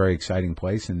America is a very exciting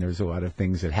place, and there's a lot of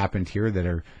things that happened here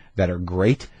that are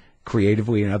great,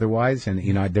 creatively and otherwise, and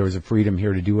there was a freedom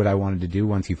here to do what I wanted to do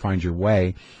once you find your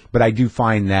way. But I do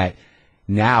find that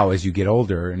now as you get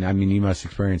older, and I mean you must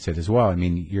experience it as well. I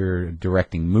mean you're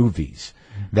directing movies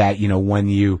that when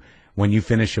you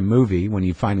finish a movie, when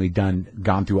you've finally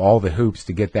gone through all the hoops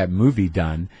to get that movie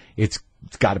done, it's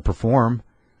got to perform.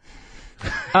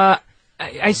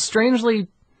 I strangely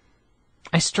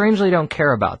don't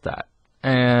care about that.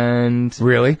 And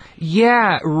really?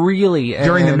 Yeah, really.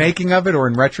 During the making of it or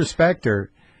in retrospect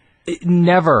or?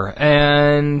 Never.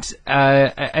 And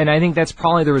I think that's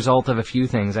probably the result of a few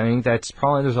things. I think that's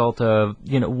probably the result of,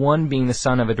 one, being the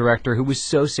son of a director who was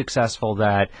so successful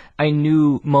that I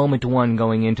knew moment one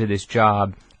going into this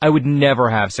job, I would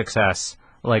never have success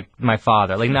like my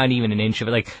father, like not even an inch of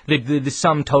it. Like the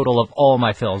sum total of all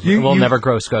my films will never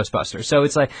gross Ghostbusters. So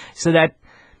it's like, that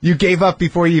you gave up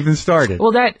before you even started.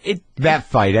 Well, that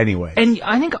fight anyway. And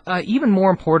I think even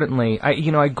more importantly,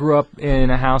 I grew up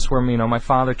in a house where my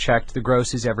father checked the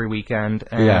grosses every weekend,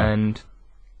 and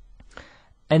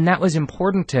that was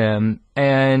important to him.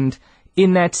 And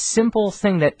in that simple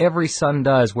thing that every son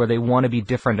does, where they want to be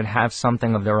different and have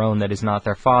something of their own that is not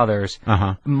their father's,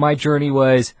 my journey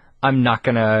was, I'm not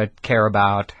going to care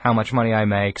about how much money I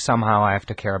make. Somehow I have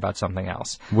to care about something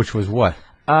else. Which was what?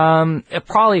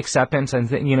 Probably acceptance and,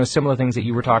 similar things that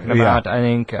you were talking about. I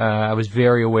think I was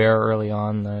very aware early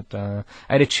on that I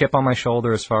had a chip on my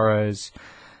shoulder as far as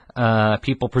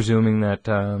people presuming that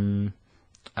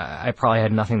I probably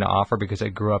had nothing to offer because I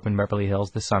grew up in Beverly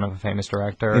Hills, the son of a famous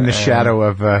director. In the shadow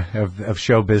of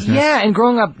show business. Yeah, and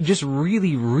growing up just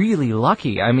really, really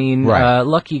lucky. I mean,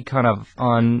 lucky kind of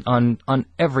on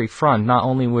every front. Not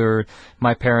only were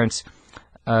my parents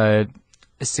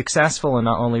successful, and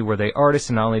not only were they artists,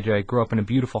 and not only did I grow up in a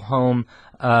beautiful home,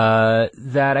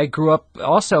 that I grew up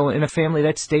also in a family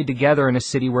that stayed together in a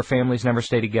city where families never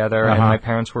stay together, and my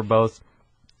parents were both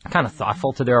kind of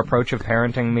thoughtful to their approach of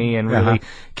parenting me and really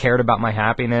cared about my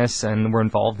happiness and were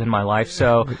involved in my life.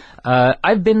 So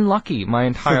I've been lucky my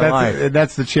entire life.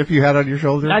 That's the chip you had on your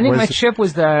shoulder? I think my chip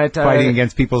was that... fighting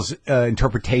against people's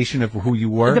interpretation of who you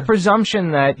were? The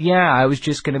presumption that, I was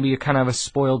just going to be a kind of a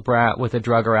spoiled brat with a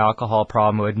drug or alcohol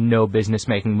problem who had no business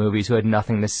making movies, who had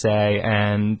nothing to say,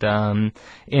 and,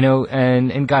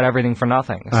 and got everything for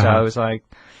nothing. So I was like...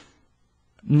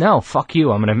 No, fuck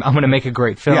you. I'm gonna make a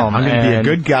great film. Yeah, I'm gonna be a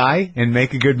good guy and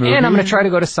make a good movie. And I'm gonna try to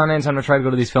go to Sundance. I'm gonna try to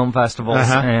go to these film festivals.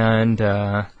 And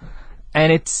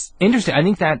it's interesting. I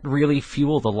think that really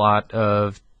fueled a lot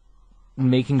of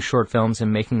making short films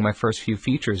and making my first few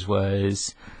features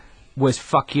was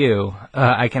fuck you.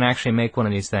 I can actually make one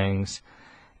of these things.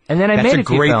 And then I made a few films.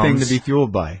 That's a great thing to be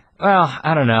fueled by. Well,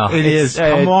 I don't know. It is.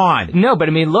 Come on. No, but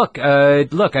I mean, look,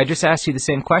 I just asked you the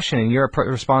same question, and your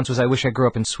response was, I wish I grew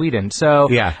up in Sweden. So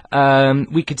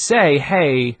we could say,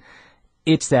 hey,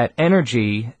 it's that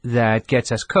energy that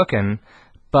gets us cooking.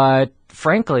 But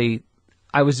frankly,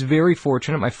 I was very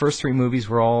fortunate. My first 3 movies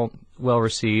were all well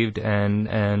received,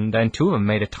 and 2 of them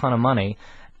made a ton of money.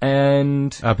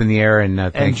 And Up in the Air and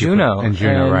Juno. And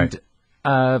Juno, right.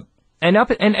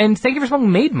 and Thank You for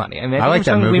Smoking made money. I mean, I like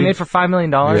that movie. We made for $5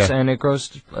 million, and it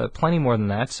grossed plenty more than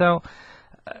that. So,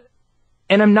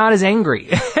 and I'm not as angry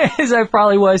as I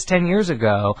probably was 10 years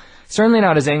ago. Certainly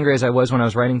not as angry as I was when I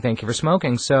was writing Thank You for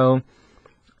Smoking. So,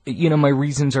 my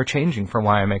reasons are changing for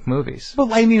why I make movies.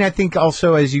 Well, I mean, I think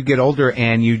also as you get older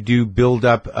and you do build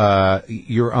up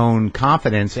your own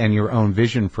confidence and your own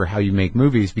vision for how you make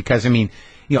movies, because, I mean,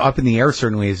 Up in the Air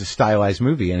certainly is a stylized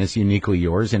movie, and it's uniquely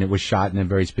yours, and it was shot in a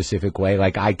very specific way.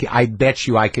 Like, I bet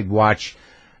you I could watch,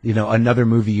 another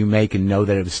movie you make and know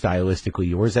that it was stylistically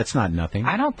yours. That's not nothing.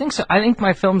 I don't think so. I think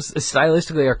my films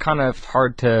stylistically are kind of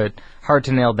hard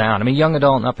to nail down. I mean, Young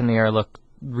Adult and Up in the Air look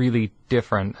really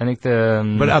different. I think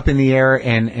but Up in the Air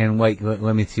and like,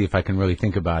 let me see if I can really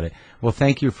think about it. Well,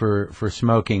 Thank You for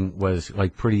Smoking was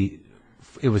like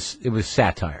it was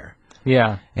satire.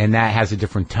 Yeah. And that has a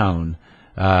different tone,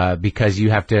 because you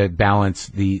have to balance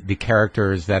the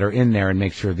characters that are in there and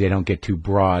make sure they don't get too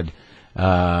broad,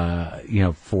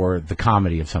 for the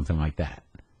comedy of something like that.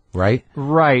 Right?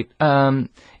 Right.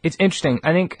 It's interesting.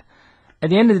 I think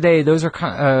at the end of the day, those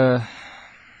are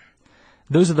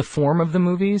those are the form of the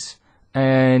movies,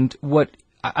 and what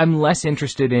I'm less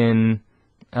interested in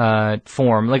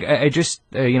form. Like I just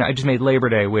made Labor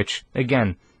Day, which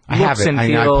again I have it. I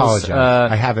apologize.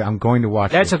 I have it. I'm going to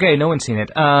watch it. That's okay. No one's seen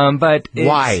it. But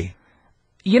why?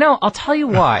 I'll tell you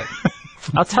why.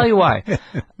 I'll tell you why.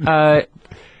 We're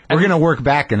going to work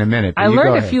back in a minute. I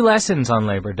learned a few lessons on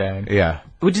Labor Day. Yeah,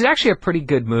 which is actually a pretty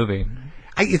good movie.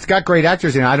 It's got great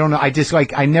actors in it. I don't know. I just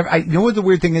you know what the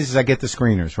weird thing is I get the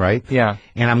screeners, right? Yeah.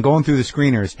 And I'm going through the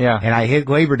screeners. Yeah. And I hit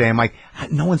Labor Day. I'm like,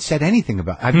 no one said anything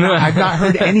about it. I've not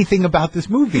heard anything about this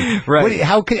movie. Right.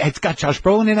 It's got Josh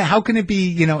Brolin in it. How can it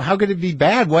be, how could it be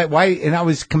bad? Why? And I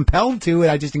was compelled to it.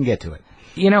 I just didn't get to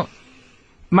it.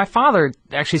 My father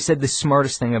actually said the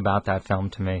smartest thing about that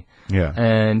film to me. Yeah.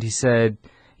 And he said,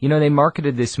 they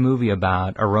marketed this movie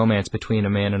about a romance between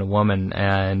a man and a woman,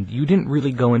 and you didn't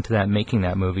really go into that making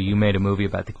that movie. You made a movie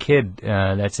about the kid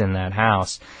that's in that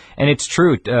house. And it's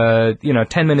true. 10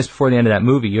 minutes before the end of that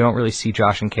movie, you don't really see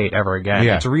Josh and Kate ever again.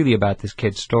 Yeah. It's really about this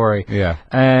kid's story. Yeah.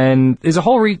 And there's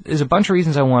a bunch of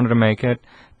reasons I wanted to make it,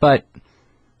 but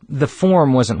the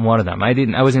form wasn't one of them. I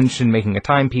wasn't interested in making a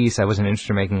timepiece. I wasn't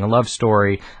interested in making a love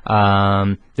story.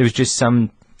 There was just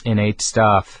some innate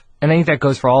stuff. And I think that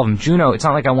goes for all of them. Juno, it's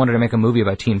not like I wanted to make a movie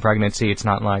about teen pregnancy. It's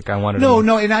not like I wanted to...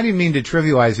 No, and I didn't mean to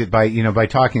trivialize it by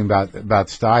talking about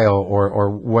style or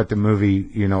what the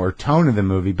movie, or tone of the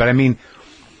movie, but I mean...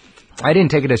 I didn't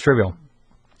take it as trivial.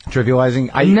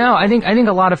 Trivializing? No, I think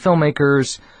a lot of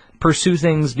filmmakers pursue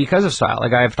things because of style.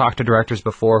 Like, I've talked to directors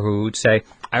before who would say,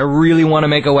 I really want to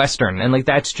make a Western, and like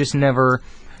that's just never...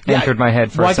 entered my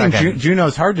head for a second. I think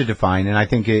Juno's hard to define, and I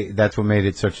think that's what made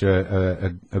it such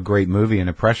a great movie and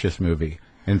a precious movie.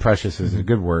 And precious is a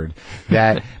good word.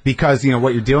 That because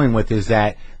what you're dealing with is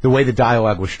that the way the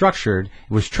dialogue was structured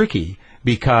was tricky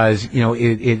because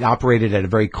it operated at a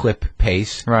very clip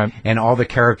pace, right? And all the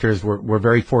characters were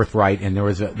very forthright, and there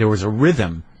was a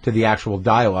rhythm to the actual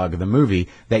dialogue of the movie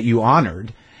that you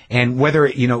honored. And whether,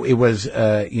 it was,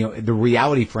 the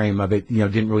reality frame of it,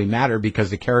 didn't really matter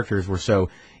because the characters were so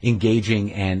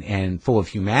engaging and full of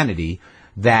humanity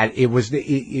that it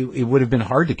would have been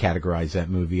hard to categorize that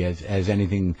movie as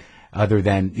anything other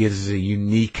than this is a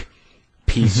unique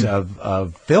piece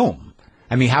of film.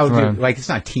 I mean, it's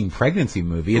not a teen pregnancy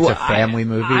movie. It's a family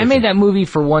movie. I made that movie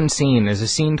for one scene. There's a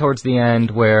scene towards the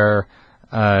end where,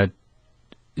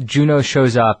 Juno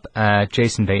shows up at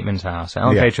Jason Bateman's house.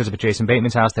 Ellen Page shows up at Jason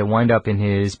Bateman's house. They wind up in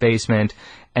his basement,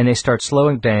 and they start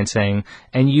slow dancing.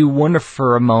 And you wonder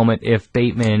for a moment if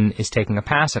Bateman is taking a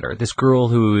pass at her. This girl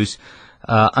who's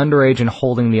underage and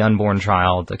holding the unborn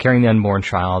child, carrying the unborn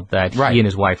child that he and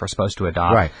his wife are supposed to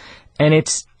adopt. Right. And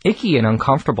it's icky and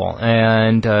uncomfortable.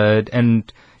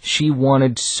 And she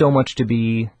wanted so much to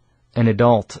be an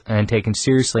adult and taken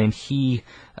seriously, and he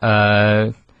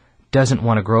doesn't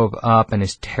want to grow up and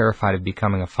is terrified of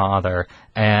becoming a father,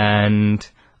 and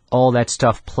all that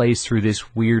stuff plays through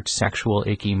this weird sexual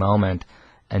icky moment,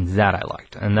 and that I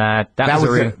liked. And that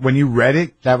was it. When you read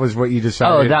it, that was what you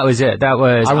decided? Oh, that was it. That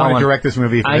was... I want to direct this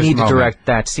movie for I this need moment. to direct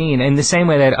that scene. In the same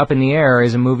way that Up in the Air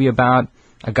is a movie about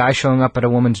a guy showing up at a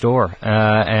woman's door,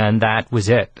 and that was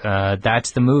it.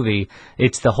 That's the movie.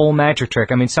 It's the whole magic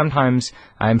trick. I mean, sometimes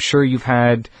I'm sure you've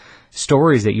had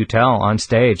stories that you tell on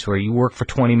stage where you work for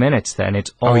 20 minutes then it's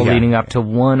all leading up to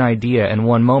one idea and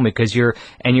one moment because you're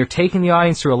taking the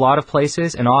audience through a lot of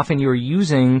places, and often you're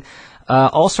using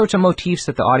all sorts of motifs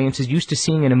that the audience is used to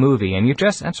seeing in a movie. And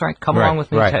that's right, come along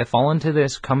with me, fall into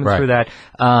this, come through that,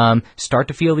 start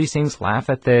to feel these things, laugh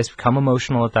at this, become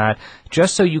emotional at that,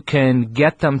 just so you can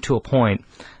get them to a point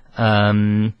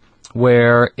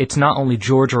where it's not only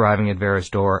George arriving at Vera's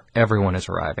door, everyone is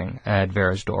arriving at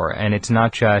Vera's door. And it's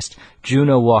not just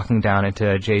Juno walking down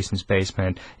into Jason's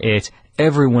basement, it's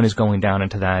everyone is going down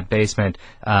into that basement,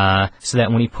 so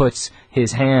that when he puts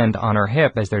his hand on her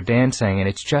hip as they're dancing, and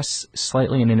it's just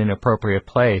slightly in an inappropriate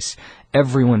place,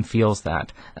 everyone feels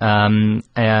that. And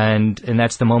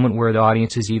that's the moment where the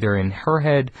audience is either in her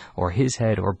head or his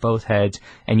head or both heads,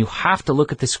 and you have to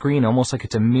look at the screen almost like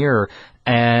it's a mirror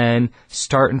and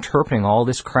start interpreting all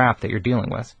this crap that you're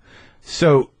dealing with.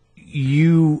 So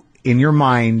you, in your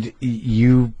mind,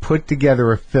 you put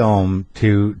together a film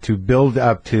to build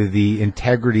up to the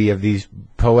integrity of these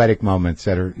poetic moments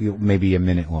that are maybe a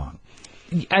minute long.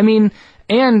 I mean,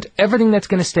 and everything that's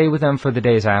going to stay with them for the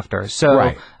days after.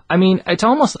 So, I mean,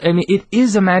 it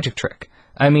is a magic trick.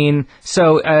 I mean,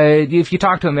 so if you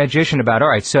talk to a magician about, all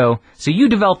right, so you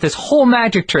developed this whole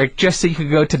magic trick just so you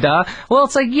could go ta-da. Well,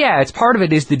 it's like, yeah, it's part of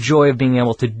it is the joy of being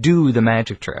able to do the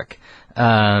magic trick.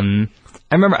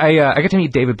 I remember I got to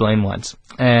meet David Blaine once,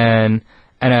 and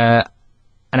I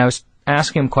was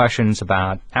asking him questions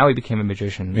about how he became a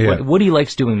magician, what he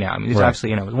likes doing now. I mean, he's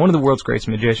obviously, one of the world's greatest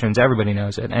magicians. Everybody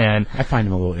knows it, and I find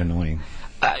him a little annoying.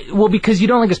 Well, because you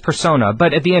don't like his persona,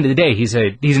 but at the end of the day, he's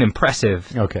an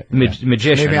impressive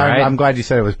magician. Maybe right? I'm glad you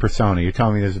said it was persona. You're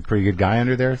telling me there's a pretty good guy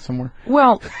under there somewhere?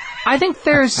 Well, I think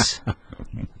there's...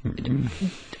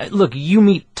 Look, you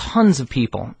meet tons of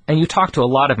people, and you talk to a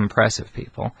lot of impressive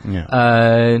people.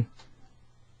 Yeah.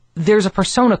 There's a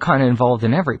persona kind of involved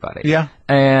in everybody. Yeah.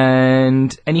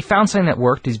 And he found something that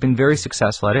worked. He's been very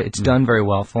successful at it. It's done very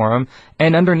well for him.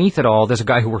 And underneath it all, there's a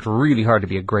guy who worked really hard to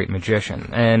be a great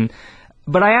magician.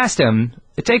 But I asked him,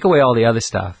 to take away all the other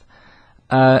stuff,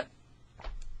 how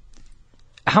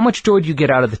much joy do you get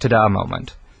out of the ta-da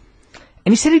moment?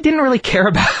 And he said he didn't really care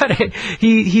about it.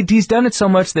 He's done it so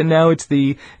much that now it's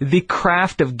the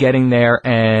craft of getting there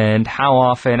and how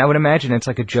often. I would imagine it's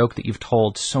like a joke that you've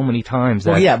told so many times.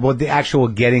 That the actual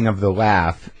getting of the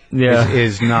laugh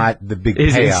is not the big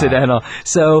payoff. Is incidental.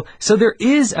 So there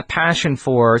is a passion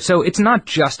for, so it's not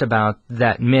just about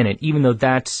that minute, even though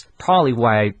that's probably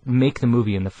why I make the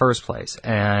movie in the first place.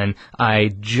 And I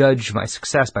judge my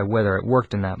success by whether it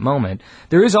worked in that moment.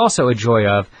 There is also a joy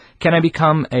of, can I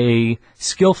become a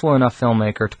skillful enough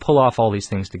filmmaker to pull off all these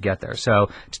things to get there? So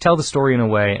to tell the story in a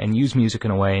way and use music in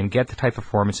a way and get the type of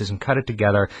performances and cut it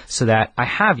together so that I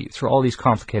have you through all these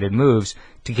complicated moves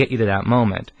to get you to that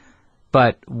moment.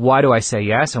 But why do I say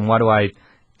yes, and why do I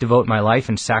devote my life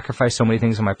and sacrifice so many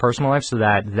things in my personal life so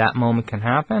that that moment can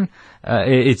happen?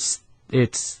 It's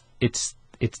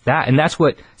that, and that's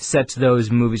what sets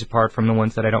those movies apart from the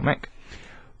ones that I don't make.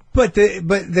 But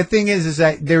the thing is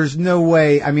that there's no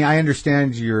way. I mean, I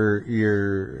understand your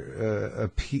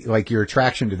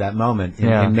attraction to that moment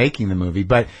in making the movie,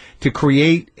 but to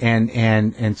create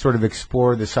and sort of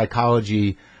explore the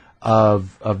psychology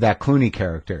of that Clooney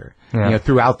character.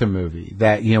 Throughout the movie,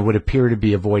 that would appear to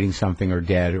be avoiding something or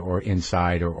dead or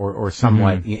inside or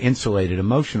somewhat insulated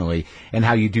emotionally, and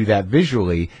how you do that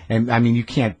visually. And I mean, you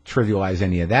can't trivialize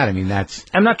any of that. I mean,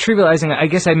 I'm not trivializing. I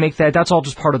guess I make that's all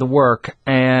just part of the work.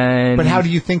 But how do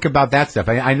you think about that stuff?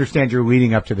 I understand you're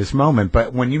leading up to this moment,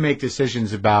 but when you make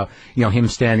decisions about him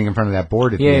standing in front of that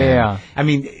board at the end, I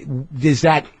mean, is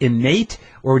that innate,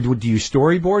 or do you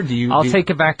storyboard? I'll take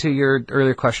it back to your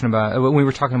earlier question about when we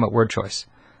were talking about word choice.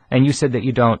 And you said that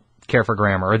you don't care for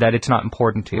grammar, or that it's not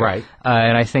important to you. Right.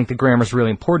 And I think the grammar is really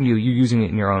important to you. You're using it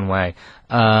in your own way.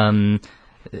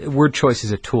 Word choice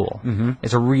is a tool. Mm-hmm.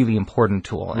 It's a really important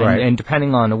tool. And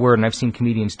depending on the word, and I've seen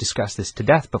comedians discuss this to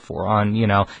death before on,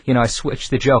 I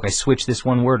switched the joke. I switched this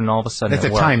one word, and all of a sudden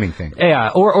that's a timing thing.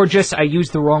 Yeah. Or just I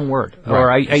used the wrong word. Right. Or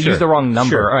I used the wrong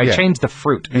number. Or I changed the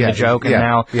fruit in the joke, and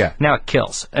now it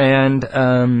kills. And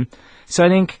so I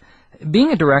think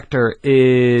being a director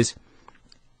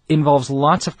involves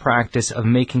lots of practice of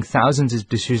making thousands of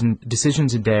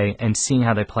decisions a day and seeing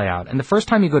how they play out. And the first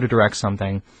time you go to direct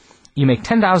something, you make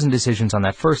 10,000 decisions on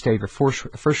that first day of your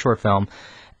first short film,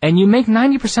 and you make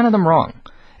 90% of them wrong.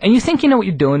 And you think you know what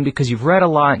you're doing because you've read a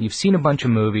lot, you've seen a bunch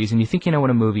of movies, and you think you know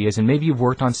what a movie is, and maybe you've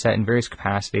worked on set in various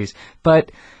capacities.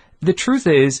 But the truth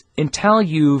is, until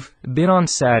you've been on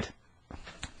set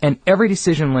and every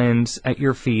decision lands at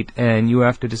your feet, and you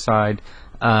have to decide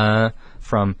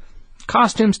from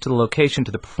costumes to the location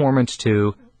to the performance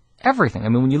to everything. I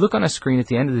mean, when you look on a screen at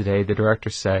the end of the day, the director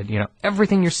said,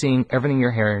 everything you're seeing, everything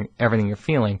you're hearing, everything you're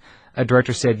feeling, a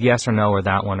director said yes or no or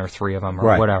that one or three of them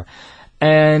or whatever.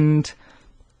 And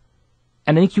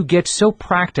I think you get so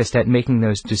practiced at making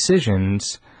those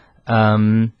decisions.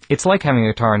 It's like having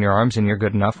a guitar in your arms and you're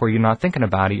good enough where you're not thinking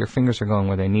about it. Your fingers are going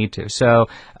where they need to. So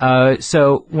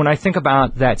when I think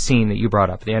about that scene that you brought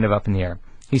up, the end of Up in the Air,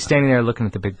 he's standing there looking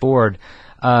at the big board.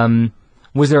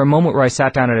 Was there a moment where I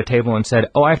sat down at a table and said,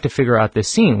 I have to figure out this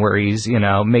scene where he's,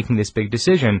 making this big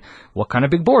decision. What kind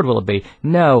of big board will it be?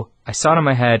 No, I saw it in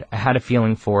my head. I had a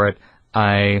feeling for it.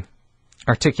 I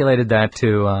articulated that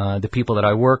to the people that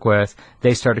I work with.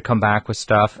 They started to come back with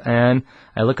stuff, and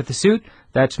I look at the suit.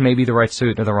 That's maybe the right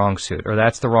suit or the wrong suit, or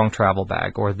that's the wrong travel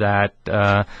bag, or that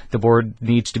the board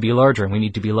needs to be larger and we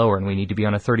need to be lower and we need to be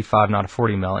on a 35, not a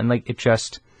 40 mil. And it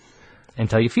just,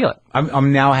 until you feel it.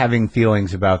 I'm now having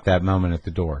feelings about that moment at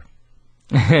the door.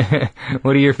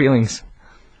 What are your feelings?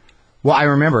 Well, I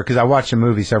remember because I watched the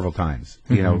movie several times,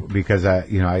 because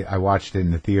I watched it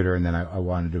in the theater and then I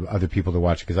wanted other people to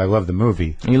watch it because I love the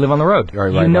movie. You live on the road.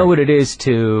 You know what it is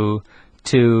to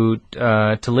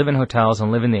live in hotels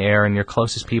and live in the air and your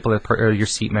closest people are your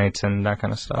seatmates and that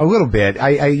kind of stuff. A little bit.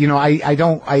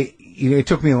 It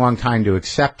took me a long time to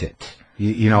accept it.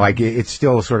 It's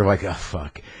still sort of like, oh,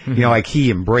 fuck. Like he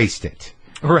embraced it.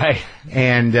 Right.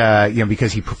 And,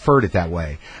 because he preferred it that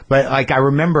way. But, I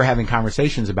remember having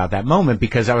conversations about that moment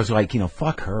because I was like,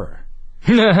 fuck her.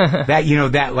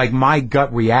 That, my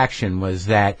gut reaction was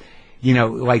that,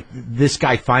 this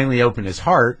guy finally opened his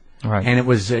heart. Right. And it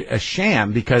was a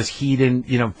sham because he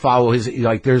didn't, follow his,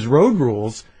 there's road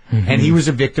rules, and he was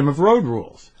a victim of road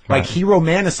rules. Right. He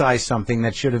romanticized something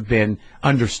that should have been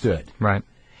understood. Right.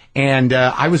 And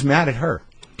I was mad at her.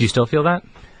 Do you still feel that?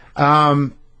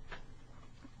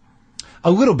 A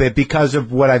little bit because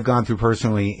of what I've gone through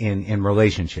personally in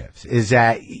relationships. Is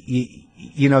that,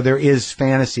 there is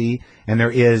fantasy and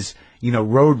there is,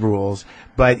 road rules.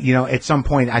 But, at some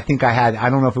point, I think I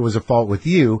don't know if it was a fault with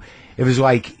you. It was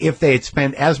like if they had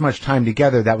spent as much time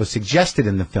together that was suggested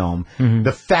in the film,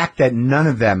 the fact that none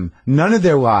of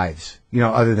their lives,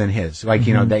 other than his,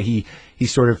 that he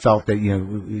sort of felt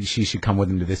that, she should come with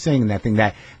him to this thing and that thing,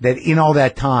 that in all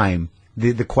that time,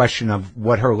 the question of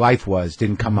what her life was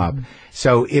didn't come up.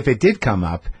 So if it did come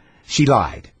up, she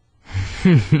lied.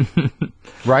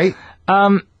 Right?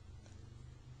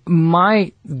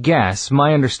 My guess,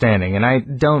 my understanding, and I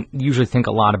don't usually think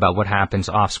a lot about what happens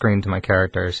off screen to my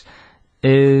characters,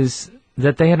 is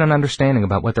that they had an understanding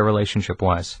about what their relationship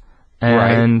was.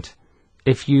 And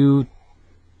if you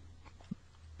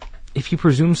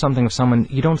presume something of someone,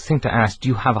 you don't think to ask, do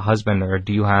you have a husband or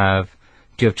do you have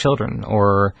children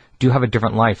or do you have a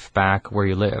different life back where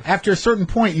you live? After a certain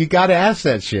point, you got to ask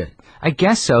that shit. I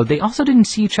guess so. They also didn't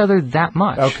see each other that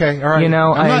much. Okay, all right.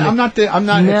 I'm not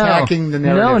attacking the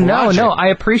narrative. No. I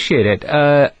appreciate it.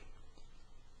 I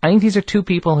think these are two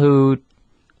people who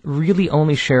really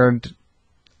only shared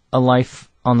a life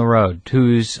on the road,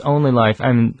 whose only life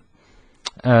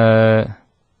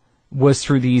was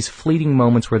through these fleeting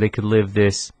moments where they could live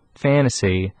this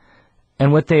fantasy.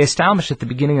 And what they established at the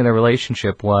beginning of their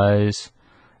relationship was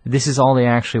this is all they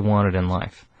actually wanted in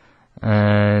life.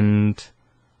 And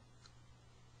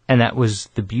that was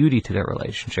the beauty to their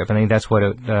relationship. I think that's what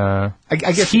it... I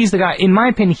guess he's the guy... In my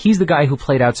opinion, he's the guy who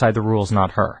played outside the rules,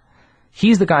 not her.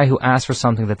 He's the guy who asked for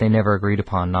something that they never agreed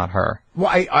upon, not her. Well,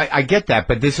 I get that,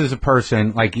 but this is a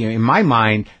person, in my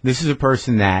mind, this is a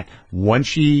person that once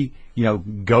she...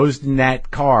 goes in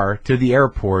that car to the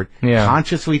airport,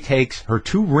 consciously takes her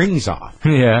 2 rings off.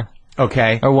 Yeah.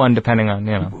 Okay. Or 1, depending on,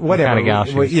 what kind of gal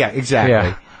she is. Yeah, exactly.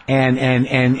 Yeah. And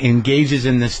engages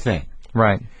in this thing.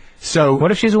 Right. So. What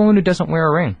if she's a woman who doesn't wear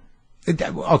a ring?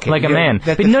 Okay. Like a man.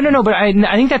 But no, but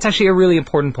I think that's actually a really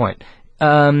important point.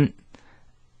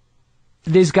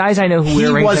 There's guys I know who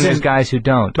wear rings and there's guys who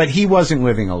don't. But he wasn't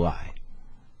living a lie.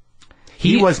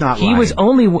 He was not lying.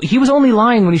 He was only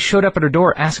lying when he showed up at her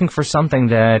door asking for something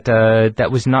that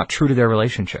was not true to their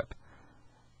relationship.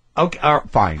 Okay,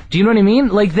 fine. Do you know what I mean?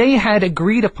 They had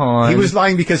agreed upon... He was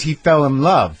lying because he fell in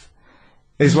love,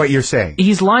 is what you're saying.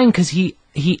 He's lying because he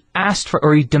asked for,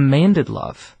 or he demanded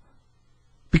love.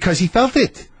 Because he felt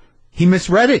it. He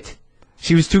misread it.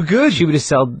 She was too good. She would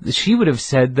have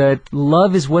said that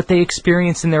love is what they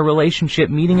experience in their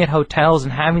relationship, meeting at hotels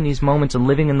and having these moments and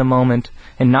living in the moment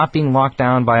and not being locked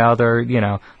down by other,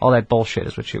 all that bullshit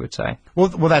is what she would say. Well,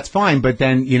 that's fine, but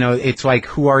then, it's like,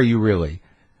 who are you really?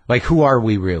 Who are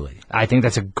we really? I think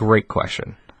that's a great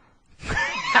question.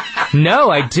 No,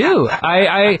 I do.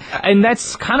 And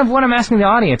that's kind of what I'm asking the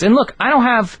audience. And look, I don't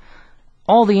have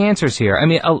all the answers here. I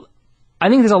mean, I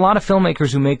think there's a lot of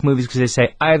filmmakers who make movies because they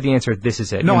say, I have the answer, this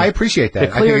is it. No, I appreciate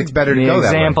that. I think it's better to go that way. The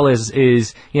example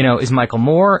is Michael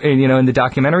Moore, in the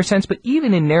documentary sense, but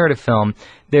even in narrative film,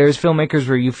 there's filmmakers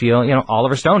where you feel,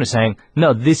 Oliver Stone is saying,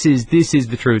 no, this is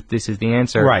the truth, this is the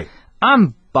answer. Right.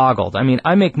 I'm boggled. I mean,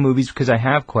 I make movies because I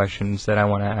have questions that I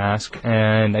want to ask,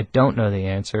 and I don't know the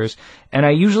answers, and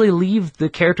I usually leave the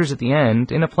characters at the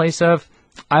end in a place of,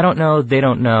 I don't know, they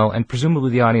don't know, and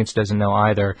presumably the audience doesn't know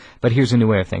either, but here's a new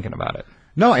way of thinking about it.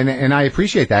 No, and I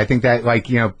appreciate that. I think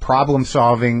that, problem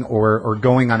solving or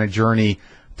going on a journey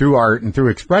through art and through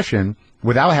expression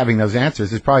without having those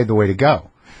answers is probably the way to go.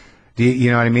 Do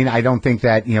you know what I mean? I don't think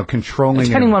that, controlling...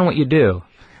 Depending on what you do.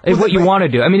 What you want to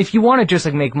do. I mean, if you want to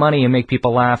just make money and make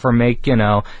people laugh or make,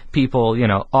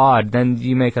 people, odd, then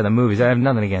you make other movies. I have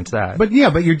nothing against that. But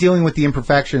you're dealing with the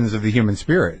imperfections of the human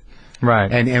spirit.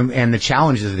 Right. And the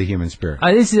challenges of the human spirit.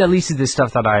 This is at least the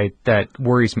stuff that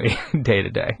worries me day to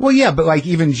day. Well, yeah, but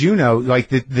even Juno,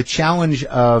 the challenge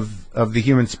of the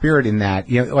human spirit in that,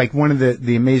 one of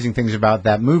the amazing things about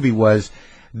that movie was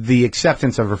the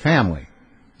acceptance of her family.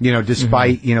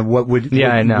 Despite, what would,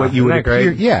 I know. what you would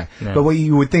appear, yeah. But what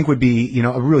you would think would be,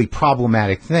 a really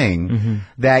problematic thing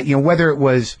that, whether it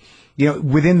was,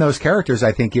 within those characters,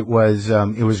 I think it was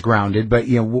grounded, but,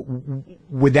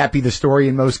 would that be the story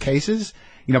in most cases?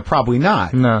 Probably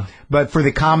not. No. But for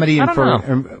the comedy and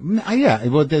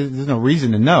well, there's no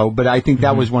reason to know, but I think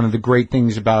that was one of the great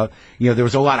things about, there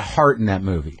was a lot of heart in that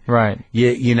movie. Right.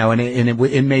 And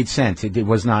it made sense. It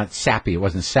was not sappy. It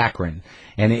wasn't saccharine.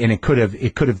 And it could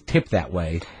have tipped that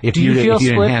way if Do you feel if you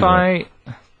split didn't handle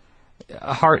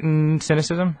by heart and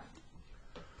cynicism?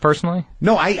 Personally?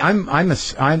 No,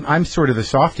 I'm sort of the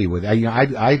softie with it.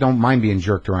 I don't mind being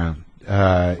jerked around.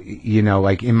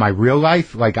 In my real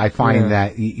life, I find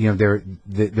that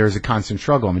there's a constant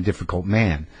struggle. I'm a difficult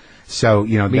man. So, But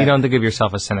you don't think of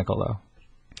yourself as cynical though.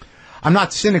 I'm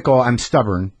not cynical, I'm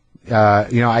stubborn.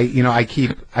 I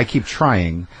keep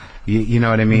trying. You know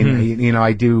what I mean?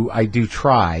 I do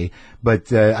try,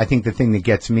 but I think the thing that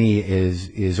gets me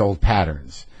is old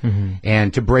patterns.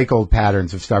 And to break old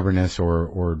patterns of stubbornness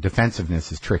or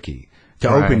defensiveness is tricky. To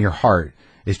open your heart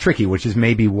is tricky, which is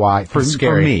maybe why for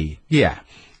me. Yeah.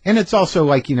 And it's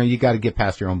also you got to get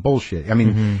past your own bullshit. I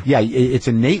mean, it's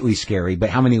innately scary, but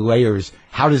how many layers,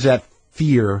 how does that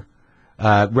fear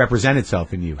represent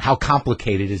itself in you? How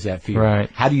complicated is that fear? Right.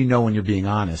 How do you know when you're being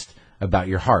honest about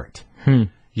your heart? How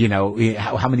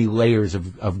many layers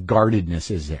of guardedness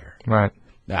is there? Right.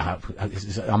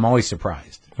 I'm always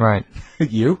surprised. Right.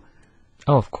 You?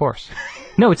 Oh, of course.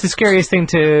 No, it's the scariest thing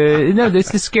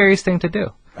it's the scariest thing to do.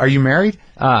 Are you married?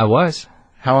 I was.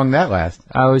 How long did that last?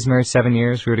 I was married 7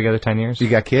 years. We were together 10 years. You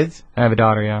got kids? I have a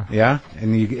daughter, yeah. Yeah?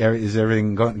 And is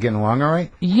everything getting along all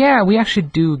right? Yeah, we actually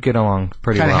do get along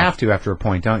pretty well. You kind of have to after a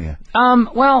point, don't you?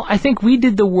 Well, I think we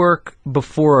did the work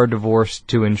before our divorce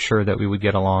to ensure that we would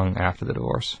get along after the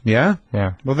divorce. Yeah?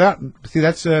 Yeah. Well,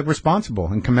 that's responsible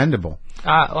and commendable.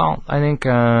 Well, I think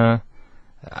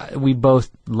we both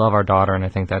love our daughter, and I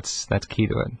think that's key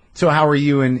to it. So how are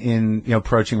you in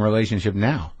approaching relationship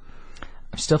now?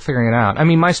 I'm still figuring it out. I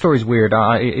mean, my story's weird.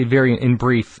 Very in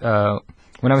brief,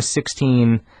 when I was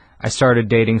 16, I started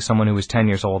dating someone who was 10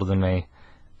 years older than me,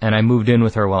 and I moved in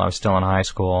with her while I was still in high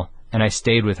school, and I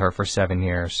stayed with her for 7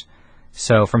 years.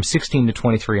 So from 16 to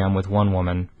 23, I'm with one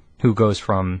woman who goes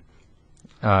from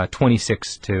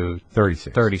 26 to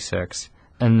 36.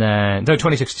 And then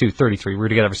 26 to 33. We were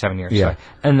together for 7 years. Yeah.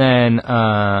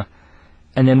 So.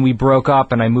 And then we broke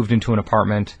up, and I moved into an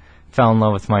apartment, fell in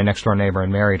love with my next door neighbor,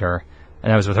 and married her.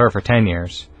 And I was with her for 10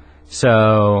 years.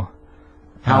 So.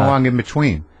 How long in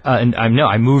between?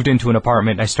 I moved into an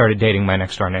apartment. And I started dating my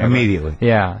next door neighbor immediately.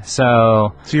 Yeah.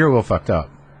 So you're a little fucked up.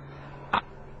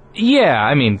 Yeah,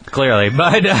 I mean, clearly,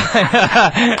 but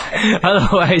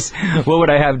otherwise, what would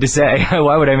I have to say?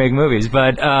 Why would I make movies?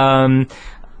 But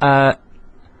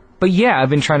yeah, I've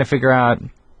been trying to figure out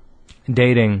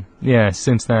dating,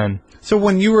 since then. So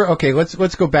when you were,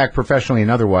 let's go back professionally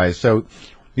and otherwise. So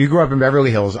you grew up in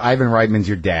Beverly Hills. Ivan Reitman's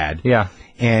your dad. Yeah.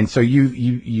 And so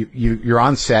you're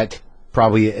on set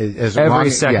probably as every long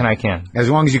second I can. As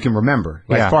long as you can remember.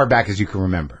 As far back as you can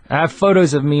remember. I have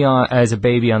photos of me as a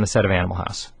baby on the set of Animal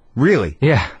House. Really?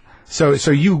 Yeah. So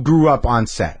you grew up on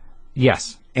set?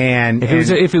 Yes. And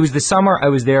if it was the summer, I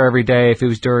was there every day. If it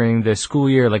was during the school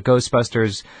year, like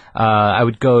Ghostbusters, I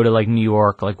would go to New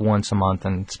York once a month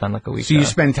and spend a week. So you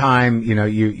spend time,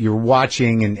 you're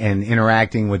watching and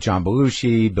interacting with John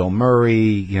Belushi, Bill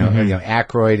Murray,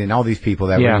 Aykroyd, and all these people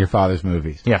that were in your father's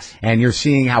movies. Yes. And you're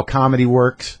seeing how comedy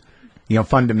works,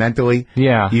 fundamentally.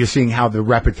 Yeah. You're seeing how the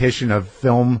repetition of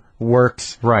film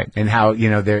works, right? And how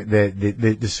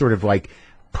the sort of like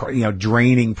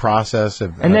draining process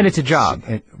of, and then it's a job,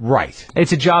 right?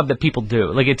 It's a job that people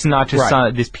do. Like it's not just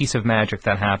this piece of magic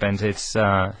that happens. It's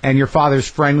and your father's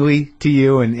friendly to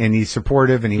you, and he's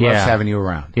supportive, and he loves having you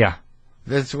around. Yeah,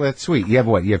 that's sweet. You have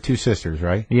what? You have 2 sisters,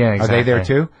 right? Yeah, exactly. Are they there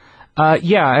too?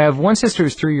 Yeah, I have one sister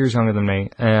who's 3 years younger than me.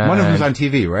 One of them's on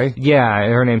TV, right? Yeah,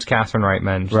 her name's Catherine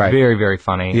Reitman. She's very, very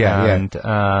funny. Yeah, and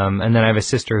then I have a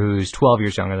sister who's 12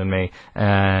 years younger than me,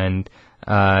 and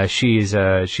she's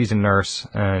a nurse,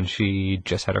 and she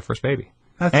just had her first baby.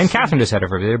 And Catherine just had her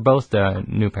first baby. They're both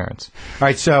new parents. All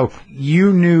right, so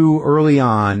you knew early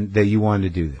on that you wanted to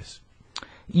do this.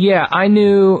 Yeah, I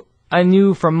knew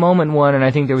from moment one, and I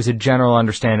think there was a general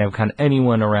understanding of kind of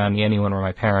anyone around me, anyone around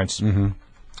my parents,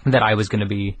 that I was going to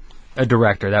be a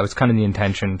director. That was kind of the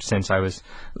intention since I was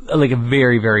like a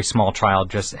very, very small child,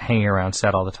 just hanging around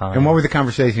set all the time. And what were the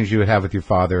conversations you would have with your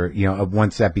father,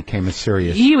 once that became a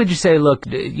serious... He would just say, look,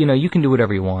 you can do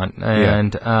whatever you want.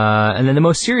 And then the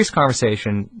most serious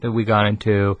conversation that we got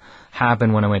into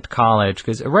happened when I went to college,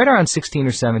 because right around 16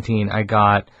 or 17, I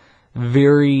got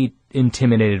very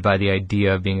intimidated by the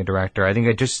idea of being a director. I think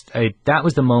that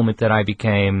was the moment that I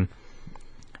became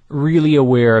really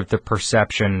aware of the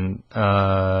perception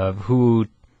of who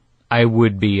I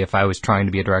would be if I was trying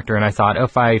to be a director, and I thought,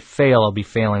 if I fail, I'll be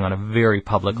failing on a very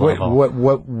public level.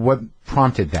 What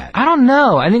prompted that? I don't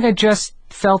know. I think I just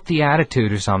felt the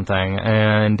attitude or something,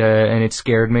 and it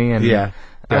scared me. And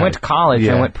I went to college.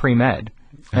 I went pre-med,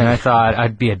 and I thought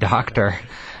I'd be a doctor,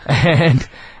 and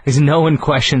because no one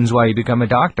questions why you become a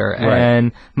doctor.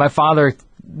 And my father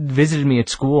visited me at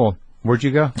school. Where'd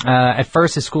you go? At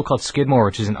first, a school called Skidmore,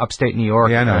 which is in upstate New York.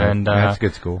 Yeah, I know. And, that's a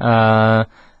good school.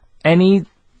 And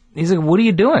he's like, "What are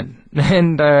you doing?"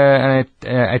 And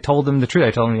I told him the truth.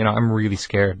 I told him, I'm really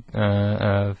scared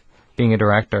of being a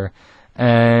director.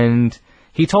 And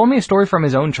he told me a story from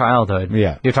his own childhood.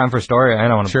 Yeah. Do you have time for a story? I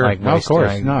don't want to waste of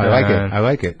course. No, I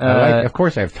like it. Of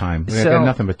course I have time. I've got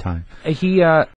nothing but time.